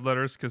live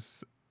letters,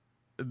 because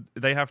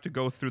they have to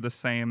go through the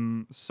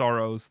same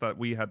sorrows that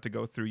we had to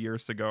go through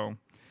years ago.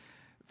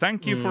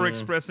 Thank you for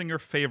expressing your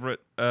favorite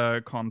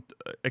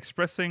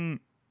expressing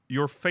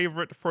your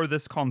favorite for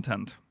this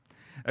content.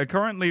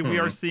 Currently, we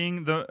are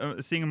seeing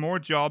seeing more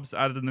jobs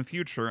added in the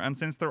future, and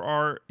since there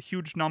are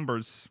huge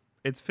numbers,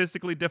 it's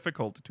physically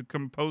difficult to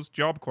compose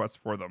job quests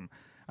for them.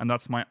 And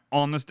that's my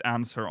honest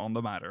answer on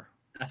the matter.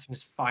 That's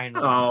his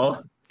final. Oh,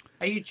 answer.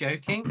 Are you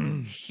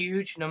joking?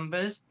 Huge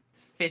numbers,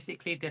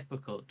 physically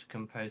difficult to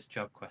compose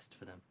job quest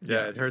for them.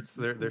 Yeah, it hurts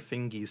their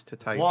fingies to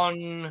type.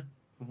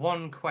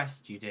 One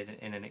quest you did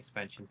in an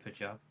expansion per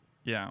job.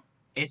 Yeah.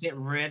 Is it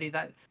really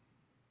that?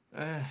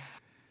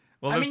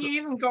 Well, I there's mean,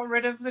 you even got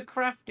rid of the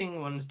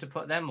crafting ones to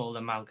put them all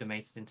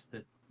amalgamated into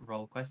the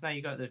role quest. Now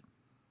you got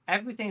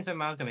everything's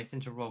amalgamated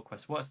into role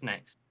quest. What's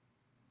next?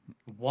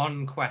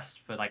 One quest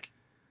for like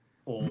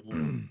all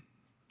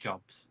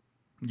jobs.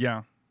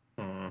 yeah.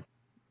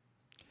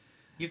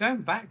 You're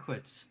going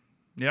backwards.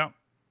 Yeah.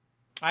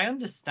 I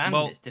understand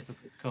Well- it's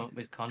difficult to come up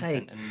with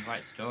content and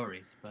write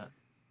stories, but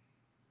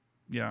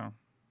Yeah.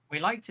 we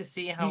like to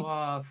see how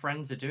our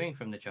friends are doing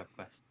from the job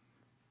quest.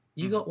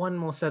 you got one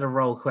more set of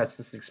role quests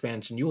this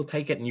expansion. You will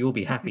take it and you will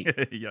be happy.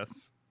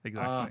 Yes,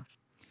 exactly.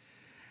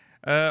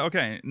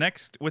 Okay,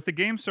 next. With the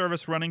game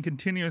service running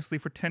continuously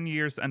for 10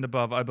 years and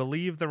above, I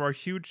believe there are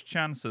huge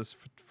chances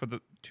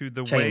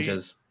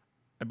Changes.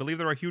 I believe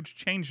there are huge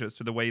changes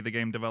to the way the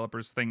game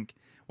developers think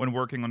when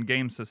working on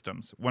game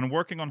systems. When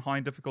working on high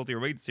difficulty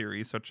raid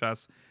series such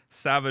as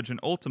Savage and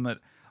Ultimate,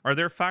 are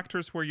there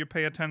factors where you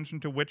pay attention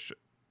to which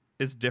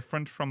is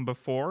different from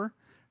before?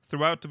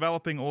 Throughout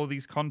developing all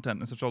these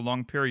content in such a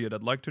long period,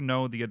 I'd like to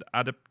know the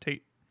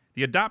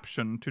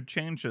adaptation to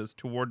changes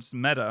towards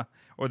meta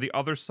or the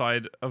other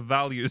side of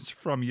values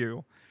from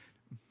you.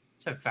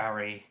 It's a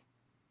very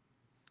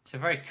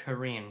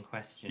Korean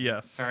question.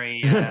 Yes.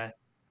 Very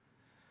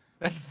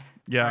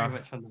Yeah. very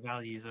much on the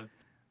values of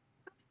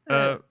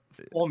Uh,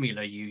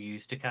 formula you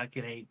use to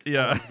calculate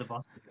Yeah. all of the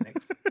boss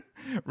mechanics.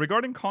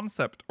 Regarding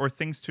concept or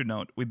things to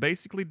note, we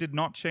basically did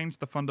not change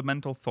the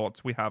fundamental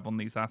thoughts we have on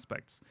these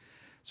aspects.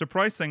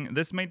 Surprising,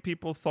 this made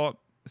people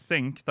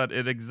think that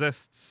it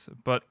exists,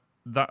 but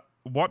that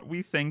what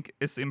we think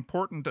is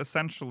important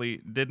essentially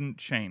didn't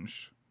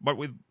change. But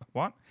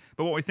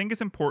what we think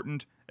is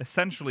important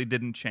essentially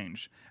didn't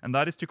change, and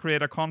that is to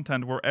create a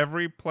content where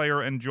every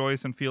player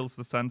enjoys and feels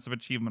the sense of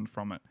achievement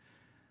from it.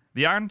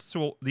 The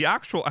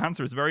actual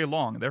answer is very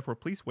long, therefore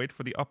please wait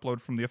for the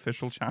upload from the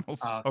official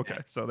channels. Okay,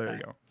 so there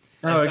you go.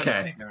 Oh, I've got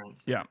okay. no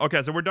ignorance. Yeah.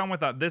 Okay. So we're done with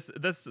that.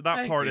 That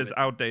I part agree is with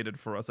outdated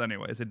for us,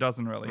 anyways. It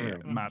doesn't really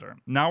matter.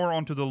 Now we're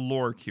on to the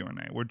lore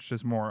Q&A, which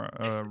is more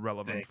It's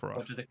relevant big. for What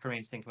us. do the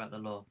Koreans think about the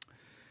law?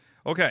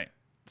 Okay.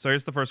 So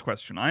here's the first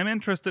question. I'm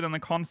interested in the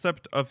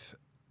concept of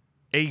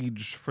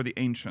age for the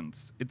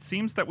ancients. It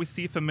seems that we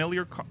see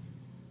familiar.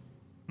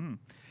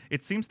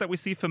 It seems that we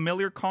see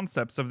familiar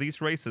concepts of these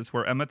races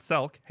where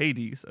Emet-Selch,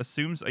 Hades,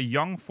 assumes a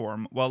young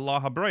form, while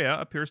La Habrea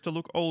appears to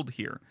look old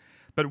here.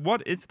 But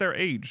what is their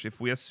age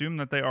if we assume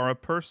that they are a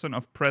person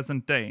of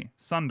present day,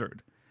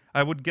 Sundered?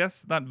 I would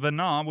guess that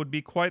Vena would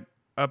be quite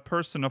a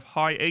person of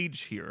high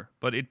age here,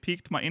 but it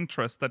piqued my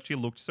interest that she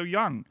looked so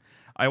young.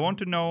 I want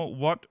to know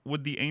what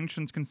would the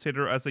ancients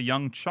consider as a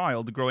young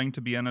child growing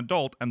to be an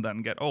adult and then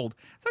get old.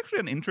 It's actually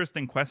an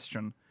interesting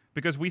question,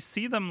 because we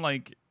see them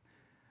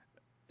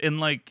in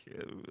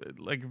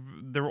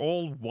they're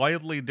all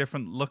wildly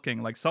different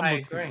looking. Like some I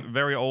look agree.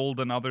 very old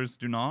and others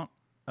do not.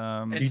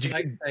 It's You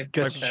like they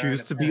get put to their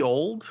choose own to be appearance.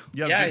 old?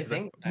 Yeah, I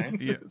think so.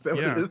 Yeah, Is that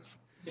what it yeah. is?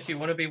 If you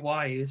want to be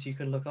wise, you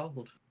can look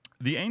old.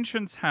 The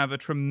ancients have a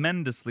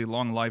tremendously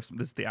long life.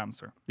 This is the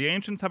answer. The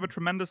ancients have a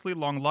tremendously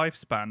long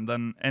lifespan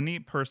than any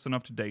person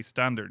of today's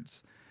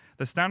standards.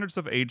 The standards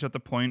of age at the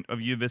point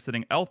of you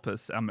visiting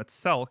Elpis,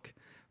 Emet-Selch,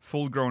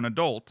 full-grown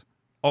adult.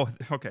 Oh,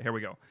 okay, here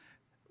we go.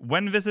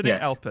 When visiting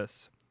Yes.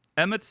 Elpis,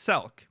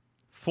 Emet-Selch,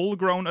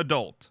 full-grown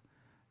adult.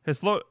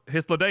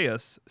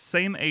 Hythlodaeus,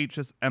 same age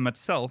as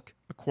Emet-Selch,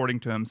 according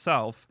to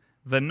himself.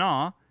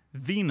 Vena,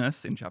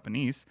 Venus in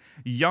Japanese,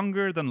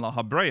 younger than La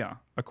Habrea,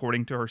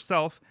 according to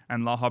herself,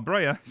 and La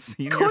Habrea,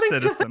 senior According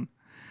to- citizen.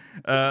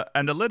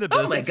 And Elidibus,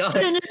 Oh my god.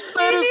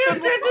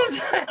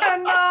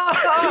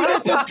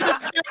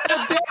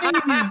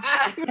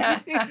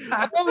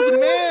 Oh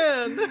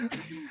man!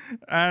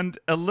 and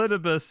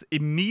Elidibus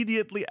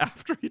immediately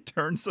after he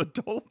turns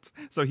adult.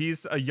 So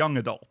he's a young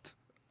adult,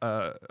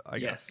 I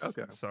guess. Yes.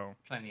 Okay. So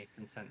Plenty of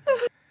consent.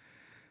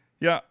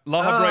 Yeah,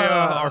 La Habrea,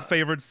 Ah. our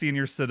favorite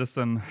senior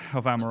citizen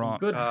of Amarant.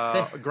 Good.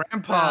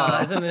 Grandpa.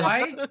 Isn't it?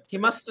 Why?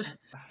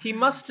 He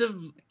must have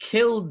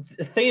killed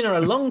Athena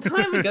a long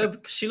time ago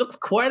because she looks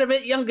quite a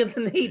bit younger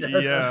than he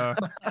does. Yeah,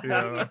 Why do you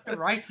yeah. have to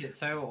write it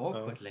so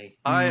awkwardly?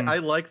 I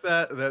like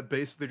that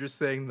basically they're just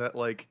saying that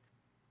like,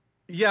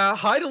 yeah,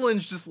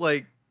 Heidelin's just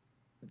like,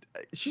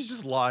 she's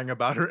just lying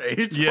about her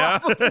age. Yeah.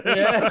 probably.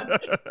 Yeah.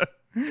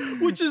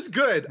 Which is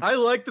good. I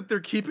like that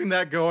they're keeping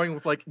that going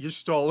with like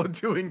Y'shtola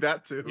doing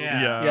that too.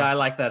 Yeah. Yeah, I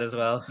like that as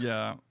well.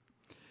 Yeah.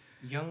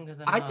 Younger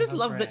than I just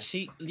love that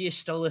Mahabharata.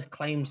 Y'shtola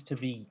claims to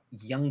be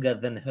younger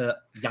than her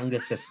younger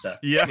sister.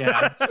 Yeah.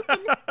 Yeah.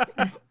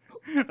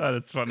 That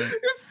is funny.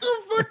 It's so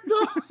fucked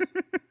up.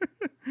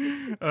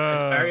 It's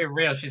Uh, very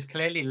real. She's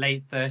clearly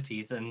late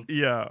 30s and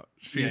yeah,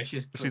 you know,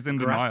 she's in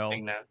denial.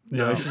 grasping now.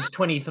 No, Yeah. she's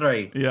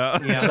 23. Yeah.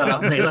 Yeah. Shut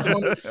up, This Mila.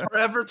 one,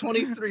 forever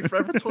 23,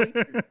 forever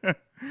 23.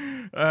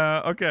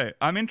 Okay,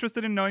 I'm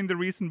interested in knowing the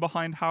reason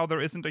behind how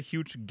there isn't a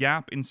huge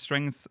gap in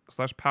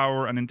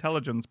strength/power and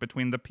intelligence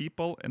between the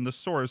people in the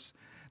source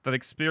that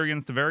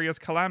experienced various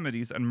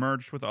calamities and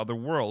merged with other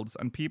worlds,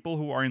 and people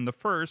who are in the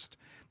first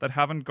that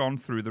haven't gone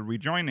through the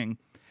rejoining.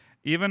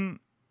 Even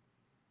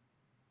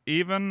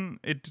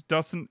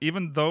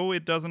though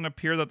it doesn't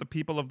appear that the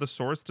people of the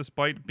source,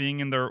 despite being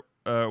in their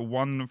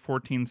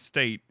 114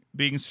 state,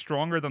 being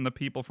stronger than the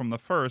people from the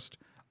first,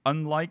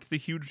 unlike the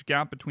huge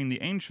gap between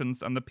the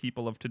ancients and the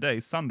people of today,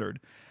 sundered.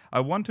 I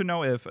want to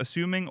know if,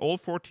 assuming all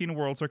 14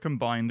 worlds are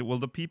combined, will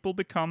the people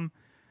become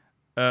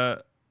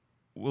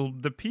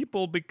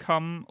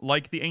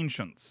like the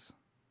ancients?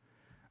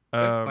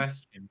 Good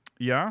question.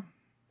 Yeah.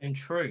 And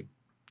true.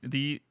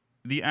 The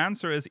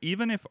answer is,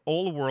 even if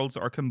all worlds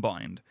are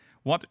combined,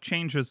 what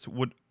changes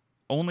would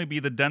only be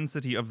the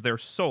density of their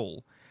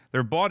soul.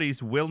 Their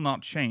bodies will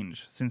not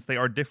change, since they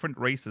are different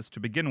races to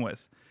begin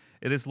with.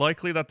 It is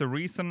likely that the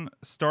reason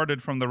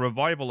started from the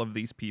revival of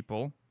these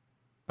people.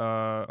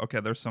 Okay,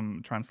 there's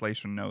some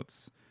translation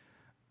notes.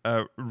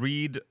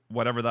 Read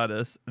whatever that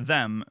is,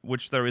 them,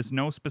 which there is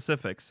no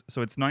specifics,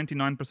 so it's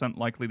 99%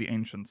 likely the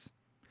ancients,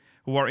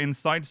 who are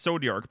inside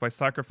Zodiark by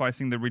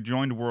sacrificing the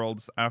rejoined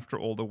worlds after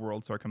all the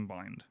worlds are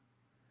combined.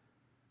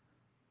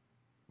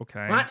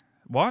 Okay.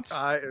 What?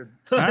 I'm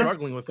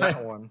struggling with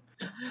that one.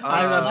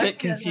 I'm a like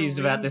bit the other confused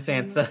about this reason.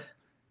 answer.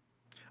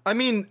 I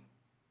mean,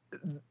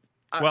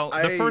 Well,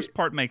 the first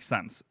part makes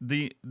sense.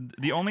 The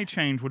only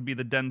change would be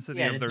the density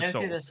Yeah, of the their density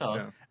souls. of the soul.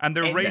 Yeah. And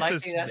their It's races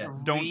likely that yeah,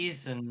 the don't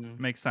reason...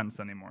 make sense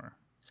anymore.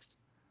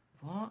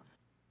 What?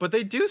 But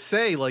they do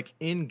say like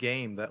in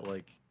game that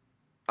like,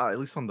 at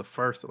least on the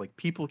first, that like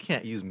people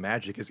can't use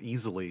magic as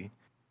easily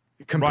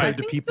compared Right. to I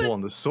think people that-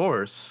 on the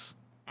source.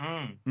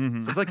 Mm.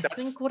 Mhm. So I feel like I that's.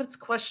 think what it's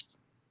question.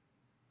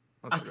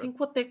 I that's good. think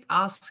what they're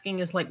asking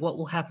is like, what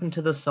will happen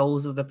to the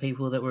souls of the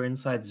people that were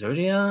inside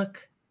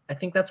Zodiac? I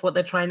think that's what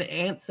they're trying to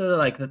answer,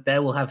 like that they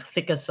will have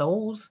thicker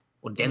souls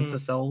or denser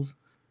souls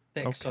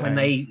Thick Okay. soul. when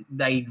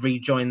they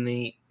rejoin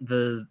the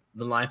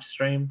live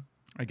stream.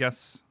 I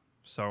guess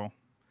so.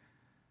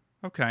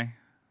 Okay.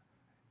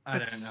 I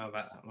It's don't know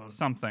about that one.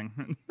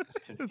 Something. That's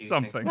confusing. It's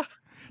something.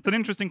 It's an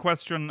interesting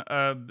question, It's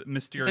a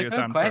mysterious good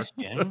answer.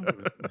 question.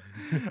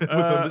 With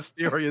a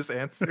mysterious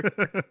answer.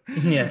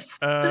 Yes.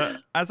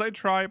 As I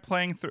try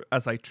playing through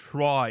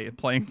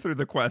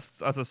the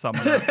quests as a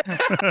summoner,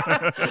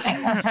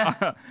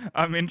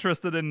 I'm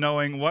interested in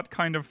knowing what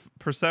kind of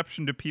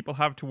perception do people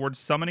have towards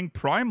summoning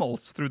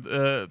primals through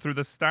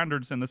the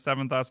standards in the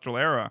 7th Astral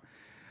Era.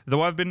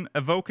 Though I've been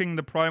evoking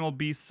the primal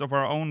beasts of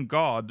our own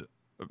god,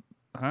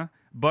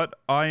 but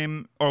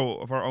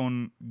of our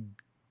own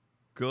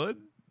good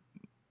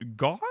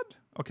god.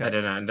 Okay. I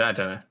don't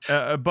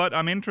know. But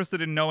I'm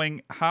interested in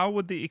knowing how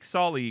would the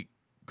Ixali,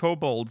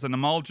 kobolds, and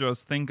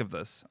Amaljas think of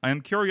this. I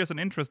am curious and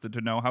interested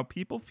to know how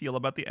people feel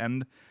about the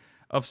end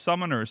of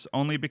summoners,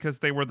 only because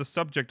they were the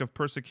subject of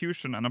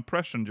persecution and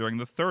oppression during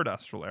the 3rd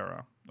Astral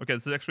Era. Okay,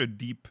 this is actually a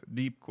deep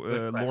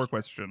lore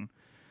question.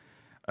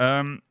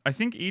 I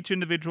think each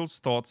individual's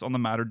thoughts on the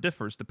matter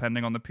differs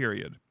depending on the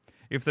period.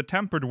 If the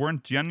Tempered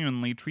weren't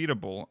genuinely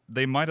treatable,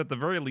 they might at the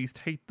very least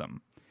hate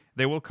them.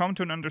 They will come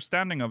to an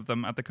understanding of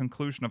them at the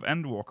conclusion of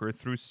Endwalker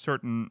through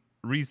certain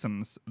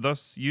reasons.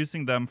 Thus,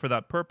 using them for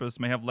that purpose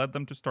may have led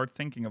them to start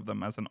thinking of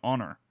them as an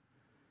honor.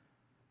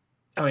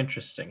 Oh,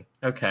 interesting.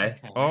 Okay.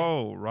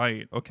 Oh,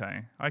 right.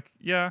 Okay. I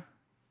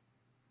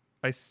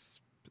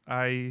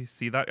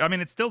see that. I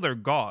mean, it's still their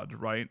god,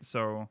 right?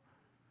 So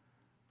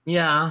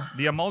Yeah.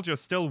 the Amalja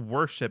still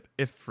worship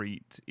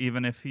Ifrit,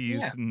 even if he's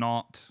Yeah.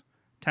 not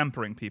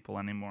tempering people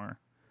anymore.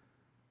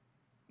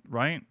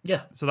 Right?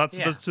 Yeah. So that's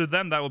Yeah. to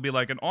them that would be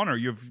like an honor.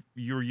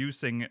 You're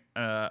using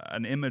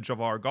an image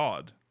of our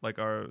god, like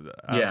our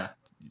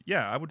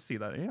yeah. I would see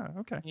that. Yeah.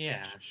 Okay.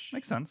 Yeah.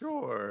 Makes sense.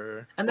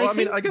 Sure. And Well,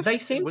 they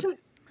seem to.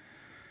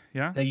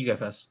 Yeah. No, you go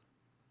first.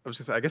 I was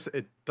gonna say, I guess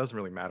it doesn't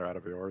really matter out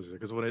of yours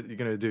because what you're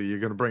gonna do, you're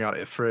gonna bring out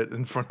Ifrit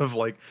in front of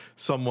like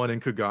someone in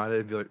Kugana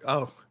and be like,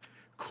 "Oh,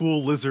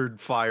 cool lizard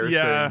fire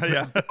Yeah, thing."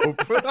 yeah. That's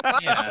dope."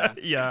 Yeah. I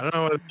Yeah. don't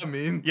know what that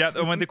means. Yeah.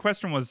 When the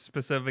question was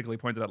specifically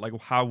pointed out, like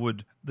how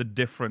would the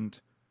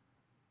different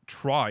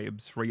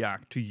tribes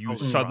react to you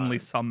suddenly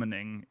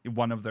summoning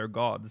one of their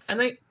gods.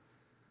 And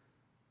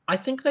I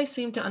think they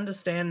seem to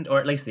understand, or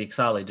at least the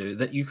Ixali do,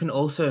 that you can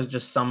also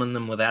just summon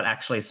them without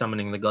actually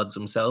summoning the gods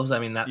themselves. I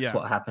mean, that's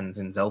what happens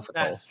in Xelphatol.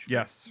 That's true.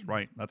 Yes,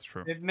 right, that's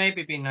true. It'd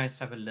maybe be nice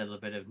to have a little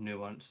bit of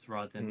nuance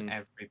rather than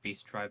every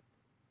beast tribe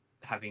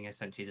having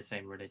essentially the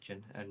same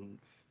religion and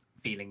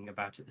feeling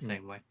about it the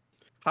same way.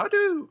 How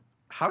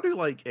do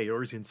like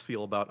Eorzeans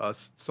feel about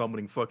us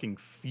summoning fucking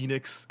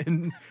Phoenix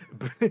in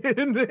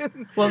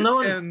Well, no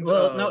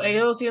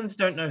Eorzeans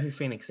don't know who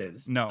Phoenix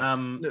is. No.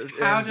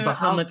 How do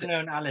Bahamut Alphinaud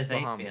and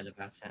Alizé feel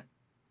about it?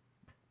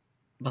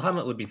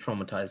 Bahamut would be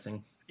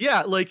traumatizing.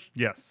 Yeah, like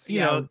Yes. you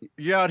know,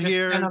 you're out Just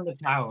here stand on the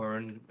tower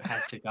and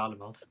head to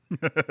Garlemald.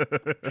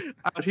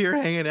 out here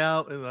hanging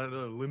out, and I don't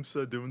know,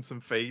 Limsa doing some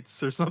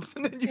fates or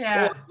something, and you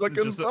Yeah. pull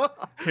fucking Just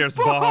Here's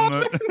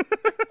Bahamut.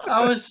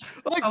 I was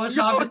Like,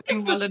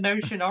 harvesting the-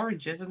 Melanocean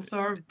oranges and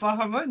saw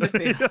Bahamut in the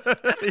field.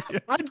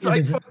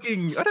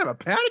 I'd have a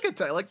panic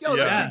attack. Like, yo,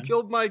 Yeah. that dude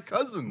killed my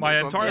cousin. My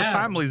or something. entire Yeah.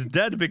 family's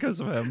dead because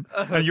of him.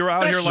 And you're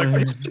out That here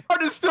like,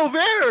 shard is still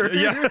there.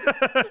 yeah.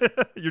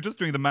 You're just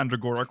doing the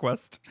Mandragora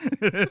quest.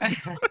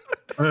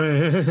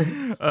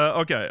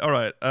 Okay, all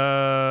right.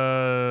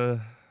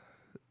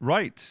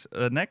 Right.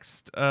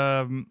 Next,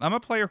 I'm a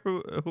player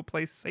who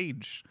plays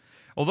Sage.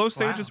 Although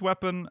Sage's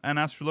weapon and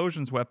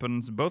Astrologian's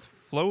weapons both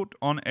float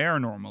on air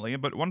normally,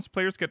 but once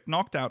players get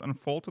knocked out and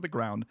fall to the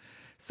ground,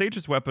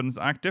 Sage's weapons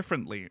act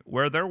differently,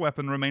 where their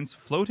weapon remains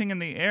floating in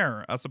the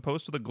air as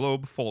opposed to the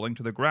globe falling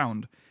to the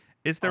ground.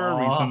 Is there a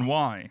reason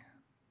why?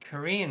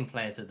 Korean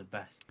players are the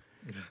best.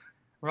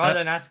 Rather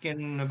than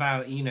asking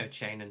about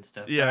Enochain and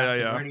stuff, they're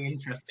asking really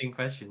interesting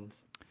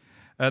questions.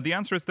 The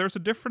answer is there's a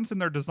difference in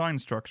their design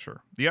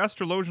structure. The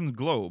Astrologian's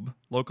globe,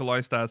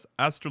 localized as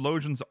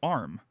Astrologian's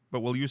arm,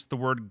 but we'll use the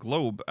word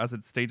globe as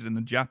it's stated in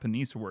the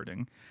Japanese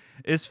wording,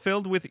 is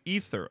filled with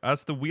ether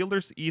as the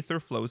wielder's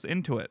ether flows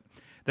into it.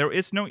 There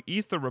is no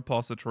ether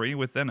repository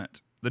within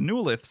it. The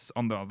Nuliths,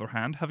 on the other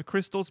hand, have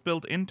crystals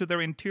built into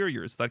their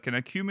interiors that can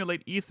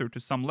accumulate ether to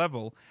some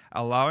level,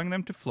 allowing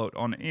them to float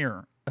on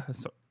air.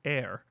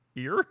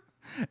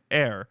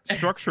 Air,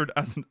 structured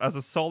as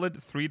a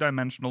solid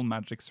three-dimensional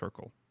magic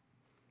circle.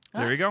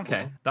 There you go.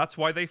 Okay. That's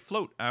why they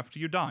float after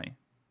you die.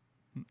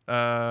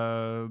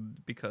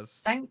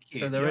 Because Thank you.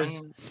 So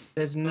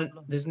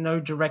there's no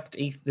direct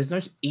ether. There's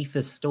no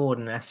ether stored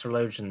in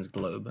Astrologian's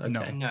globe.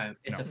 Okay. No,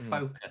 it's a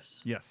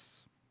focus.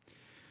 yes.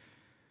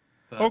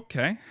 But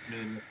Okay.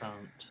 Nuliths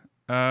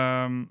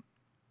aren't.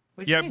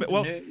 Which Yeah, means but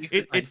well, you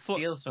could it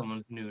steal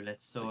someone's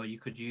Nuliths, or you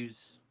could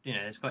use,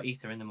 it's got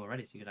ether in them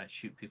already, so you could like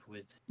shoot people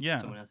with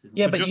someone else's.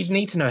 Yeah, So but just- you'd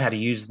need to know how to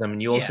use them,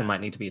 and you also Yeah.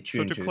 might need to be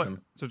attuned to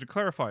them. So to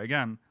clarify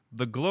again,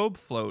 the globe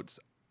floats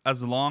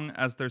as long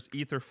as there's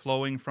ether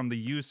flowing from the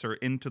user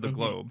into the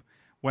globe.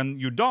 When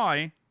you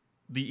die,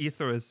 the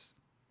ether is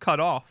cut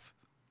off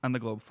and the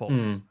globe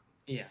falls.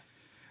 Yeah.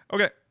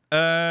 Okay.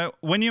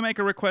 When you make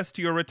a request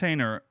to your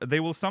retainer, they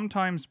will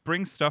sometimes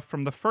bring stuff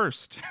from the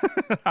first.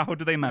 How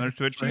do they manage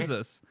to achieve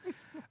this?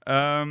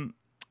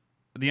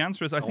 The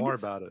answer is I Don't think worry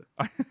it's, about it.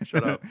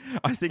 Shut up.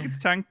 I think it's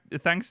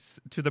thanks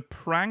to the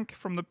prank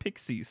from the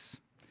pixies.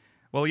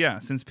 Well, yeah,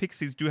 since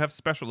pixies do have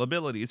special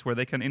abilities where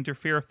they can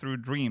interfere through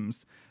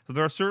dreams, so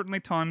there are certainly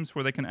times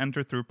where they can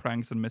enter through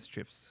pranks and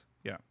mischiefs.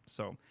 Yeah,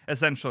 so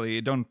essentially,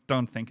 don't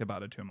think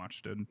about it too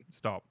much, dude.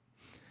 Stop.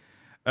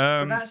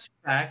 Well, that's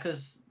fair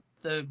because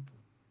the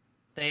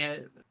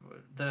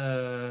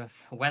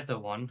weather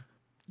one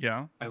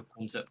Yeah,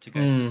 opens up to go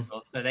to the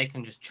store, so they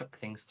can just chuck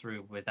things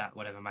through with that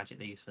whatever magic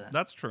they use for that.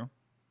 that's true.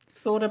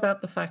 Thought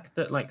about the fact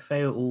that like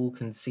Feoul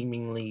can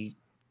seemingly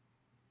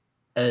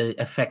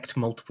affect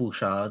multiple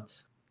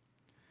shards.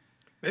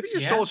 Maybe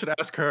your Yeah. soul should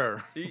ask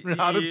her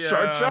how to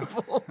shard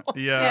travel.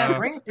 Yeah,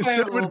 bring That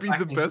Feoul would be back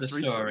the into best the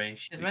story.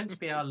 research. She's meant to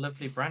be our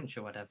lovely branch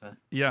or whatever,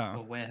 yeah.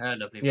 or we're her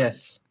lovely branch.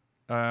 Yes.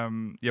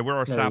 Yeah, we're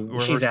our No, sap. We're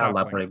she's her our sapling.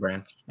 library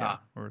branch. Yeah,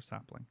 we're a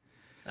sapling.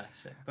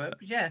 That's it. But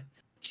yeah,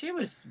 she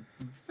was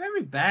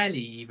very barely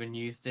even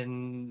used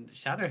in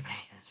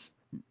Shadowbringers.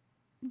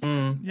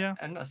 Yeah.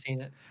 I've not seen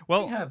it.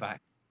 Well, Bring her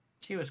back.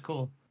 She was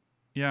cool.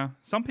 yeah.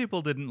 Some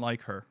people didn't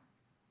like her.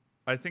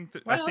 I think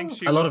that. I think Well,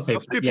 she. a lot was- of people.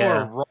 Those people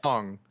Yeah. are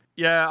wrong.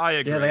 Yeah, I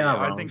agree. they are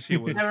I wrong. think she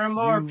was. There are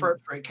more you-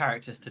 appropriate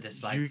characters to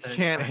dislike. You so it's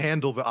can't fine.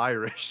 handle the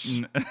Irish.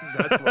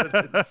 That's what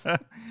it is.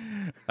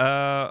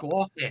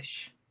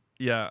 Scottish.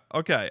 Yeah.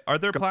 Okay. Are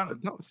there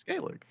plans? No,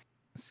 Scalig.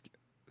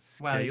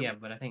 Well, yeah,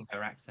 but I think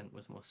her accent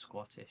was more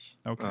Scottish.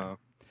 Okay.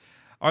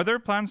 Are there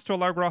plans to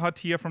allow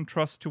G'raha from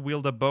Trust to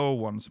wield a bow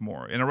once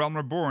more? In A Realm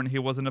Reborn, he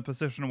was in a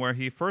position where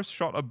he first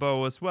shot a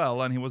bow as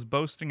well, and he was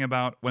boasting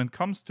about, when it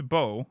comes to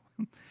When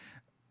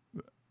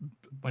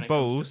it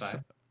bows, comes to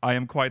bow. I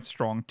am quite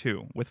strong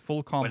too, with full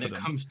When confidence.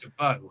 it comes to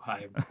bow, I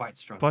am quite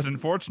strong. But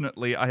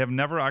unfortunately, I have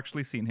never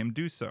actually seen him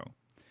do so.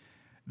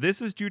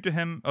 This is due to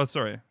him... Oh,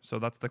 sorry. So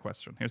that's the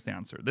question. Here's the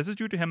answer. This is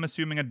due to him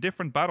assuming a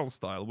different battle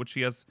style, which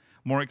he has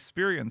more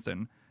experience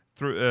in,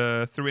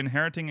 through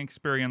inheriting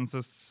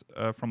experiences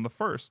from the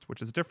first,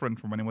 which is different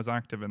from when he was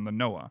active in the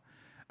Noah.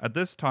 At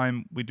this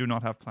time, we do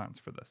not have plans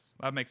for this.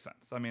 That makes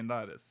sense. I mean,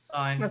 that is...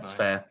 That's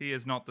fair. He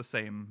is not the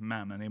same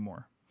man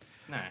anymore.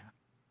 No.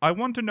 I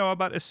want to know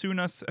about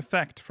Asuna's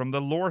effect from the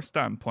lore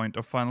standpoint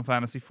of Final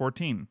Fantasy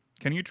XIV.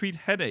 Can you treat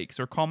headaches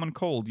or common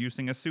cold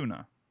using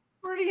Asuna?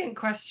 Brilliant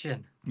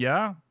question.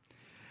 Yeah,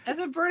 That's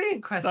a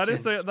brilliant question.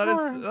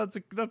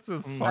 that's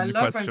a fun I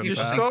love when question. people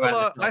to ask. think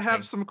about Scola, the I have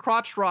thing. some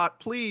crotch rot,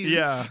 please.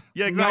 Yeah,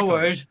 exactly. No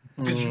words.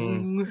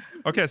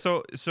 Okay,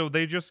 so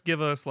they just give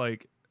us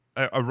like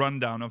a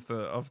rundown of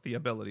the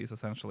abilities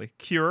essentially.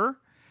 Cure,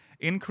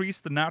 increase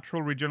the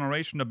natural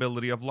regeneration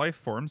ability of life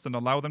forms and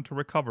allow them to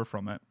recover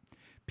from it.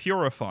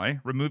 Purify,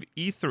 remove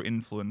ether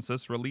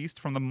influences released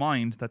from the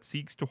mind that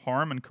seeks to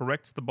harm and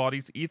corrects the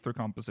body's ether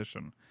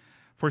composition.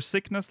 For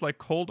sickness like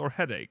cold or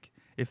headache,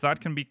 if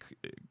that can be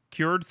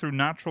cured through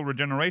natural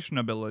regeneration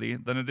ability,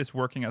 then it is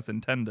working as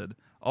intended.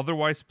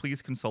 Otherwise,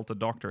 please consult a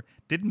doctor.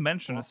 Didn't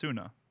mention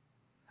Asuna.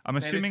 I'm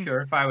Maybe assuming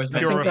Purify was I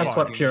think Purify. that's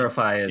what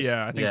Purify is.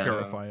 Yeah, I think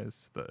Purify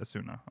is the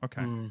Asuna.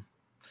 Okay.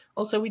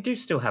 Also, we do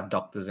still have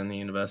doctors in the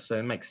universe, so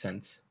it makes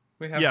sense.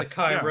 We have Yes,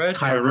 the yeah. Chirurgeons.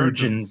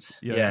 Chirurgeons.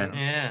 Yeah, Yeah.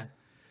 Yeah.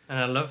 And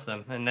I love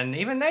them. And then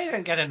even they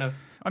don't get enough.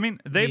 I mean,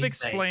 they've These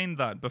days. explained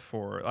that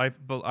before.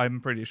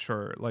 I'm pretty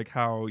sure, like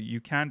how you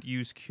can't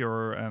use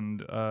Cure and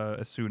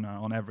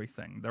Asuna on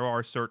everything. There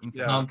are certain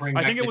things. Yeah. Can't bring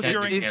I back think it the was dead,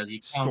 during Mikael. You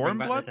can't bring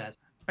back the Stormblood. dead.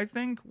 I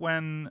think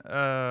when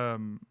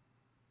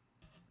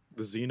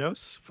The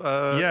Xenos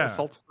Yeah.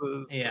 assaults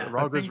the Yeah.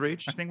 Rogger's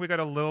Rage. I think we got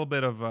a little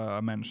bit of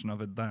a mention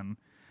of it then.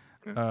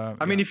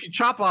 I mean, if you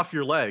chop off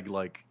your leg,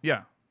 like,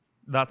 yeah,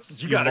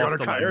 that's you gotta go to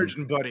lost a leg.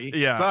 Chirurgeon, buddy.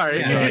 Yeah. Sorry.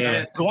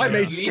 Yeah. The white You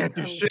mages need can't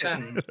to do shit.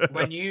 understand,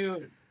 when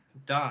you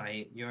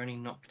die, you're only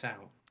knocked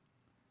out.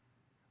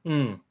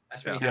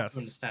 That's what you have Yes. to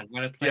understand.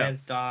 When a player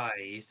Yes.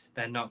 dies,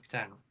 they're knocked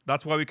out.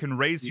 That's why we can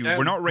raise you. don't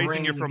We're not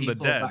raising you bring from the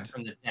people back dead.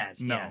 From the dead.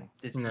 No. Yeah.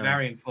 It's No.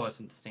 very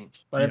important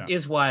distinction. But Yeah. it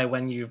is why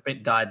when you've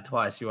been died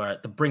twice, you are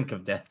at the brink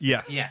of death.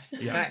 Yes. Yes,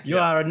 Yes. exactly. You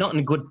are not in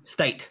a good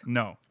state.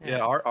 No. Yeah,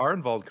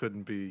 Arnvald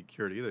couldn't be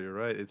cured either. You're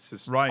right. It's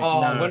just Right.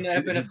 Oh, No. wouldn't it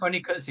have been a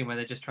funny cutscene where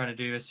they're just trying to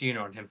do a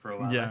Asuna on him for a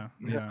while? Yeah.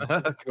 Yeah.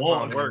 Come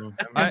on, work.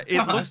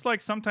 It looks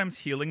like sometimes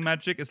healing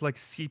magic is like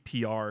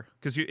CPR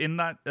because you in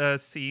that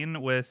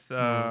scene with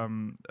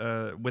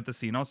the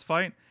Xenos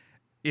fight.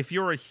 If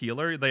you're a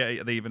healer, they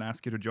even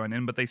ask you to join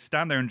in, but they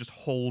stand there and just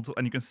hold,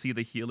 and you can see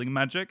the healing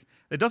magic.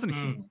 It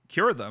doesn't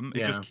cure them; it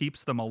just Yeah.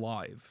 keeps them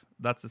alive.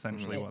 That's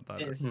essentially what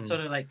that is. It's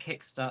sort of like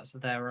kickstarts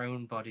their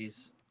own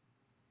body's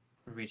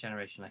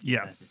regeneration. Like you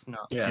Yes. said. It's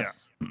not.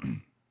 Yes.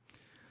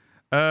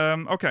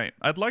 Okay,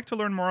 I'd like to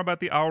learn more about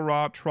the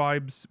Aura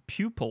tribe's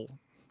pupil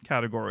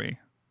category.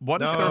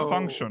 What is their No.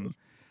 function?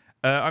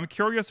 I'm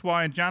curious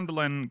why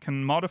Jandalin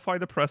can modify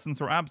the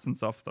presence or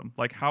absence of them,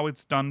 like how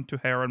it's done to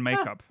hair and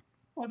makeup.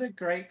 What a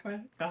great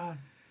question. God.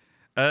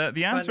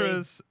 The answer Funny.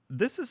 is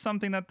this is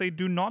something that they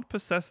do not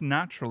possess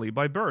naturally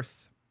by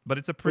birth, but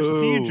it's a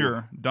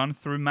procedure done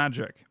through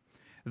magic.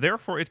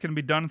 Therefore, it can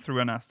be done through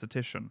an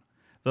esthetician.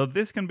 Though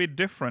this can be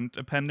different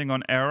depending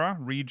on era,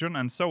 region,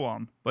 and so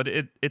on, but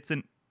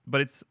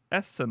its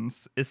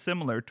essence is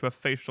similar to a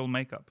facial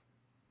makeup.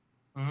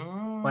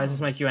 Why does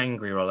this make you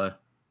angry, Rollo?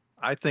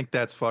 I think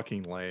that's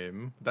fucking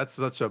lame. That's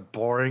such a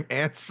boring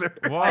answer.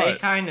 I What?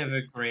 kind of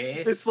agree.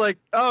 It's like,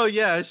 oh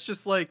yeah, it's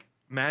just like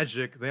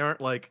magic. They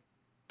aren't like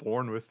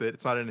born with it.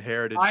 It's not an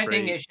inherited I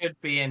trait. think it should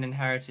be an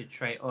inherited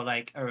trait or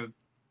like a.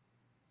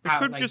 It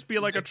could just be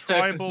like a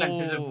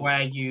circumstances of tribal-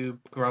 where you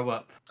grow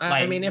up. I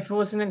Like, mean, if it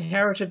was an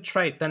inherited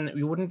trait, then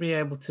you wouldn't be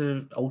able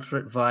to alter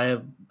it via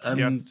The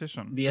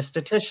esthetician. the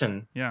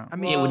esthetician. Yeah. I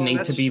mean, It would need to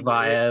that's- be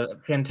via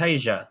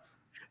Fantasia.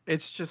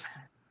 It's just,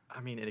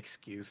 I mean, an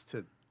excuse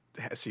to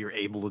so you're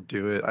able to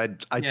do it.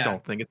 I Yeah.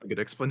 don't think it's a good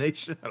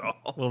explanation at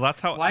all. Well, that's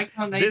how. Why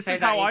can't they This say is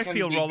that how it I can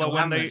feel, be Rollo,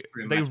 when they glamorous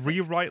through they magic?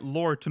 rewrite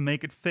lore to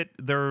make it fit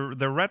their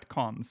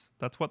retcons.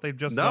 That's what they've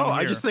just No, done I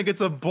here. just think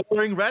it's a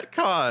boring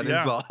retcon.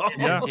 Yeah. Is all.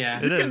 Yeah, Yeah.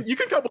 it is. You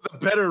can come up with a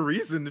better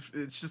reason if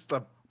it's just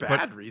a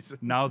bad reason.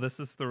 Now this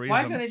is the reason.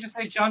 Why don't they just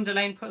say John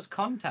Delane puts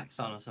contacts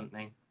on or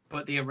something?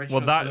 But the original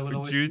Well, that colour will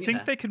always do you be think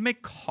there. they could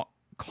make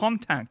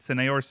contacts in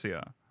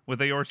Eorzea with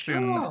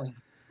Eorzean? Sure.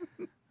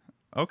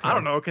 Okay. I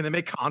don't know. Can they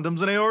make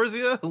condoms in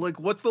Eorzea? Like,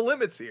 what's the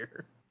limits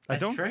here? I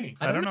That's don't. true.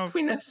 I don't know. if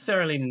we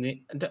necessarily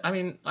need. I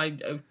mean,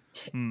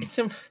 Hmm.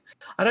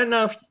 I don't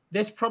know if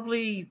there's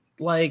probably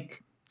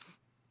like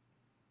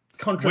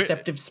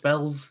contraceptive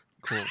spells.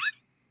 Cool.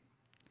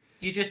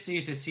 You just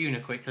use a Suna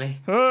quickly.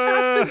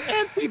 That's an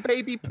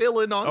anti-baby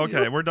pilling on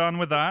Okay, you. we're done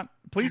with that.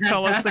 Please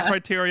tell us the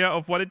criteria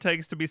of what it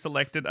takes to be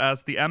selected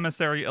as the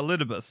emissary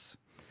Elidibus.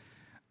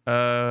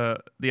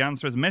 The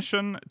answer is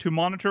mission to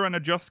monitor and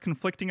adjust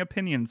conflicting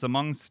opinions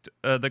amongst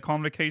the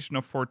convocation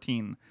of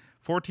 14.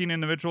 14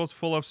 individuals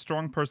full of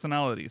strong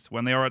personalities.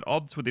 When they are at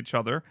odds with each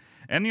other,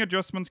 any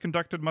adjustments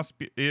conducted must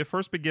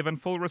first be given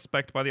full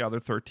respect by the other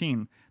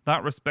 13.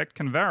 That respect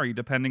can vary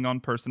depending on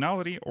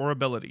personality or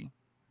ability.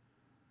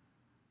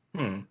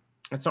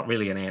 That's not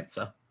really an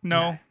answer.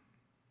 No.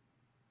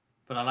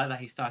 But I like that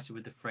he started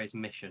with the phrase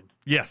mission.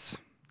 Yes.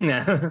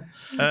 Yeah.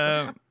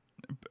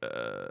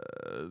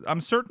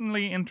 I'm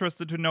certainly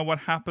interested to know what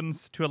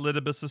happens to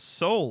Elidibus'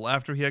 soul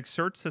after he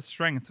exerts his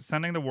strength,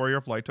 sending the Warrior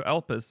of Light to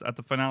Elpis at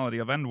the finality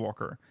of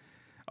Endwalker.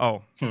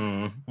 Oh,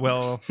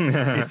 well,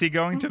 is he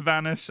going to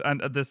vanish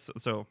and this?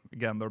 So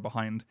again, they're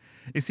behind.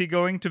 Is he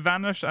going to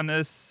vanish and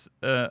as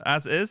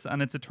is,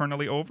 and it's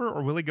eternally over,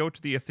 or will he go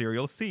to the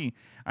ethereal sea?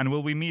 And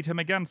will we meet him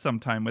again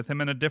sometime, with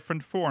him in a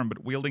different form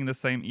but wielding the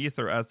same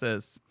ether as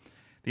is?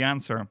 The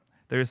answer: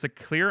 there is a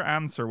clear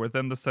answer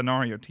within the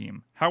scenario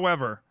team.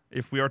 However,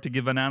 if we are to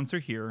give an answer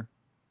here, ...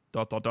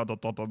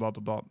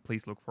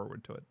 please look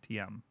forward to it.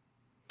 TM.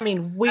 I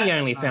mean, we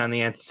only found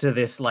the answer to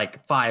this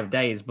like 5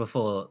 days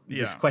before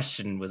this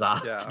question was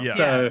asked. Yeah.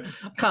 So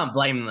I can't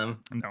blame them.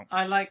 No.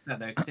 I like that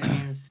though, because it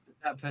means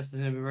that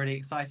person's going to be really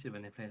excited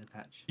when they play the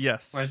patch.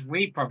 Yes. Whereas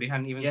we probably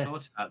hadn't even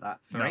thought about that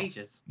for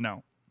ages.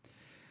 No.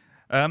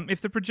 If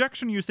the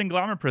projection using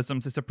glamour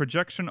prisms is a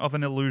projection of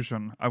an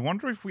illusion, I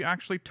wonder if we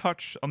actually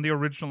touch on the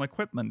original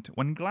equipment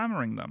when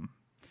glamoring them.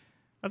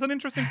 That's an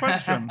interesting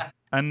question.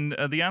 And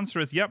the answer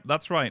is, yep,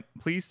 that's right.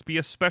 Please be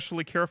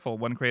especially careful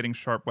when creating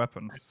sharp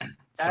weapons.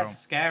 That's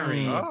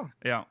scary. Oh.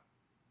 Yeah.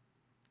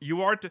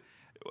 You are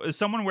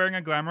someone wearing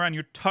a glamour and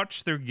you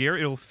touch their gear,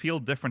 it'll feel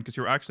different because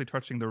you're actually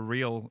touching the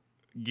real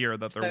gear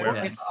that they're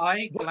wearing. If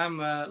I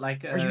glamour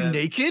like Are you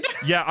naked?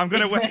 Yeah, I'm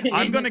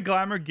gonna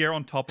glamour gear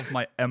on top of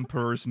my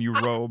emperor's new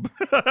robe.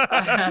 Like,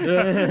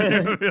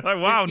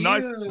 wow,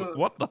 nice.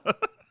 What the?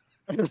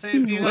 So if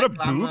you Is that a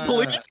boob,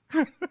 please?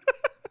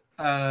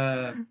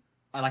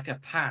 Like a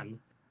pan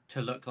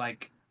to look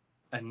like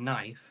a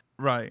knife,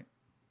 Right.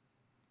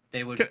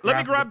 they would. Let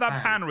me grab the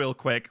that pan real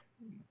quick.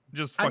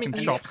 Just I fucking mean,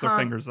 you chops their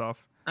can't- fingers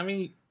off. I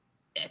mean,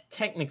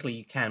 technically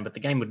you can, but the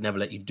game would never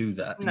let you do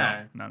that.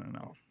 No,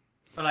 No.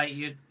 but like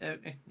it'd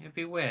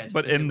be weird.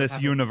 But because it in would this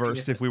happen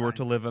universe, if we were to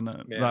time. live in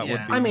it, Yeah. that would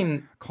Yeah. be I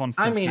mean,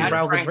 constant. mean, fear.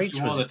 Ralga's Prank Reach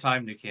you all was- the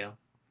time, Nikhil.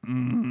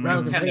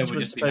 Ralga's Nintendo Reach would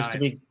was just be supposed to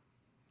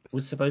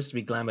nice.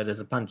 be glamored as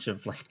a bunch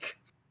of like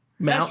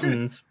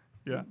mountains.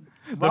 Yeah.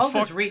 The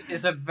Ralga's fuck- Reach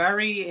is a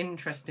very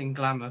interesting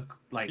glamour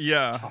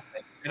Yeah.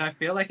 topic, and I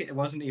feel like it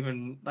wasn't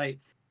even like.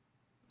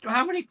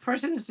 How many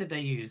prisons did they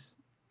use?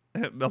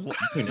 Who knows?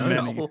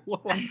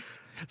 Many.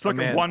 It's like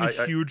Man, one I-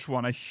 huge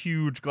one, a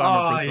huge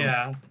glamour Oh prism.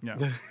 yeah.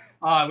 Yeah.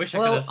 Oh, I wish I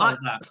could have solved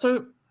that.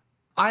 So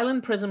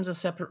island prisms are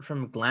separate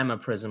from glamour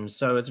prisms,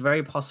 so it's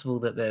very possible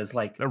that there's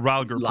like The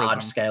Ralgar large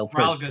prism. scale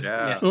prisms. Ralga's,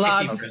 Yeah. yeah, city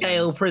Large prisons.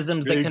 scale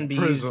prisms that Big can be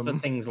used for prism.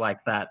 things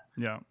like that.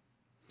 Yeah.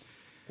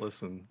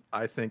 Listen,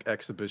 I think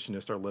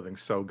exhibitionists are living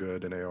so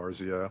good in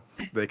Eorzea.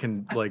 They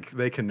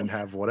can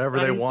have whatever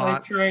That they is so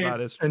want true.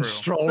 That is true. and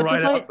stroll But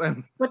right do out. they-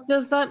 And But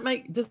does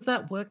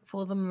that work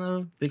for them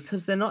though?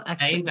 Because they're not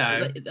actually.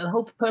 know. The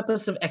whole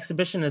purpose of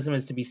exhibitionism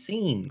is to be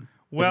seen.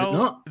 Well,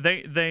 not?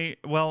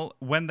 well,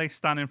 when they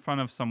stand in front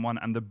of someone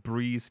and the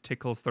breeze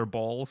tickles their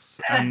balls,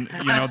 and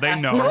they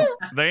know.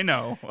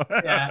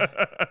 Yeah.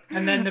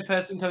 And then the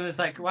person comes and is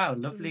like, "Wow,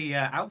 lovely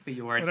outfit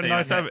you're wearing." What a today."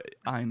 nice I'm outfit.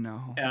 I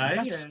know.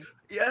 like, yes,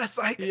 yes,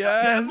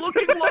 Yes. I'm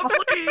looking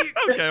lovely.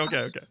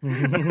 Okay.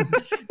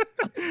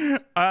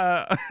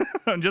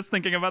 I'm just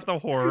thinking about the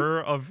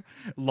horror of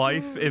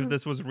life if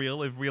this was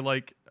real.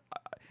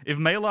 If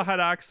Mela had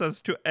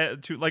access to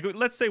like,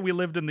 let's say we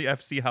lived in the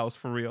FC house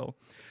for real,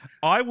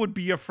 I would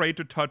be afraid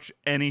to touch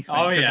anything.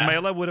 Oh, because yeah.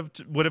 Mela would have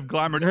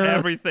glamored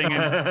everything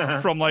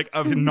from like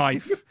a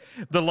knife.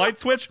 The light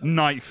switch,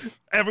 knife.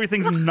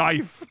 Everything's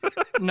knife.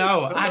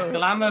 No, I'd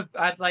glamour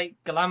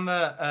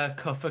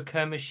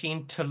Kuffer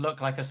machine to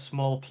look like a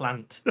small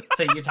plant.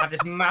 So you'd have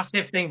this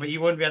massive thing, but you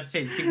wouldn't be able to see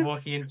it. You keep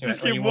walking into Just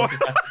it. Or keep you walk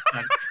past the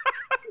plant.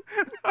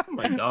 Oh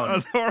my god.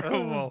 That's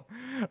horrible.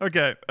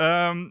 Okay.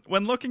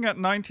 When looking at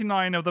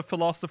 99 of the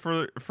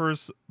Philosopher's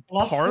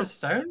Philosopher's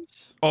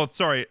Stones? Oh,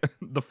 sorry,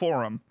 the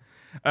forum.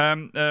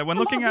 When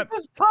looking at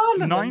Philosopher's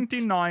Parliament.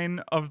 99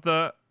 of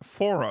the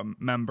forum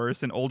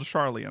members in Old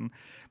Charlian,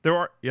 there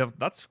are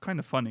that's kind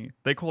of funny.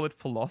 They call it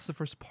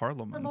Philosopher's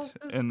Parliament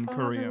Philosopher's in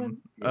Parliament.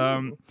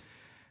 Korean.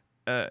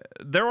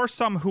 There are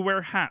some who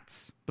wear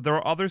hats, but there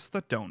are others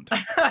that don't.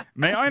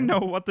 May I know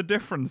what's the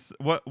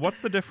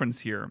difference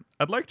here?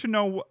 I'd like to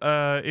know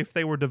if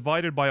they were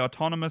divided by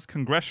autonomous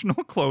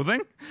congressional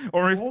clothing,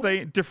 or if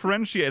they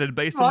differentiated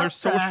based on their What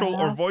the social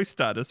or hell? voice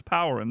status,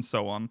 power, and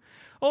so on.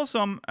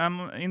 Also,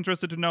 I'm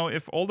interested to know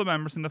if all the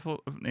members in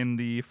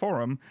the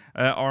forum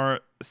are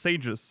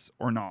sages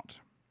or not.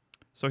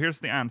 So here's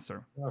the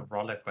answer. A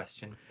roller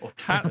question.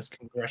 Autonomous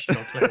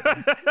congressional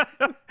clothing.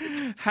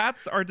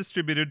 Hats are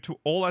distributed to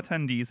all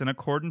attendees in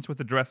accordance with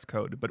the dress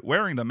code, but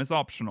wearing them is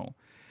optional.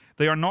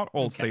 They are not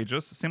all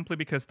sages, simply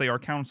because they are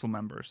council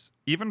members.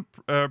 Even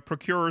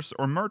procurers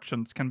or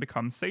merchants can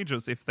become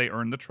sages if they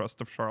earn the trust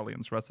of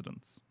Charlian's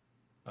residents.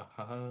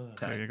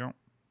 There you go.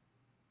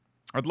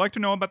 I'd like to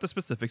know about the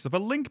specifics of a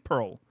link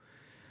pearl.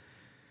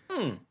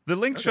 The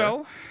link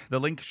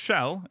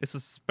shell is a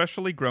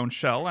specially grown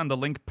shell, and the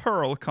link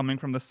pearl coming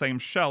from the same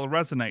shell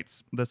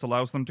resonates. This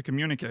allows them to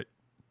communicate.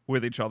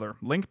 with each other.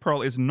 Link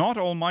Pearl is not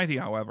almighty,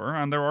 however,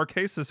 and there are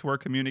cases where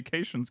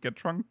communications get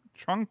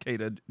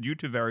truncated due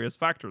to various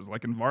factors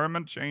like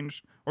environment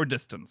change or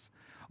distance.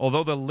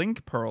 Although the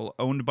Link Pearl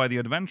owned by the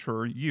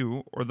adventurer,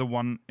 you, or the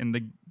one in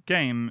the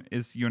game,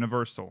 is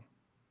universal.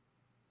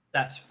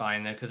 That's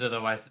fine though, because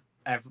otherwise,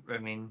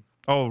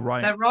 Oh,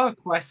 right. there are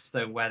quests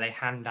though where they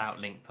hand out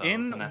link pearls,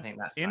 In- and I think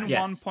that's In nice.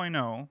 Yes.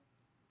 1.0,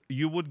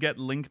 you would get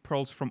Link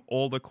Pearls from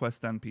all the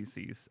quest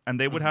NPCs, and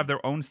they would have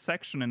their own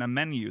section in a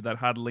menu that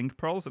had Link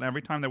Pearls, and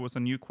every time there was a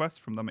new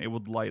quest from them, it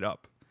would light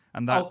up.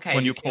 And that's Okay,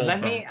 when you Yuki, call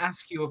let them. me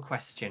ask you a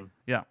question.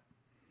 Yeah.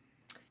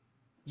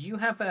 You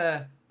have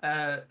a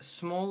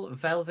small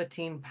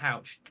velveteen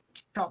pouch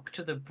chocked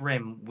to the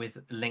brim with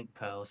link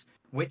pearls.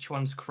 Which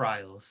one's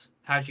Kryle's?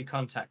 How do you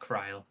contact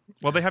Kryle?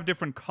 Well, they have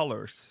different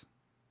colors.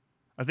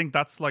 I think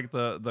that's like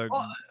the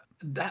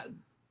That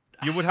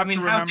You would have to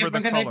how remember the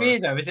different can they be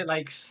color. though? Is it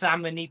like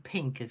salmony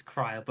pink is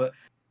Kryle, but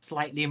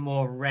slightly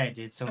more red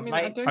is some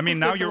like? I mean,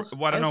 now you're.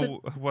 Well, I don't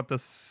know what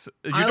this.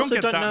 You I don't also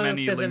get don't that know if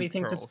many there's Link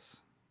anything to Pearls.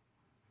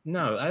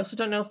 No, I also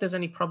don't know if there's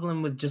any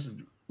problem with just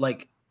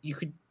like you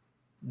could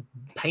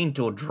paint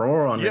or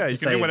draw on it Yeah, to you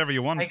can say do whatever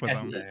you I want with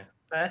guess them. so.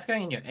 But that's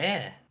going in your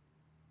ear.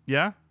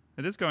 Yeah,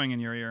 it is going in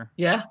your ear.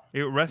 Yeah.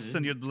 It rests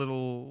in your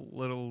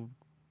little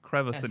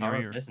crevice That's in your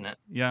horrible, ear. isn't it?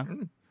 Yeah.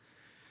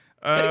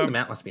 Getting them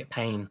out must be a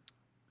pain.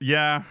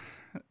 Yeah.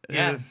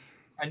 Yeah. Uh,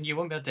 And you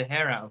won't be able to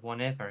hear out of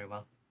one ear very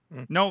well.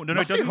 no, it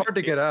Must be doesn't. hard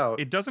to get out.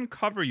 It doesn't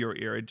cover your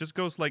ear. It just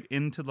goes like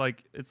into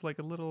like it's like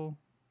a little.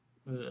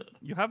 Ugh.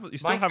 You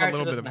still My have a character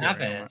little bit doesn't of have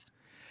hearing. ears.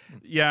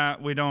 Yeah,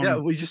 we don't. Yeah,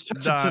 we just touch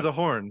it to that- the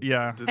horn.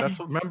 Yeah. That's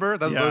what. Remember,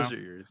 that's Yeah. those are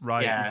yours.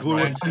 Right. Yeah, glue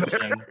don't it on touch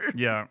there. them.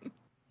 Yeah.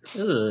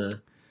 Ugh.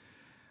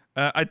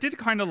 I did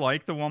kind of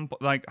like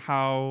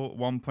how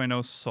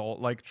 1.0 Salt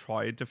like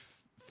tried to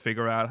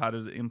figure out how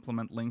to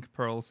implement Link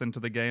Pearls into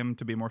the game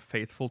to be more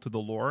faithful to the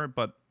lore,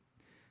 but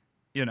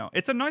you know,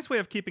 it's a nice way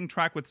of keeping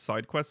track with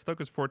side quests though,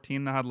 because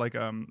 14 had like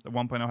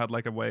 1.0 had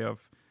like a way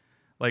of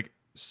like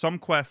some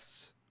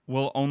quests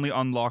will only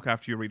unlock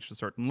after you reach a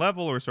certain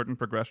level or a certain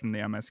progression in the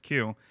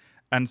MSQ.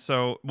 And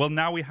so, well,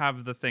 now we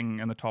have the thing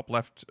in the top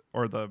left,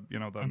 or the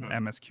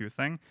MSQ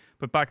thing.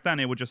 But back then,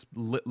 it would just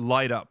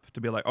light up to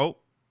be like, "Oh,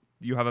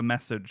 you have a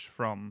message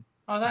from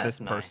Oh, that's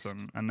this nice.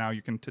 person, and now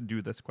you can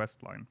do this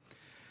quest line."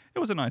 It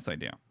was a nice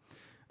idea.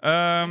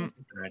 That's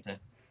a good idea.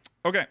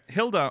 Okay,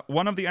 Hilda,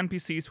 one of the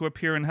NPCs who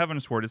appear in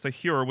Heavensward, is a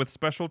Hure with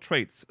special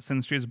traits,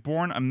 since she is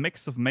born a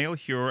mix of male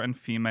Hure and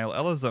female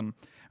Elezen.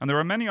 And there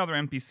are many other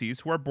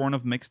NPCs who are born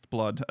of mixed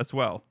blood as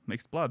well.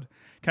 Mixed blood.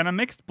 Can a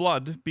mixed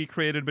blood be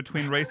created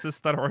between races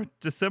that are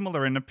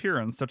dissimilar in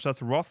appearance, such as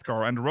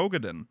Hrothgar and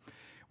Rogadin?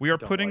 We are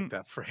Don't putting... like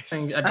that phrase.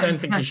 I don't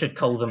think you should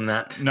call them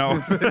that. No.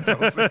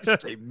 Don't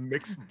say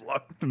mixed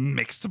blood.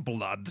 Mixed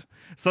blood.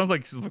 Sounds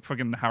like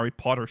fucking Harry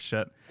Potter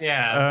shit.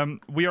 Yeah.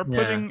 We are Yeah.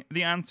 putting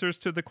the answers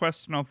to the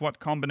question of what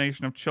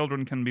combination of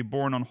children can be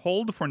born on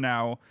hold for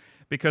now,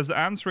 because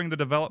answering the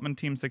development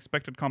team's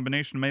expected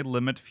combination may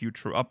limit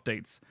future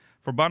updates.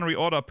 For Banri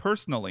Oda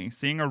personally,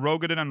 seeing a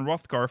Rogadin and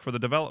Hrothgar for the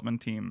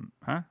development team,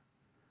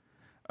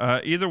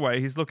 either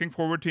way, he's looking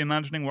forward to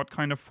imagining what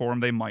kind of form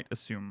they might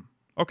assume.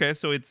 Okay,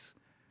 so it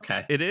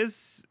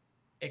is.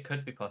 It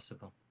could be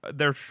possible.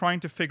 They're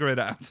trying to figure it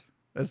out,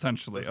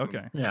 essentially. Listen.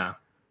 Okay. Yeah.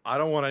 I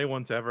don't want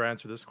anyone to ever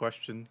answer this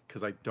question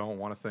because I don't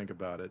want to think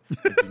about it.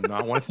 I do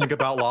not want to think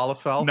about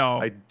Lalafell.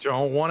 No. I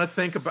don't want to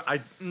think about.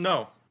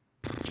 No.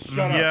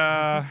 Shut up.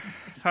 Yeah,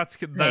 there's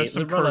Hey,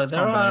 some Rollo, cursed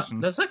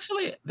combinations.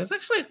 there's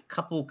actually a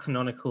couple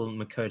canonical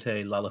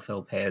Makoto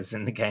Lalafell pairs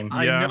in the game.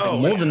 I Yeah. know.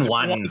 More I than don't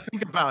one. want to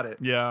think about it.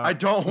 Yeah. I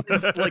don't want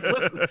to, like,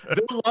 listen,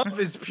 their love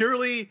is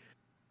purely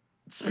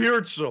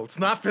spiritual. It's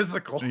not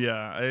physical.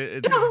 Yeah,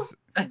 it's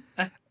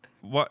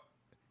what?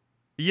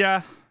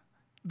 Yeah,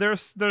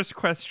 there's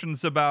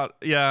questions about.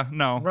 Yeah,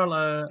 no.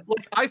 Rollo,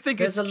 Like, I think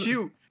There's it's a-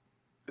 cute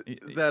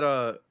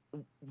that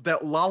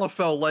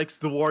Lalafell likes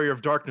the Warrior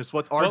of Darkness.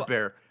 What's Well,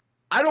 Ardbear?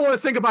 I don't want to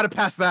think about it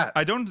past that.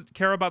 I don't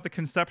care about the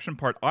conception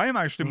part. I am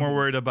actually more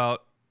worried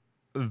about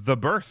the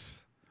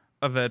birth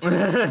of it,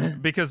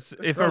 because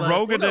if a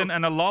Rollo, Rogadin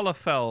and a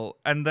Lalafell,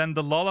 and then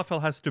the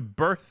Lalafell has to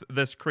birth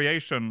this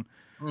creation.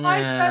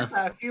 I yeah, said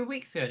that a few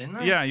weeks ago, didn't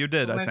I? Yeah, you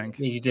did. I Maybe- think.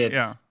 you did.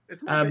 Yeah.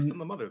 It's more based Um, on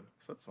the mother,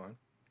 so that's fine.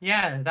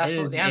 Yeah, that's It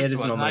what is, the it answer is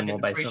was. And I normally more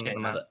didn't based on appreciate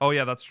the that. mother. Oh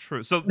yeah, that's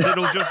true. So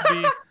it'll just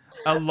be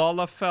a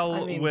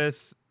Lalafell I mean-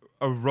 with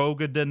a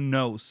Rogadin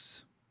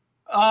nose.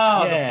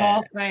 Oh, Yeah. the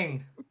poor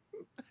thing.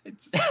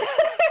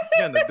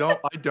 Again, I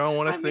don't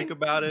want to I think mean-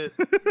 about it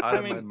out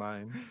of my mean-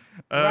 mind.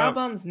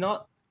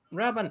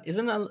 Raban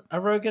isn't a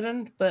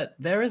Rogadin, but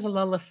there is a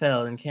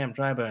Lalafell in Camp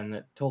Drybone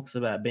that talks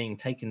about being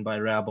taken by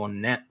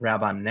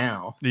Raban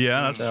now.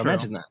 Yeah, that's So true.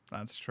 imagine that.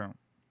 That's true.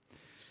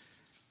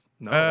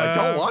 No, I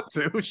don't Uh, want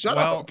to. Shut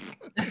well,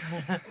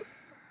 up.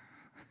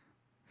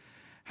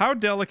 How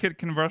delicate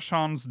can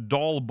Rashan's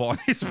doll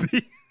bodies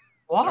be?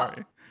 What?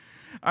 Sorry.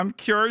 I'm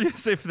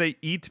curious if they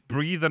eat,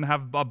 breathe, and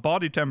have a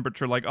body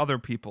temperature like other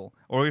people,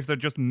 or if they're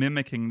just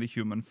mimicking the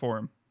human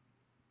form.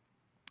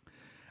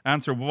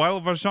 Answer: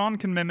 while Vajan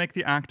can mimic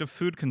the act of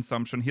food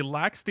consumption, he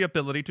lacks the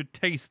ability to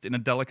taste on a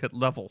delicate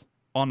level.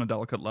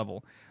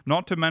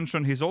 Not to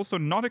mention, he's also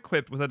not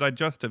equipped with a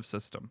digestive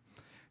system.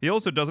 He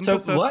also doesn't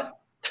possess... what?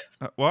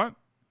 What?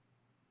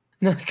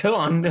 No, go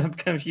on. I'm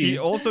confused. He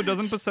also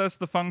doesn't possess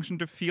the function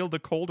to feel the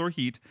cold or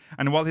heat,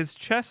 and while his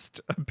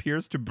chest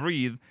appears to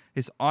breathe,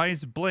 his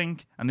eyes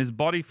blink, and his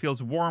body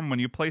feels warm when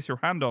you place your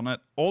hand on it.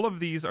 All of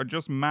these are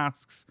just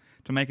masks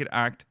to make it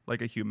act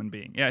like a human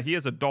being. Yeah, he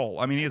is a doll.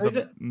 I mean, he is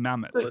a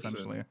mammoth,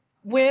 essentially.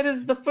 Where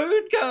does the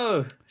food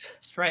go?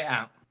 Straight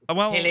out.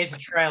 Well, He leaves a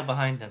trail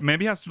behind him.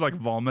 maybe he has to, like,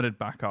 vomit it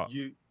back up.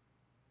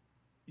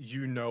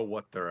 You know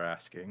what they're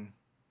asking.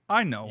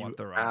 I know You what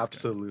they're asking.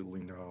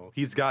 absolutely know.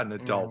 He's got an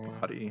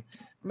adult body.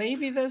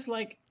 Maybe there's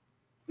like...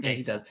 Yeah,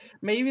 he does.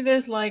 Maybe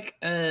there's like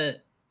a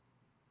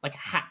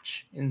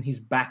hatch in his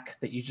back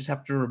that you just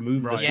have to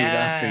remove the Right. food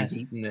after he's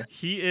eaten it.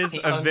 He is He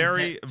a owns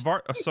very...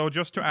 it. So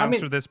just to I mean-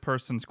 answer this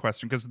person's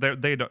question, because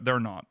they're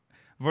not.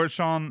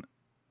 Varshan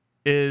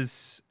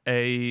is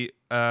a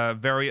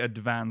very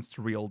advanced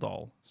real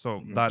doll.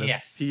 So that is...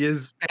 Yes. He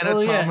is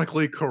Oh, yeah.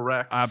 anatomically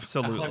correct.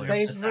 Absolutely.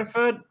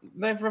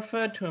 They've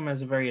referred to him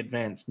as a very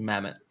advanced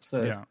mammoth.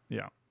 So Yeah.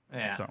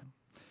 Yeah. So...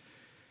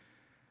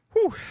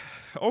 Whew.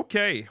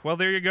 Okay, well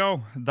there you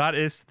go. That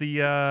is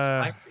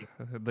the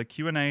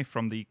Q&A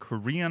from the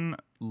Korean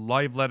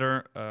live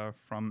letter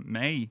from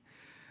May.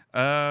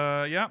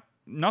 Yeah,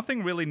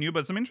 nothing really new,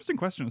 but some interesting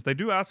questions. They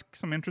do ask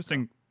some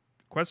interesting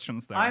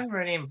questions there. I'm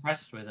really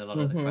impressed with a lot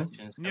of the Mhm.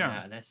 questions coming Yeah.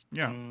 out of this.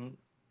 Yeah.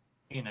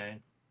 You know,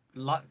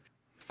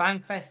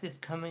 FanFest is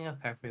coming up,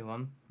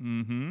 everyone.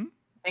 Mm-hmm.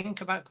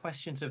 Think about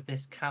questions of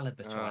this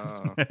caliber to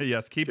ask.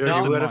 Yes, keep Yeah,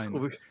 this in we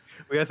mind.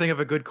 gotta think of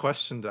a good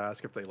question to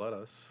ask if they let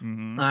us.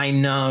 Mhm. I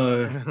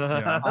know.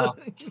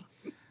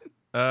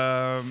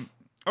 Yeah.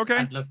 Okay.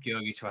 I'd love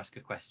Georgi to ask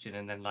a question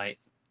and then like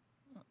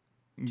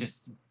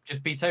just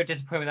be so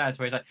disappointed with that,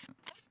 where he's like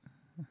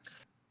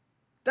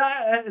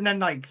that, and then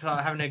like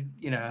start having a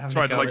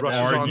Try to, go like, at Rushes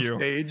them. on argue.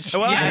 stage.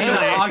 Well, Yeah,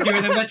 actually- argue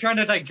with them. They're trying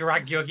to like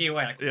drag Georgi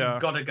away. Like, Yeah.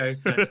 You've gotta go,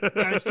 sir.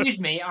 No, excuse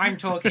me, I'm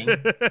talking.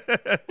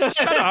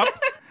 Shut up.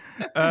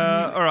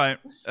 All right.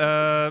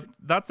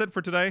 That's it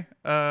for today.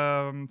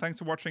 Thanks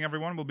for watching,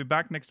 everyone. We'll be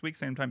back next week,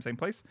 same time, same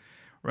place.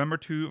 Remember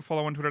to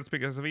follow on Twitter at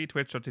SpeakersXIV,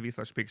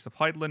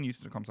 twitch.tv/SpeakersOfHeidland,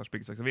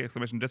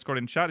 youtube.com/SpeakersXIV, ! Discord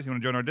in chat if you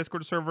want to join our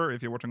Discord server.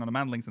 If you're watching on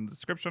demand, links in the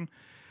description.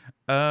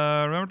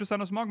 Remember to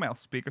send us Mogmail,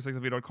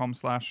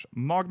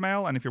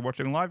 SpeakersXIV.com/Mogmail. And if you're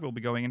watching live, we'll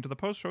be going into the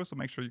post show, so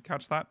make sure you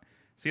catch that.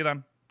 See you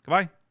then.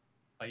 Goodbye.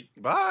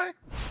 Bye.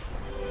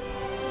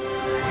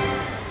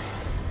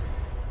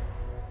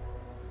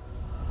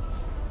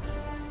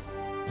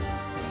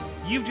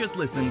 You've just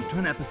listened to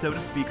an episode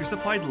of Speakers of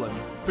Eidolon,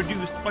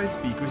 produced by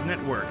Speakers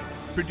Network.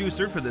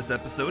 Producer for this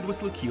episode was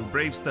Lukiel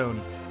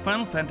Bravestone.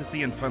 Final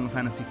Fantasy and Final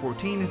Fantasy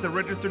XIV is a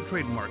registered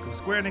trademark of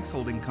Square Enix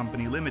Holding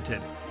Company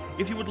Limited.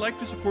 If you would like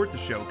to support the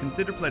show,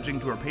 consider pledging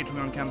to our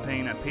Patreon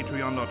campaign at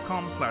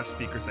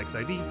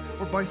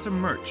patreon.com/SpeakersXIV or buy some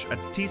merch at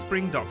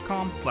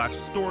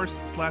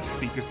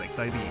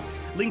teespring.com/stores/SpeakersXIV.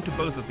 Link to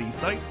both of these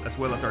sites, as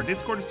well as our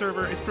Discord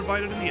server, is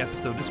provided in the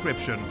episode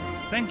description.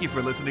 Thank you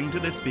for listening to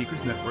this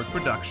Speakers Network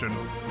production.